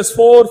 1 Peter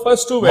 4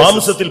 first 2 verses,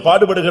 மாம்சத்தில்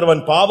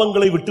பாடுபடுகிறவன்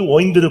பாவங்களை விட்டு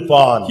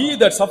ஓய்ந்திருப்பான். He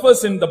that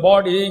suffers in the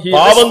body, he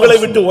பாவங்களை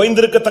விட்டு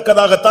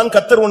ஓய்ந்திருக்கத்தக்கதாகத்தான்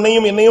கர்த்தர்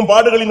உன்னையும் என்னையும்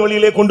பாடுகளின்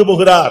வழியிலே கொண்டு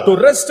போகிறார். To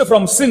rest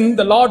from sin,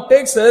 the Lord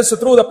takes us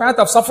through the path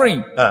of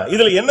suffering.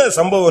 இதுல என்ன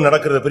சம்பவம்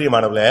நடக்கிறது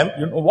பிரியமானவர்களே?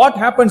 You know what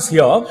happens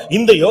here?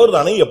 இந்த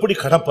யோர்தானை எப்படி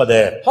கடப்பது?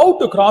 How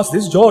to cross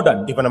this Jordan?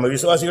 இப்ப நம்ம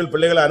விசுவாசிகள்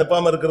பிள்ளைகளை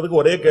அனுப்பாம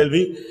இருக்கிறதுக்கு ஒரே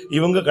கேள்வி,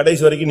 இவங்க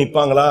கடைசி வரைக்கும்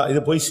நிப்பாங்களா,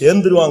 இது போய்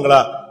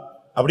சேர்ந்துருவாங்களா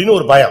அப்படின்னு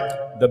ஒரு பயம்.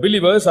 The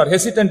believers are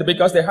hesitant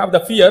because they have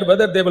the fear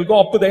whether they will go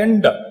up to the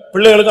end.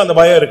 பிள்ளைகளுக்கு அந்த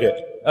பயம் இருக்கு.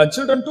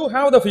 Children too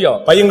have the fear.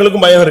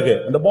 பையங்களுக்கும் பயம் இருக்கு.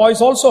 And the boys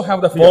also have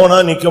the fear. போனா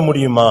நிக்க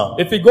முடியுமா?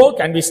 If we go,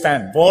 can we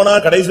stand? போனா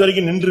கடைசி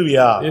வரைக்கும்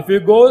நின்றுவியா? If you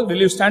go,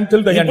 will you stand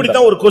till the end? இப்படி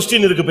தான் ஒரு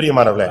क्वेश्चन இருக்கு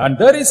பிரியமானவர்களே. And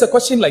there is a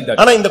question like that.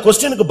 ஆனா இந்த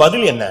क्वेश्चनக்கு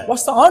பதில் என்ன?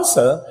 What's the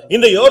answer?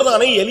 இந்த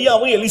யோர்தானை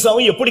எலியாவும்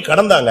எலிசாவும் எப்படி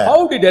கடந்தாங்க?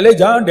 How did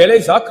Elijah and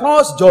Elisha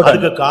cross Jordan?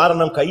 அதுக்கு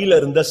காரணம் கையில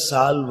இருந்த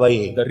சால்வை.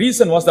 The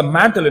reason was the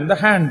mantle in the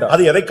hand.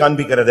 அது எதை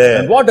காண்பிக்கிறது?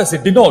 And what does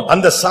it denote?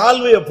 அந்த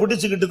சால்வையை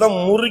பிடிச்சிக்கிட்டு தான்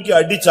முறுக்கி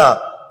அடிச்சான்.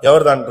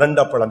 யோர்தான்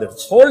ரெண்டா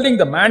பிளந்துடுச்சு. Holding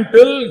the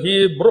mantle,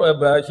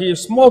 he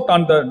smote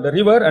on the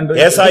river and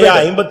ஏசாயா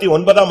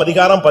 59ஆம்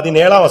அதிகாரம்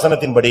 17ஆம்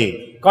வசனத்தின்படி,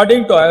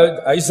 according to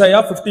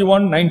Isaiah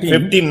 51:19,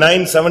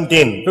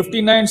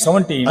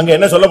 59:17 அங்க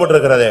என்ன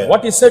சொல்லப்பட்டிருக்கிறது?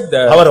 what is said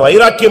there? அவர்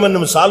வைராக்கியம்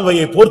என்னும்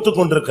சால்வையை போர்த்துக்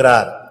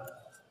கொண்டிருக்கிறார்.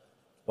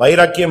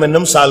 வைராக்கியம்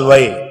என்னும்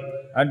சால்வை.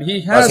 And he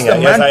has the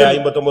ஏசாயா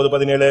mantle.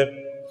 59:17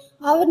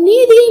 அவர்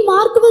நீதியை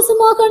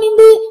மார்க்கவசமாக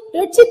அணிந்து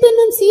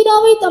இரட்சிப்பென்னும்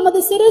சீராவை தமது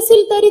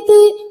சிரசில் தரித்து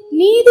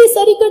நீதி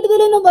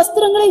சரிக்கட்டுதல் என்னும்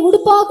வஸ்திரங்களை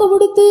உடுப்பாக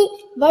உடுத்து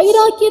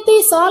வைராக்கியத்தை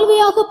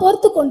சால்வையாக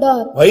போர்த்துக்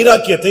கொண்டார்.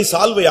 வைராக்கியத்தை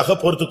சால்வையாக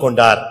போர்த்துக்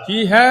கொண்டார்.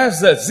 He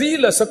has a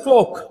zeal as a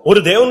cloak.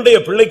 ஒரு தேவனுடைய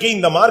பிள்ளைக்கு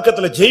இந்த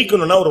மார்க்கத்துல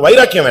ஜெயிக்கணும்னா ஒரு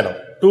வைராக்கியம் வேணும்.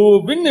 To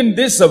win in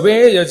this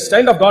way, a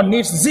child of God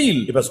needs zeal.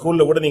 இப்ப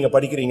ஸ்கூல்ல கூட நீங்க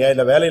படிக்கிறீங்க,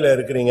 இல்ல வேலையில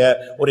இருக்கிறீங்க,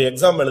 ஒரு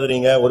எக்ஸாம்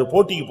எழுதுறீங்க, ஒரு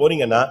போட்டிக்கு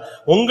போறீங்கன்னா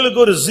உங்களுக்கு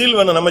ஒரு zeal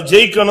வேணும். நம்ம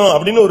ஜெயிக்கணும்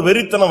அப்படின்னு ஒரு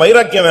வெறித்தனம்,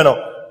 வைராக்கியம் வேணும்.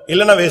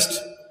 இல்லனா waste.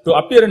 To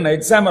appear in an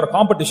exam or a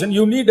competition,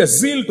 you need a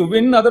zeal to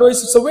win, otherwise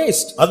it's a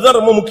waste. அதுதான்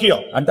ரொம்ப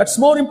முக்கியம். And that's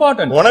more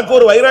important. உனக்கு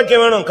ஒரு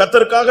வைராக்கியம் வேணும்.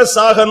 கர்த்தருக்காக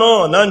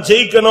சாகணும், நான்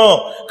ஜெயிக்கணும்,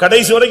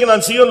 கடைசி வரைக்கும்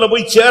நான் சீயோன்ல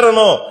போய்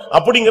சேரணும்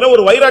அப்படிங்கற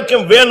ஒரு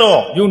வைராக்கியம்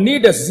வேணும். You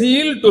need a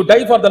zeal to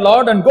die for the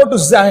Lord and go to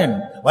Zion.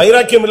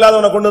 வைராக்கியம்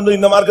இல்லாதவனை கொண்டு வந்து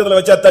இந்த மார்க்கத்துல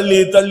வச்சா தள்ளி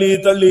தள்ளி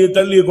தள்ளி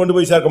தள்ளி கொண்டு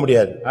போய் சேர்க்க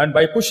முடியாது. And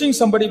by pushing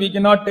somebody we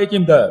cannot take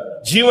him there.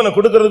 ஜீவனை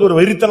கொடுக்கிறதுக்கு ஒரு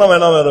வெறித்தனம்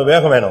வேணும், ஒரு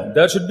வேகம் வேணும்.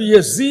 There should be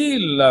a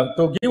zeal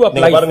to give up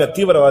நீங்க life. பாருங்க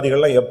தீவிரவாதிகள்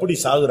எல்லாம் எப்படி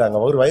சாகுறாங்க,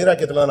 ஒரு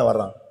வைராக்கியத்துல தான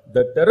வர்றாங்க.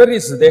 The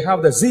terrorists, they have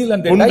the zeal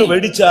and they குண்டு die.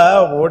 வெடிச்சா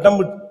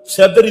உடம்பு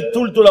செதறி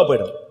தூள் தூளா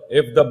போயிடும்.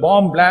 If the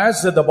bomb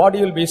blasts, the body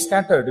will be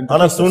scattered.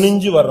 ஆனா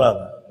துணிஞ்சு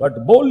வர்றாங்க. But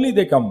boldly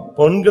they come.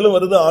 பெண்களும்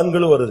வருது,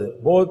 ஆண்களும் வருது.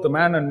 Both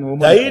man and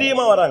woman.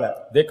 தைரியமா வராங்க.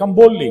 They come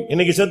boldly.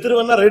 இன்னைக்கு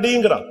செத்துருவன்னா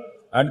ரெடிங்கறான்.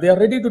 And they are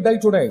ready to die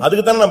today.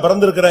 அதுக்கு தான் நான்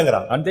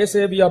பிறந்திருக்கேங்கறான். And they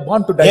say we are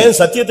born to die. ஏன்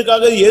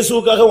சத்தியத்துக்காக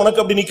இயேசுவுக்காக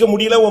உனக்கு அப்படி நிக்க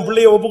முடியல, உன்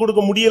பிள்ளையை ஒப்பு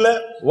கொடுக்க முடியல?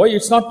 Why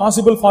it's not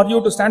possible for you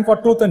to stand for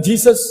truth and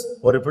Jesus?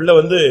 ஒரு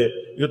பிள்ளை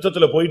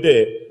யுத்தத்துல போயிட்டு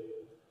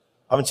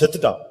அவன்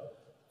செத்துட்டான்.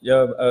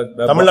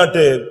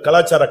 தமிழ்நாட்டு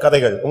கலாச்சார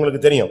கதைகள் உங்களுக்கு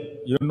தெரியும்.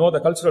 You know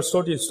the cultural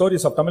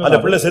stories of Tamil Nadu. அந்த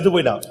பிள்ளை செத்து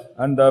போயிட்டான்.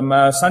 And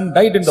the son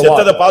died in the war.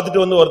 செத்தத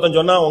பார்த்துட்டு ஒருத்தன்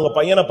சொன்னா, உங்க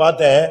பையனை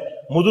பார்த்தேன்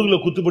முதுகுல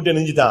குத்துப்பட்டு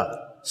நெஞ்சிட்டான்,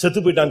 செத்து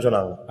போயிட்டான்னு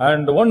சொன்னாங்க.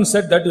 And one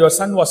said that your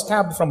son was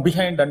stabbed from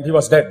behind and he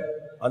was dead.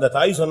 அந்த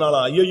தாய்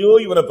சொன்னாலாம், ஐயோ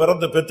இவனை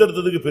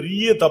பெத்தெடுத்ததுக்கு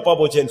பெரிய தப்பா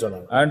போச்சேன்னு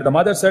சொன்னாங்க. And the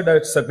mother said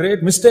it's a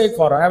great mistake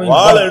for having.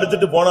 வாளை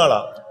எடுத்துட்டு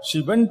போனாலாம்.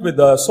 She went with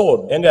the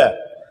sword. எங்க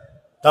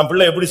தன்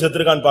பிள்ளை எப்படி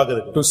செத்துருக்கான்னு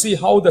பாக்குறதுக்கு. To see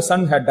how the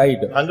son had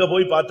died. அங்க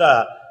போய் பார்த்தா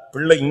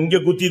பிள்ளை இங்க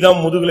குத்திதான்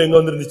முதுகுல எங்க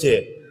வந்துருந்துச்சு,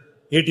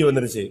 ஈட்டி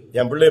வந்துருச்சு.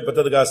 என் பிள்ளையை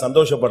பெத்ததுக்காக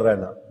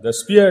சந்தோஷப்படுறேன். The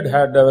spear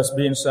had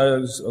been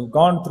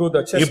gone through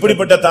the chest.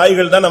 இப்படிப்பட்ட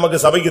தாய்கள் தான் நமக்கு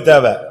சபைக்கு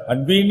தேவை.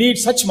 And we need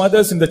such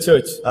mothers in the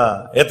church.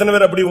 எத்தனை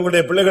பேர் அப்படி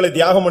உங்களுடைய பிள்ளைகளை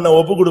தியாகம் பண்ண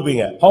ஒப்பு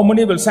கொடுப்பீங்க? How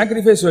many will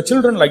sacrifice your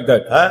children like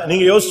that?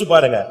 நீங்க யோசிச்சு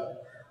பாருங்க.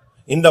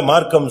 இந்த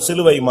மார்க்கம்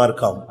சிலுவை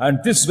மார்க்கம். And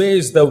this way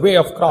is the way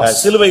of cross.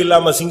 சிலுவை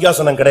இல்லாம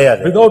சிங்காசனம்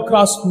கிடையாது. Without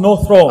cross no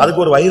throne.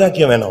 அதுக்கு ஒரு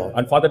வைராக்கியம் வேணும்.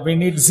 And for that we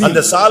need zeal.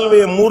 அந்த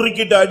சால்வையை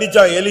முறுக்கிட்டு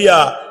அடிச்சா எலியா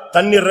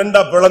தண்ணீர்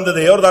ரெண்டா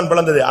பிளந்தது, யோர்தான்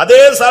பிளந்தது. அதே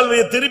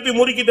சால்வையை திருப்பி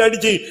முறுக்கிட்டு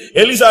அடிச்சு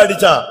எலிசா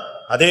அடிச்சான்,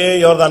 அதே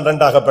யோர்தான்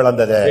ரெண்டாக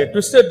பிளந்தது. They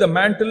twisted the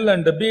mantle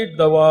and beat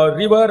the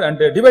river and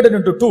they divided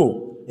into two.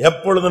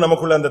 எப்பொழுதும்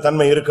நமக்குள்ள அந்த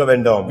தன்மை இருக்க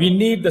வேண்டும். We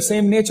need the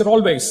same nature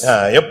always.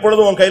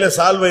 எப்பொழுதும் உன் கையில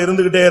சால்வை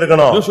இருந்துகிட்டே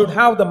இருக்கணும். You should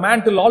have the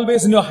mantle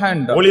always in your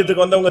hand.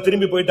 ஊழியத்துக்கு வந்தவங்க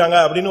திரும்பி போயிட்டாங்க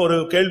அப்படினு ஒரு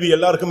கேள்வி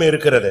எல்லாருக்குமே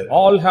இருக்கிறது.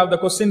 All have the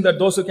question that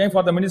those who came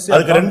for the ministry.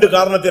 அதுக்கு ரெண்டு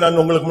காரணத்தை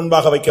நான் உங்களுக்கு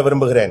முன்பாக வைக்க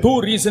விரும்புகிறேன். Two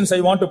reasons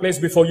I want to place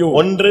before you.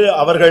 ஒன்று,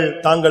 அவர்கள்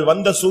தாங்கள்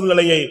வந்த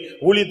சூழ்நிலையை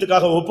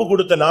ஊழியத்துக்காக ஒப்பு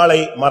கொடுத்த நாளை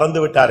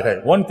மறந்து விட்டார்கள்.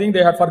 One thing,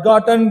 they had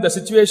forgotten the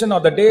situation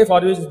or the day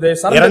for which they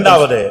surrendered.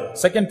 இரண்டாவது,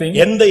 second thing,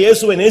 எந்த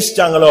இயேசுவை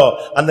நேசிச்சாங்களோ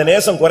அந்த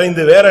நேசம்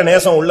குறைந்து வேற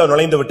நேசம் உள்ள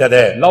நுழைந்து விட்டது.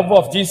 Love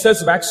of Jesus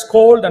waxed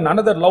cold and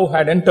another love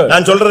had entered.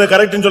 நான் சொல்றது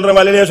கரெக்ட்னு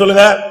சொல்றேன், அல்லேலூயா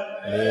சொல்லுங்க.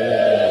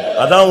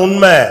 அதான்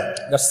உண்மை.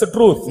 That's the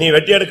truth. நீ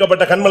வெட்டி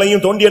எடுக்கப்பட்ட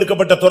கண்மலையும் தோண்டி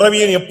எடுக்கப்பட்ட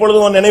துறவியும்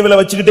எப்பொழுதும் நினைவுல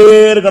வச்சுக்கிட்டே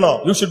இருக்கணும்.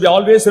 You should be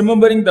always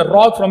remembering the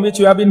rock from which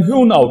you have been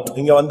hewn out.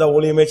 இங்க வந்த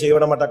ஊழியமே செய்ய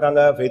விட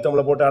மாட்டாங்க,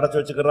 ஃபெய்த்தம்ல போட்டு அடைச்சு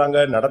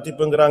வச்சுக்கறாங்க,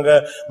 நடத்திப்புங்கறாங்க,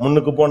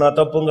 முன்னுக்கு போனா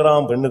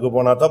தப்புங்கறான், பெண்ணுக்கு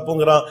போனா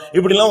தப்புங்கறான்.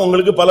 இப்படி எல்லாம்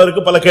உங்களுக்கு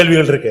பலருக்கு பல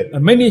கேள்விகள் இருக்கு.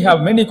 Many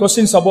have many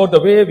questions about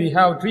the way we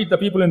have treat the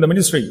people in the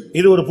ministry.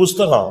 இது ஒரு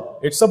புத்தகம்.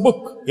 It's a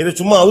book. இது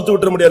சும்மா அவுத்து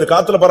விட்டுற முடியாது,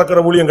 காத்துல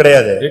பறக்கிற ஊழியம்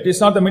கிடையாது. It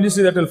is not the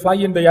ministry that will fly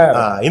in the air.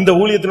 இந்த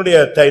ஊழியத்தினுடைய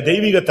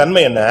தெய்வீக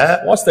தன்மை என்ன?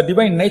 What's the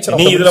divine nature of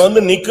நீ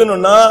இதுல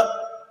நிக்கணும்னா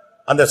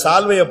அந்த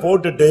சால்வையை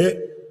போட்டுட்டு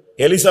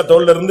எலிசா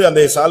தோல்ல இருந்து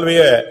அந்த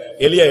சால்வையை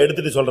எலியா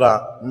எடுத்துட்டு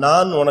சொல்றான்,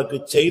 நான் உனக்கு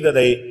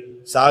செய்ததை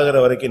சாகர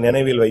வரைக்கும்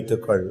நினைவில்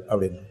வைத்துக்கொள்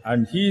அப்படின்னு.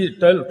 And he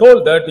told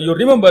that you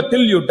remember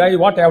till you die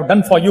what I have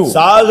done for you.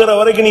 சாகர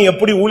வரைக்கும் நீ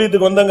எப்படி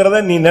ஊழியத்துக்கு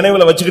வந்தங்கறத நீ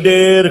நினைவுல வச்சுக்கிட்டே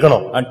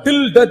இருக்கணும். Until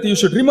death you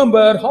should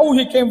remember how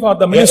he came for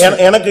the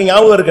ministry. எனக்கு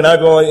ஞாபகம் இருக்கு,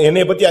 நான்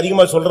என்னைய பத்தி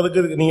அதிகமா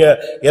சொல்றதுக்கு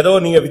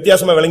நீங்க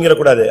வித்தியாசமா விளங்கிட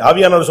கூடாது.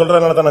 ஆவியானவர்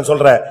சொல்றதுனால தான் நான்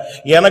சொல்றேன்.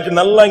 எனக்கு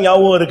நல்லா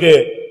ஞாபகம் இருக்கு,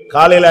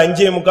 காலையில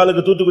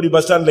 5:45 தூத்துக்குடி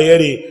பஸ் ஸ்டாண்ட்ல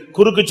ஏறி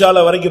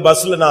குறுக்குச்சாலை வரைக்கும்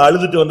பஸ்ல நான்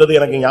அழுதுட்டு வந்தது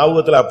எனக்கு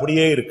ஞாபகத்துல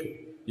அப்படியே இருக்கு.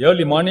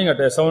 Early morning at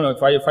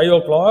 5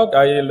 o'clock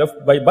I left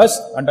by bus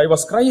and I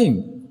was crying.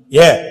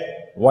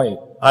 Why?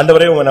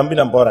 ஆண்டவரே உங்க நம்பி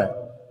நான் போறேன்.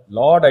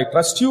 Lord, I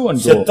trust you and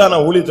go. செத்தா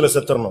நான் ஊழியத்துல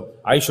செத்துறணும்.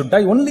 I should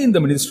die only in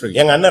the ministry.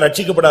 எங்க அண்ணன்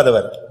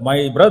ரட்சிக்கப்படாதவர். My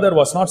brother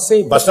was not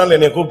saved. Bus ஸ்டாண்ட்ல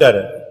என்னை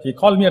கூப்பிட்டாரு. He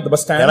called me at the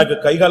bus stand. எனக்கு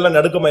கைகால்ல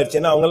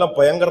நடுக்கமாயிருச்சுன்னா அவங்க எல்லாம்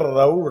பயங்கர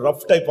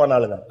rough type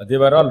ஆனாலுங்க.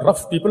 They were all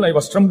rough people. I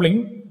was trembling.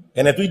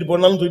 என்னை தூக்கிட்டு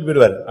போனாலும் தூக்கிட்டு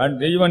போயிடுவாரு. And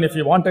even if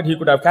he wanted he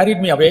could have carried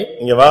me away.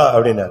 இங்க வா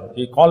அப்படினாரு.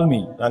 He called me.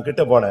 நான்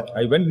கிட்ட போனேன்.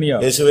 I went near.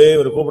 இயேசுவே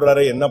ஒரு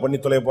கூப்பிடுறாரு, என்ன பண்ணி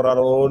தொலைய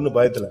போறாரோன்னு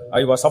பயத்துல.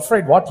 I was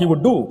afraid what he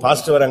would do.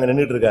 Pastor அங்க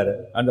நின்னுட்டு இருக்காரு.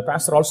 And the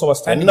pastor also was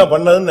standing. என்ன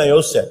பண்ணதுன்னு நான்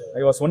யோசிச்சேன்.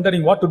 I was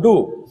wondering what to do.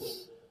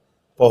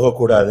 போக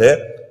கூடாது.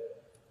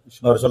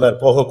 அவர் சொல்றாரு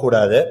போக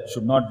கூடாது.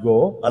 Should not go.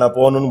 ஆனா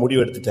போகணும்னு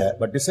முடிவு எடுத்துட்டேன்.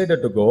 But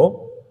decided to go.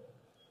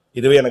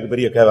 இதுவே எனக்கு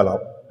பெரிய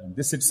கேவலம்.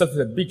 This itself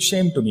is a big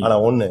shame to me. ஆனா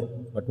ஒண்ணு.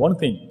 But one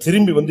thing.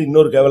 திரும்பி வந்து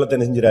இன்னொரு கேவலத்தை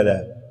செஞ்சிராத,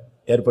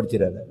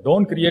 ஏற்படுத்திராத.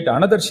 Don't create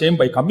another shame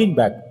by coming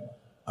back.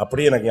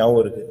 அப்படியே எனக்கு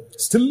ஞாபகம் இருக்கு.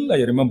 Still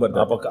I remember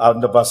that. அப்ப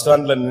அந்த பஸ்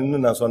ஸ்டாண்ட்ல நின்னு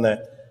நான்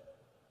சொன்னேன்,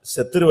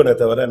 செத்துருவனே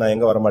தவிர நான்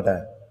எங்க வர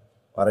மாட்டேன்,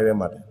 வரவே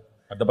மாட்டேன்.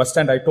 At the bus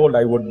stand I told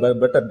I would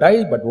better die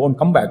but won't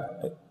come back.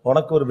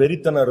 உனக்கு ஒரு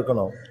வெறித்தனம்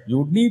இருக்கணும்.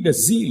 You need a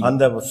zeal.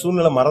 அந்த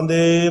சூழ்நிலை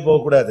மறந்தே போக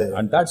கூடாது.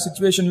 And that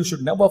situation you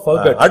should never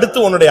forget. அடுத்து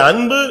உன்னுடைய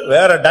அன்பு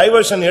வேற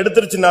டைவர்ஷன்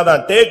எடுத்துருச்சுன்னா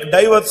தான், டேக்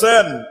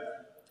டைவர்ஷன்,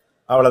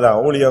 அவ்வளவுதான்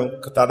ஊழியம்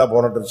தடை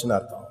போனட்டுச்சுன்னு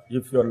அர்த்தம்.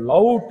 If your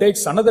love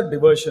takes another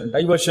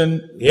diversion,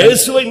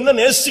 இயேசுவை இன்னும்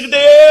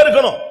நேசிக்கிட்டே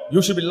இருக்கணும்.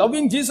 You should be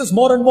loving Jesus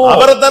more and more.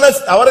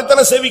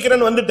 அவரைத்தானே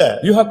சேவிக்கிறேன்னு வந்துட்ட.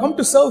 You have come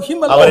to serve him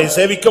alone. அவரை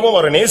சேவிக்கவும்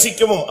அவரை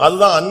நேசிக்கவும்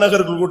அதுதான்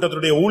அன்னகர்கள்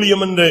கூட்டத்துடைய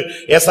ஊழியம் என்று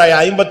ஏசாயா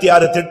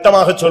 56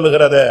 திட்டமாக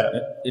சொல்லுகிறது.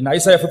 In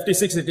Isaiah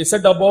 56 it is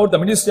said about the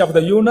ministry of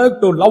the eunuch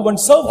to love and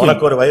serve him.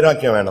 உனக்கு ஒரு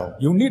வைராக்கியம் வேணும்.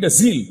 You need a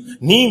zeal.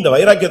 நீ இந்த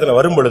வைராக்கியத்துல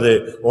வரும் பொழுது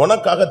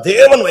உனக்காக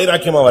தேவன்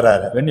வைராக்கியமா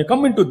வராரு. When you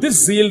come into this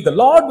zeal, the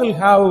Lord will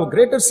have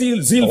greater zeal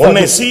for you.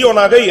 உன்னை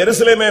சீயோனாக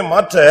எருசலேமை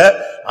மாற்ற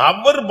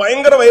அவர்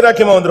பயங்கர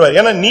வைராக்கியமா வந்துருவார்.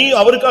 ஏன்னா நீ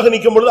அவருக்காக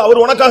நிக்கும் பொழுது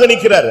அவர் உனக்காக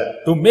நிக்கிறாரு.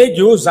 To make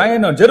you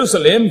Zion and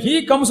Jerusalem, he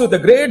comes with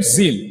a great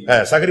zeal.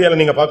 சகரியால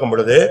நீங்க பார்க்கும்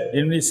பொழுது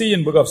we see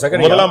in book of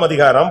Zechariah முதலாம்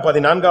அதிகாரம்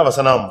 14ஆம்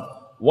வசனம்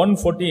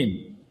 1:14.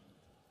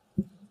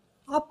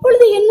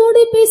 அப்பொழுது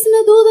என்னோடு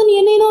பேசின தூதன்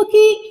என்னை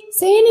நோக்கி,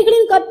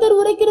 சேனைகளின் கர்த்தர்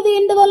உரைக்கிறது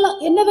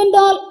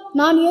என்னவென்றால்,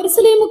 நான்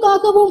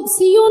எருசலேமுக்காகவும்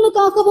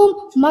சீயோனுக்காகவும்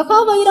மகா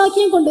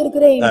வைராக்கியம்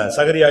கொண்டிருக்கிறேன்.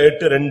 சகரியா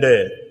 8:2.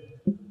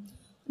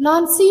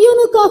 நான்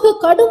சீயோனுக்காக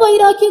கடும்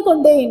வைராக்கியம்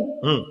கொண்டேன்,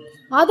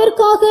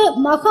 அதற்காக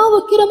மகா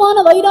உக்கிரமான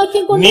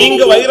வைராக்கியம் கொண்டேன்.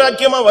 நீங்க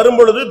வைராக்கியமா வரும்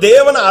பொழுது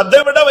தேவன் அதை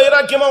விட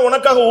வைராக்கியமா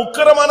உனக்காக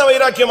உக்கிரமான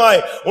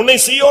வைராக்கியமாய் உன்னை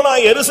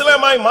சீயோனாய்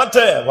எருசலேமாய்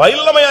மாற்ற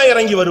வல்லமையாய்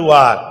இறங்கி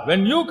வருவார்.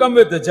 When you come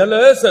with the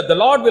jealous, the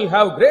Lord will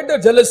have greater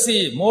jealousy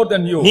more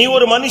than you. நீ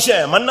ஒரு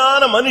மனுஷன்,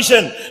 மண்ணான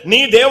மனுஷன்,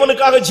 நீ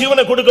தேவனுக்காக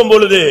ஜீவனை கொடுக்கும்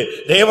பொழுது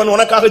தேவன்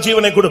உனக்காக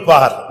ஜீவனை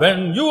கொடுப்பார். When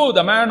you,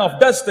 the man of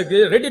dust,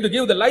 ready to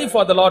give the life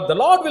for the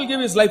Lord will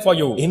give his life for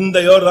you. இந்த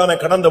யோர்தானை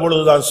கடந்த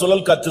பொழுதுதான்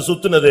சுழல் காற்று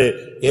சுத்துனது,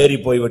 ஏறி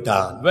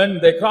போய்விட்டான். When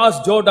they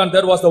crossed Jordan,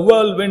 there was the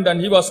whirlwind and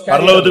he was carried.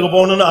 பரலோகத்துக்கு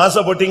போகணும்னு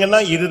ஆசைப்பட்டீங்கன்னா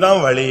இதுதான்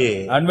வழி.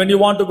 And when you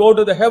want to go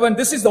to the heaven,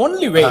 this is the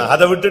only way.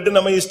 அதை விட்டுட்டு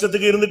நம்ம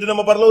இஷ்டத்துக்கு இருந்துட்டு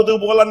நம்ம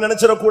பரலோகத்துக்கு போகலாம்னு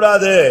நினைச்சிர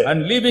கூடாது.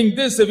 And leaving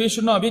this,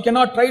 we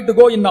cannot try to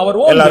go in our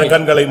own way. எல்லாரும்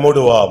கண்களை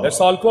மூடுவோம்.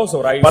 Let's all close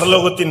our eyes.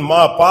 பரலோகத்தின்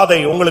பாதை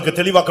உங்களுக்கு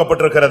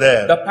தெளிவாக்கப்பட்டிருக்கிறது.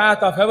 The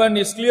path of heaven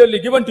is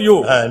clearly given to you.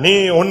 நீ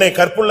உன்னை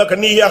கற்புள்ள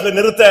கன்னிகையாக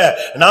நிறுத்த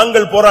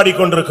நாங்கள் போராடி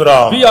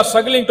கொண்டிருக்கிறோம். We are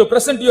struggling to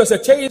present you as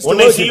a chaste virgin.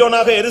 உன்னை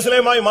சீயோனாக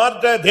எருசலேமாய்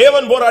மாற்ற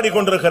தேவன் போராடி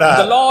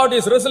கொண்டிருக்கிறார். The Lord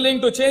is wrestling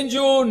to change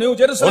you, New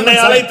Jerusalem. உன்னை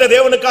அழைத்த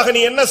தேவனுக்காக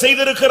நீ என்ன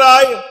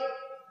செய்திருக்கிறாய்?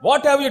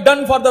 What have you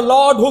done for the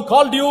Lord who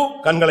called you?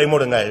 கண்களை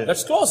மூடுங்கள்.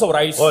 Let's close our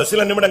eyes.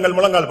 சில நிமிடங்கள்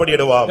முழங்கால்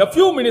படியிடுவோம். A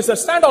few minutes,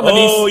 stand on the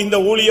knees. இந்த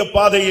ஊழிய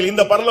பாதையில்,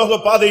 இந்த பரலோக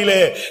பாதையிலே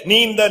நீ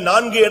இந்த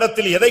 4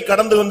 இடத்தில் எதை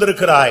கடந்து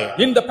வந்திருக்கிறாய்?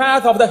 In the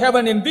path of the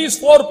heaven, in these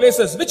 4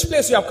 places, which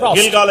place you have crossed?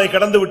 கில்காலை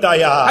கடந்து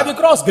விட்டாயா? Have you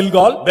crossed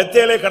Gilgal?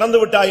 பெத்தேலை கடந்து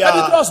விட்டாயா? Have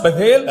you crossed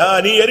Bethel?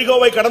 நீ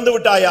எரிகோவை கடந்து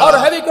விட்டாயா? Or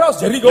have you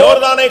crossed Jericho?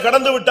 யோர்தானை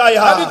கடந்து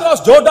விட்டாயா? Have you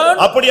crossed Jordan?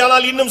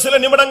 அப்படியானால் இன்னும்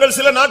சில நிமிடங்கள்,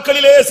 சில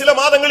நாட்களிலே, சில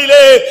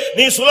மாதங்களிலே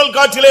நீ சுழல்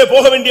காற்றிலே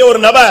போக வேண்டிய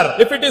ஒரு நபர்.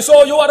 If it is so,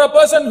 you are a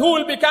person who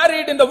will be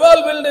carried in the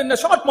whirlwind in a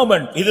short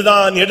moment.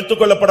 இதுதான்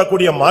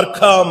எடுத்துக்கொள்ளப்படக்கூடிய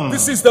மார்க்கம்.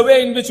 This is the way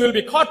in which you will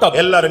be caught up.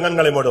 எல்லாரும்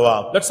கண்களை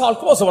மூடுவோம். Let's all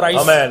close our eyes.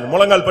 ஆமென்.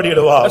 முழங்கால்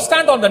படியிடுவோம். Let's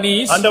stand on the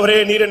knees. ஆண்டவரே,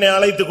 நீர் என்னை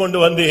அழைத்து கொண்டு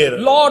வந்தீர்.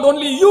 Lord,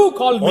 only you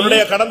called me.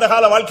 உன்னுடைய கடந்த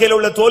கால வாழ்க்கையில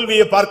உள்ள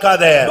தோல்வியை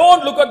பார்க்காதே.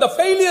 Don't look at the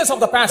failures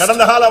of the past.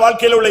 கடந்த கால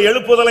வாழ்க்கையில உள்ள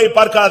எழுப்புதலை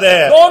பார்க்காதே.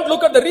 Don't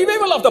look at the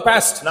revival of the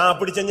past. நான்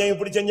அப்படி செஞ்சேன்,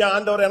 இப்படி செஞ்சேன்,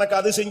 ஆண்டவர் எனக்கு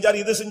அது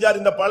செஞ்சார், இது செஞ்சார்,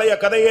 இந்த பழைய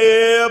கதையே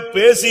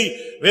பேசி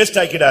waste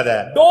ஆக்கிடாத.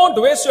 Don't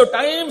waste your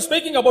time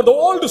speaking about the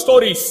old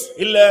stories.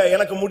 இல்ல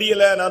எனக்கு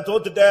முடியல, நான்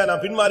தோத்துட்டேன்,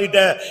 நான்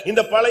பின்மாறிட்டேன்,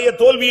 இந்த பழைய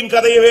தோல்வியின்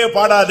கதையவே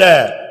பாடாத.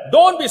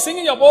 Don't be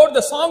singing about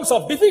the songs of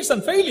defeats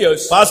and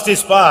failures. Past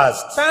is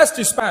past. Past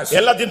is past.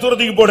 எல்லாத்தையும்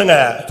தூரத்துக்கு போடுங்க.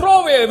 Throw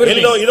away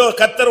everything. இதோ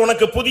கர்த்தர்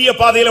உனக்கு புதிய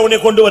பாதையில உன்னை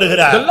கொண்டு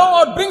வருகிறார். The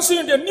Lord brings you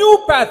into a new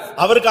path.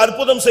 அவருக்கு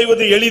அற்புதம்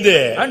செய்வது எளிது.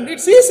 And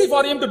it's easy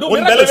for him to do உன்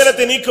miracles.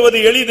 பலவீனத்தை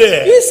நீக்குவது எளிது.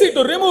 Easy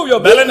to remove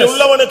your பலன் weakness.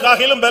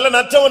 உள்ளவனுக்காகிலும்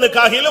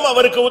பலனற்றவனுக்காகிலும்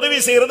அவருக்கு உதவி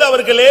செய்யறது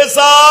அவருக்கு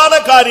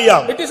லேசான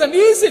காரியம். It is an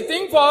easy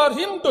thing for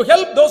him to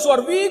help those who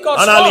are weak or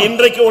ஆனால் strong.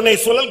 இன்றைக்கு உன்னை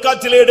சுழல்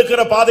காற்றிலே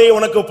எடுக்கிற பாதையை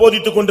உனக்கு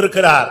போதித்துக்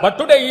கொண்டிருக்கிறார். But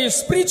today he is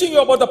preaching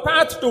you about the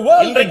path to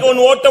world. இன்றைக்கு உன்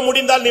ஓட்டம்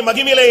முடிந்தால் நீ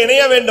மகிமையிலே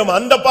இணைய வேண்டும்,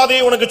 அந்த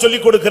பாதையை உனக்கு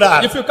சொல்லிக்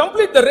கொடுக்கிறார். If you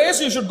complete the race,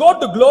 you should go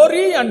to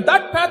glory, and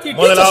that path he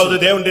teaches முதலாவது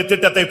you. தேவனுடைய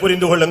திட்டத்தை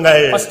புரிந்து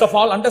கொள்ளுங்கள். First of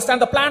all, understand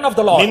the plan of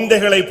the Lord.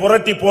 நிந்தைகளை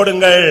புரட்டி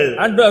போடுங்கள்.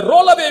 And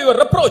roll away your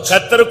reproach.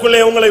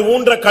 கர்த்தருக்குள்ளே உங்களை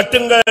ஊன்ற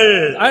கட்டுங்கள்.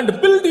 And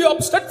build you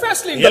up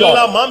steadfastly in the எல்லா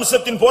Lord.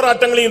 மாம்சத்தின்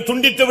போராட்டங்களையும்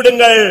துண்டித்து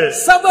விடுங்கள்.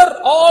 Sever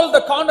all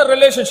the carnal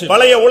relationships.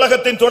 பழைய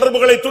உலகத்தின்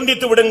தொடர்புகளை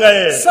துண்டித்து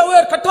விடுங்கள்.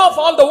 Sever, cut off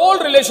all the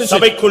old relationships.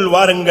 சபைக்குள்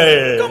வாருங்கள்.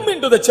 Come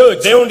into the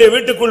church. தேவனுடைய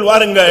வீட்டுக்குள்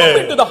வாருங்கள். Come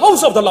into the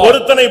house of the Lord.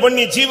 பொருத்தனை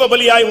பண்ணி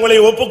ஜீவபலியாய் உங்களை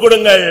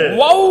ஒப்புக்கொடுங்கள்.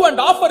 Vow and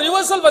offer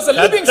yourself as a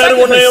living கர்த்தர்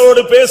sacrifice.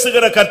 உன்னையோடு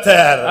பேசுகிற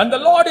கர்த்தர். And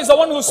the Lord is the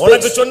one who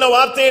உனக்கு speaks. சொன்ன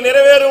வார்த்தையை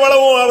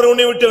நிறைவேறுவளவும் அவர்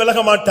உன்னை விட்டு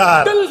விலக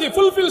மாட்டார். Till he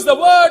fulfills the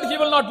word, he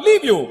will not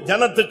leave you.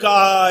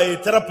 ஜனத்துக்காய்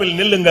திறப்பில்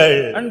நில்லுங்கள்.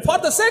 And for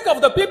the sake of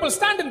the people,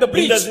 stand in the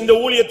breach. இந்த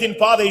ஊழியத்தின்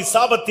பாதை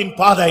சாபத்தின்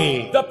பாதை.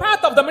 The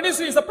path of the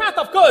ministry is the path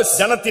of curse.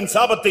 ஜனத்தின்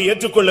சாபத்தை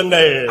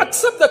ஏற்றுக்கொள்ளுங்கள்.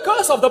 Accept the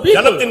curse of the people.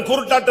 ஜனத்தின்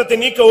குருட்டாட்டத்தை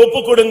நீக்க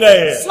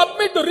ஒப்புக்கொடுங்கள்.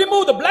 Submit to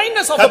remove the blindness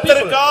greatness of the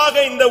people.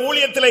 கர்த்தருக்காக இந்த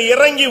ஊழியத்திலே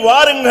இறங்கி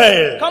வாருங்கள்.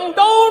 Come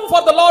down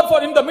for the Lord for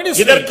in the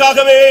ministry.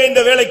 இதற்காகவே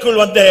இந்த வேளைக்குள்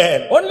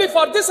வந்தேன். Only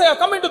for this I have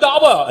come into the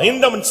hour.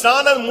 இந்த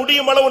ஸ்நானம்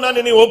முடியும் அளவு நான்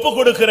என்னை ஒப்புக்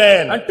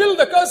கொடுக்கிறேன். Until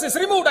the curse is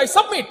removed I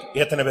submit.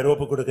 எத்தனை பேர்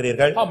ஒப்புக்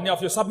கொடுக்கிறீர்கள்? How many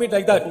of you submit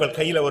like that? உங்கள்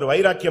கையில ஒரு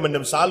வைராக்கியம்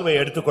என்னும் சால்வையை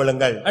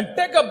எடுத்துக்கொள்ளுங்கள். And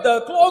take up the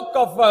cloak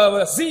of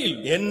zeal.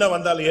 என்ன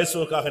வந்தாலும்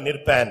இயேசுவுக்காக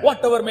நிற்பேன்.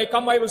 Whatever may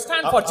come I will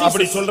stand for Jesus.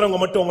 அப்படி சொல்றவங்க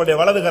மட்டும் உங்களுடைய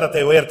வலது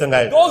கரத்தை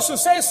உயர்த்துங்கள். Those who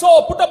say so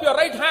put up your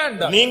right hand.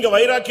 நீங்க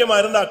வைராக்கியமா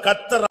இருந்தா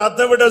கர்த்தர்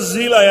அதைவிட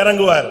zeal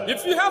இறங்குவார்.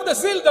 If you have the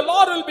zeal the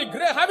Lord will be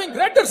having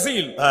greater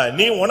zeal.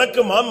 நீ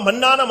உனக்கு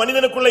மண்ணான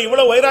மனிதனுக்குள்ள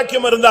இவ்வளவு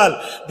வைராக்கியம் இருந்தால்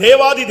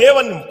தேவாதி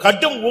தேவன்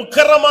கடும்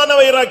உக்கிரமான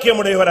வைராக்கியம்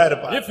உடையவரா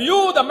இருப்பார். If you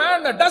the man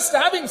dust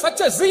having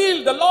such a zeal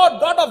the Lord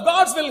God of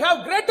gods will have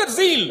greater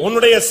zeal.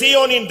 உன்னுடைய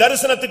சீயோனின்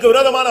தரிசனத்துக்கு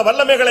விரோதமான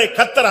வல்லமைகளை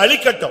கர்த்தர்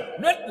அழிக்கட்டும்.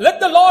 Let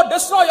the Lord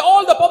destroy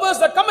all the powers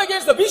that come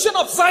against the vision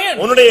of Zion.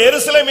 உன்னுடைய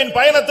எருசலேமின்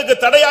பயணத்துக்கு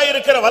தடையாய்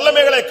இருக்கிற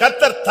வல்லமைகளை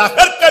கர்த்தர்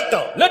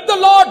தகர்க்கட்டும். Let the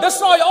Lord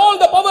destroy all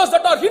the powers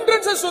that are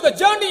hindrances to the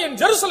journey in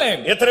Jerusalem.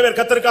 எத்தனை பேர்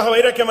கர்த்தருக்காக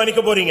வைராக்கியம்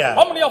அணிக்க போறீங்க?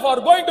 How many of you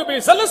are going to be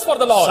zealous for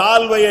the Lord?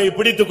 சால்வையை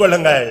பிடித்துக்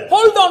கொள்ளுங்கள்.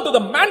 Hold on to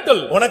the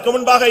mantle. உனக்கு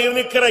முன்பாக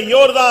இருக்கிற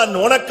யோர்தான்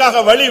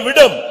உனக்காக வழி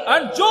விடும்.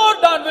 And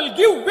Jordan will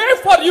give way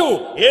for you.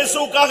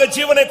 இயேசுவுக்காக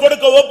ஜீவனை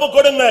கொடுக்க ஒப்புக்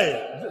கொடுங்கள்.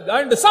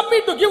 And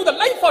submit to give the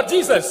life for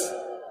Jesus.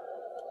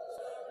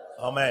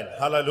 Amen.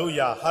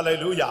 Hallelujah.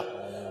 Hallelujah.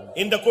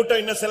 இந்த கூட்டம்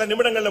இன்னும் சில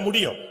நிமிடங்கள்ல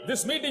முடியும்.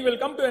 This meeting will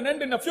come to an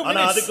end in a few ஆனா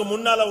minutes. அதுக்கு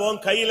முன்னால உன்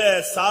கையில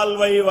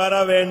சால்வை வர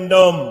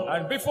வேண்டும்.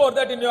 And before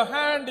that in your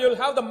hand you will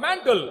have the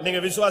mantle. நீங்க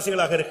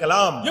விசுவாசிகளாக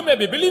இருக்கலாம். You may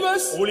be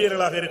believers.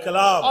 ஊழியர்களாக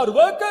இருக்கலாம். Or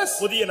workers.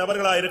 புதிய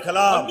நபர்களாக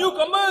இருக்கலாம். Or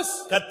newcomers.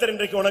 கர்த்தர்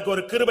இன்றைக்கு உனக்கு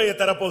ஒரு கிருபையை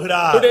தரப்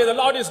போகிறார். Today the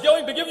Lord is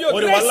going to give you a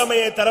ஒரு grace.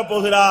 வல்லமையை தரப்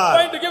போகிறார்.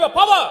 Going to give a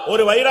power.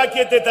 ஒரு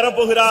வைராக்கியத்தை தரப்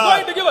போகிறார்.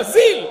 Going to give a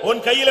zeal.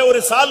 உன் கையில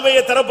ஒரு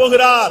சால்வையை தரப்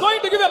போகிறார்.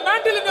 Going to give a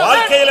mantle in your hand.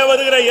 வாழ்க்கையில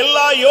வருகிற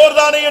எல்லா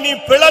யோர்தானையும் நீ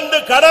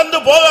பிளந்து கடந்து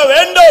போக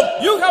வேண்டும்.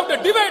 You have to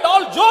divide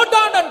all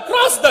Jordan and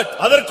cross that.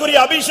 அதற்குரிய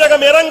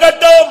அபிஷேகம்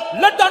இறங்கட்டும்.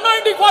 Let the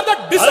anointing for that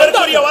descend.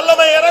 அதற்குரிய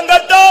வல்லமை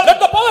இறங்கட்டும். Let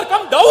the power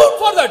come down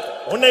for that.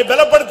 உன்னை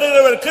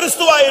பலப்படுத்துகிறவர்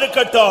கிறிஸ்துவாய்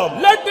இருக்கட்டும்.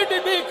 Let it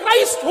be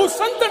Christ who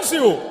strengthens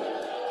you.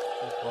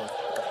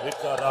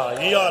 விக்கரா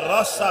யா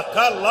ராசா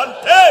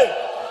கலண்டே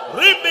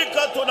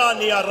ரிபிகதுனா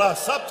நியா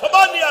ராசா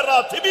தபானியா ரா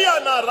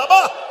திபியானா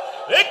ரபா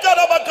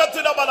ஏக்கரப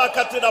கத்தினா பல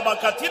கத்தினா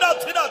பகத்தினா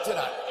தினா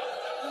தினா.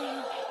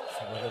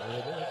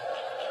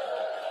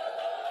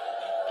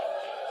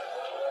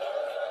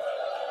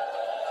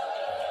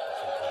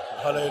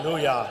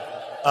 ஹல்லேலூயா.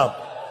 ஆம்.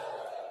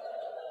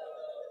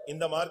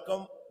 இந்த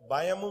மார்க்கம்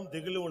பயமும்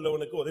திகிலும்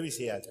உள்ளவனுக்கு உதவி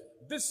செய்யாது.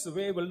 This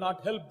way will not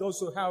help those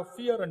who have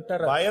fear and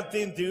terror.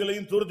 பயத்தையும்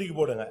திகிலையும் தூரத்துக்கு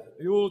போடுங்க.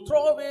 You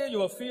throw away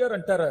your fear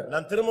and terror.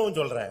 நான் திரும்பவும்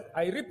சொல்றேன்.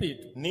 I repeat.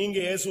 நீங்க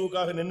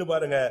இயேசுவுக்காக நின்னு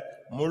பாருங்க,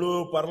 முழு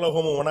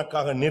பரலோகமும்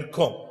உனக்காக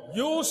நிற்கும்.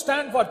 You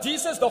stand for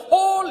Jesus, the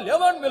whole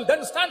heaven will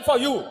then stand for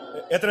you.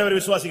 எத்தனை பேர்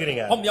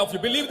விசுவாசிக்கிறீங்க? How many of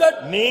you believe that?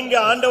 நீங்க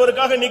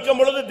ஆண்டவருக்காக நிக்கும்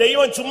பொழுது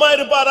தெய்வம் சும்மா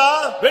இருப்பாரா?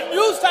 When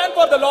you stand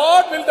for the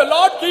Lord, will the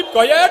Lord keep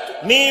quiet?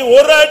 நீ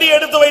ஒரு அடி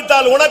எடுத்து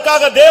வைத்தால்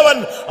உனக்காக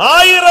தேவன்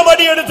 1000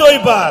 அடி எடுத்து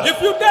வைப்பார்.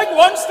 If you take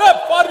one step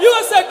for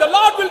your sake, the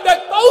Lord will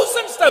take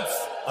 1000 steps.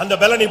 அந்த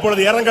பலன்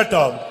இப்பொழுது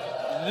இறங்கட்டும்.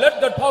 Let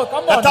that power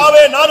come on.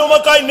 கர்த்தாவே நான்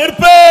உமக்காய்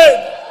நிற்பேன்.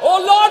 Oh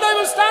Lord, I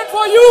will stand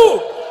for you.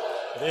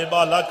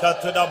 ரேபாலா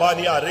கத்னா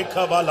Bania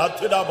ரேகபாலா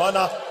துனா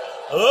பானா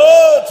ஓ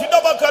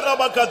சிடபக்கரா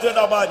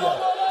பக்கத்னா பானியா.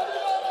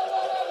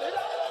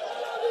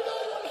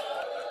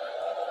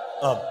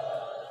 ஆம்.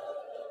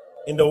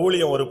 இந்த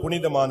ஊழியம் ஒரு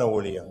புனிதமான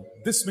ஊழியம்.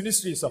 This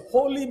ministry is a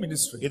holy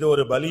ministry. இது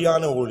ஒரு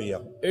பலியான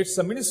ஊழியம். It's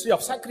a ministry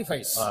of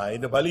sacrifice.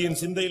 இந்த பலியின்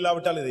சிந்தை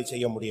இல்லாவிட்டால் இதை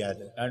செய்ய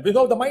முடியாது. And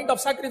without the mind of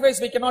sacrifice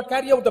we cannot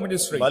carry out the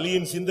ministry.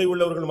 பலியின் சிந்தை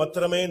உள்ளவர்கள்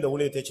மாத்திரமே இந்த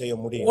ஊழியத்தை செய்ய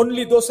முடியும்.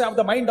 Only those who have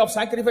the mind of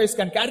sacrifice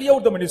can carry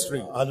out the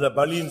ministry. அந்த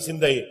பலியின்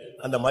சிந்தை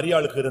அந்த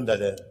மரியாளுக்கு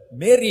இருந்தது.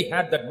 Mary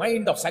had that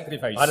mind of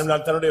sacrifice.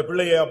 அதனால் தன்னுடைய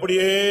பிள்ளையை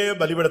அப்படியே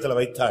பலிபீடத்தில்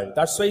வைத்தாள்.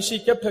 That's why she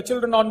kept her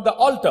children on the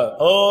altar.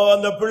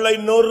 அந்த பிள்ளை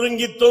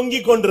நொறுங்கி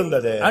தொங்கிக்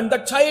கொண்டிருந்தது. And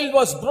the child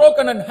was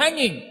broken and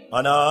hanging.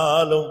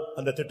 ஆனாலும்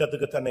அந்த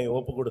திட்டத்துக்கு தன்னை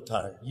ஒப்பு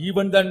கொடுத்தாள்.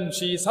 Even then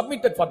she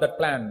submitted for that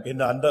plan.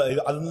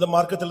 அந்த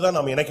மார்க்கத்தில் தான்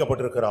நாம்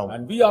இணைக்கப்பட்டிருக்கிறோம்.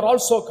 And we are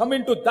also come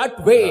into that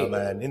way.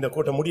 ஆமென். இந்த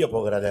கூட்டம் முடிய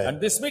போகிறது. And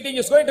this meeting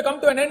is going to come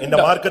to an end. இந்த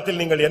மார்க்கத்தில்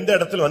நீங்கள் எந்த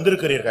இடத்தில்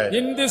வந்திருக்கிறீர்கள்?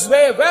 In this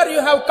way where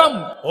you have come.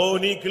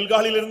 நீ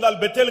கில்காலில் இருந்தால்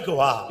பெத்தேலுக்கு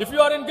வா. If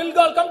you are in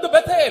Gilgal, come to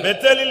Bethel.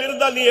 பெத்தேலில்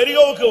இருந்தால் நீ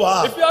எரிகோவுக்கு வா.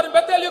 If you are in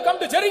Bethel, you come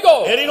to Jericho.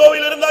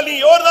 எரிகோவில் இருந்தால் நீ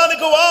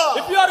யோர்தானுக்கு வா.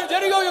 If you are in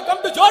Jericho, you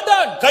come to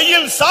Jordan.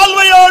 கையில்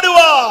சால்வையோடு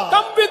வா.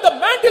 Come with the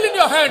mantle in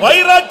your hand.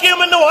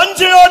 வைராக்கியம் என்னும்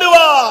அஞ்சையோடு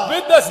வா.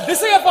 With the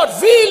desire for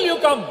zeal you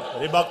come.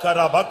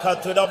 ரிபக்கரா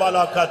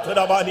பக்கத்துடபலா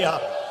கத்துடபானியா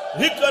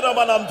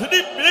விக்கரமனம்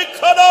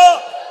துடிபிக்கனா.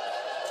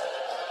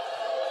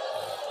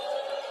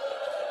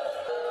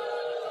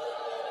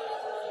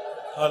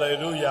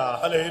 ஹல்லேலூயா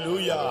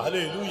ஹல்லேலூயா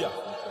ஹல்லேலூயா.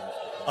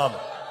 ஆம்.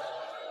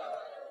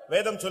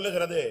 வேதம்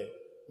சொல்லுகிறது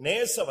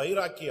நேச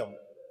வைராக்கியம்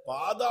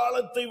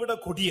பாதாளத்தை விட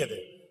கொடியது.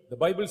 The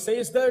Bible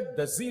says that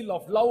the zeal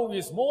of love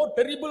is more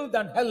terrible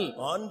than hell.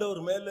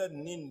 ஆண்டவர் மேல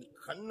நீ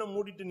கண்ணை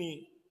மூடிட்டு நீ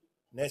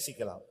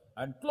நேசிக்கலாம்.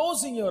 And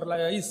closing your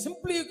life is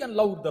simply you can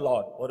love the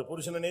Lord. ஒரு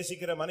புருஷனை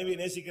நேசிக்கிற, மனைவி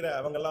நேசிக்கிற,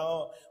 அவங்கெல்லாம்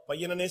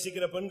பையனை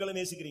நேசிக்கிற, பெண்களை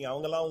நேசிக்கிறீங்க,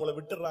 அவங்கெல்லாம் உங்களை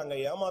விட்டுறாங்க,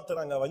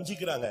 ஏமாத்துறாங்க,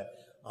 வஞ்சிக்கிறாங்க.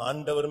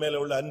 ஆண்டவர் மேல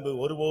உள்ள அன்பு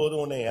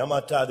ஒருபோதும் உன்னை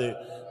ஏமாற்றாது,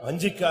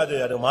 வஞ்சிக்காது,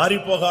 அது மாறி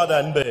போகாத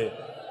அன்பு.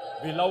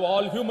 We love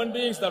all human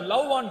beings. The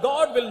love on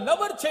God will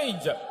never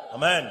change.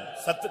 Amen.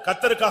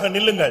 கர்த்தருக்காக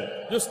நில்லுங்கள்.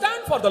 You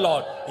stand for the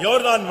Lord.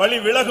 யோர்தான் வழி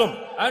விலகும்.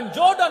 And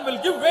Jordan will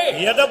give way.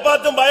 எதை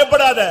பார்த்தும்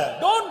பயப்படாத.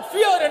 Don't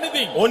fear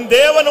anything. உன்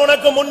தேவன்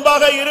உனக்கு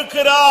முன்பாக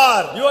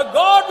இருக்கிறார். Your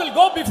God will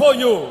go before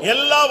you.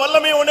 எல்லா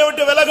வல்லமையும் உன்னை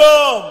விட்டு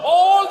விலகும்.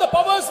 All the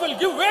powers will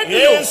give way to you.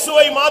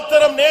 இயேசுவை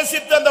மாத்திரம்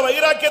நேசித்த அந்த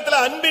வைராக்கியத்திலே,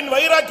 அன்பின்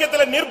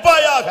வைராக்கியத்திலே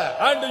நிற்பாயாக.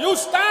 And you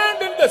stand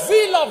in the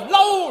zeal of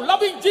love,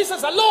 loving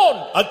Jesus alone.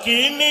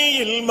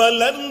 அக்கினியில்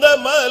மலர்ந்த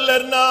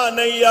மலர்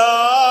நானையா,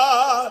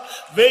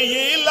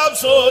 வெயில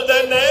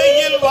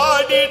சோதனையில்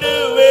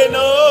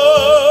வாடிடுவேனோ.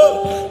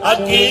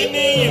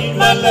 அக்கினியில்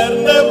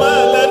மலர்ந்த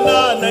மலர்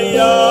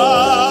நானையா,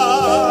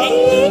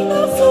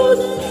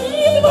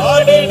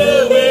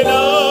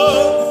 வாடிடுவேனோ.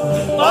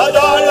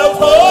 பாதாளம்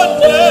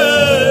போன்ற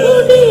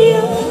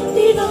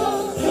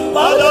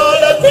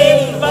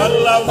பாதாளத்தின்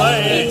வல்லமை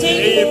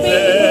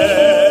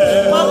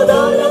ஜெயிப்பேன்.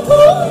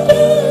 பாதாளத்தின்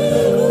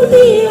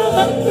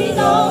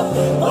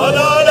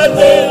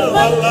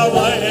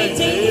வல்லமை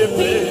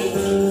ஜெயிப்பேன்.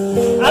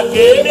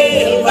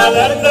 அக்கினியில்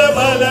மலர்ந்த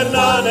மலர்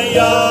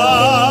நானையா,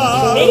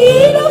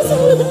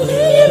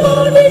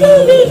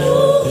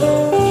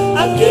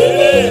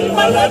 அக்கினியில்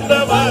மலர்ந்த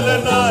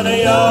மலர்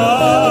நானையா.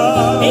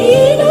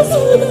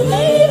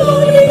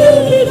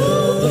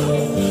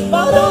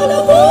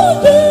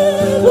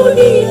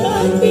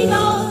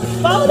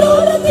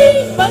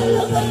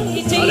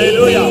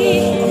 Hallelujah.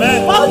 Amen.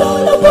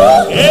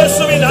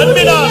 இயேசுவின்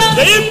அன்பினால்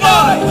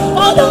ஜெயிப்பாய்.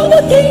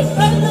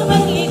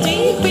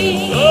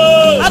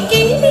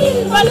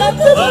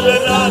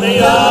 மலர்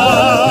நானையா,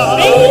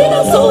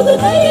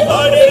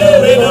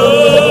 வாடிடுவேனோ.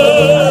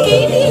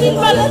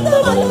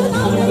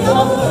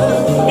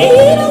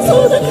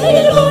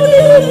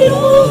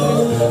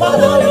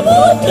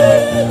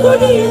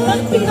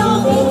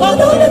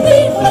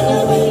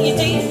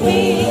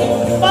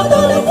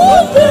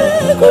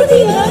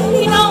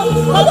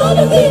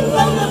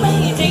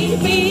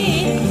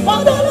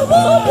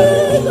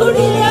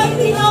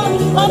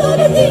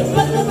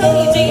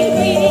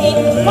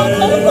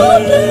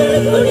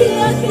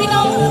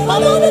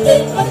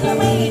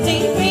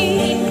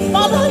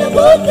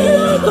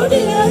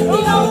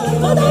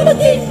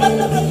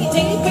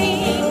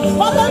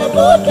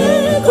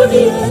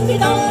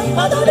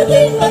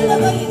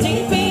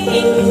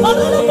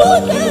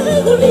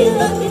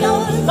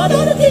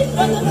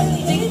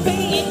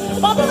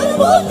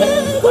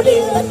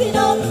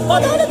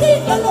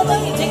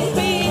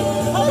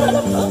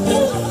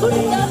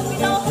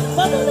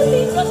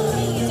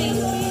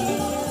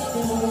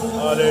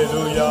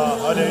 Hallelujah,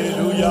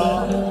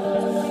 hallelujah.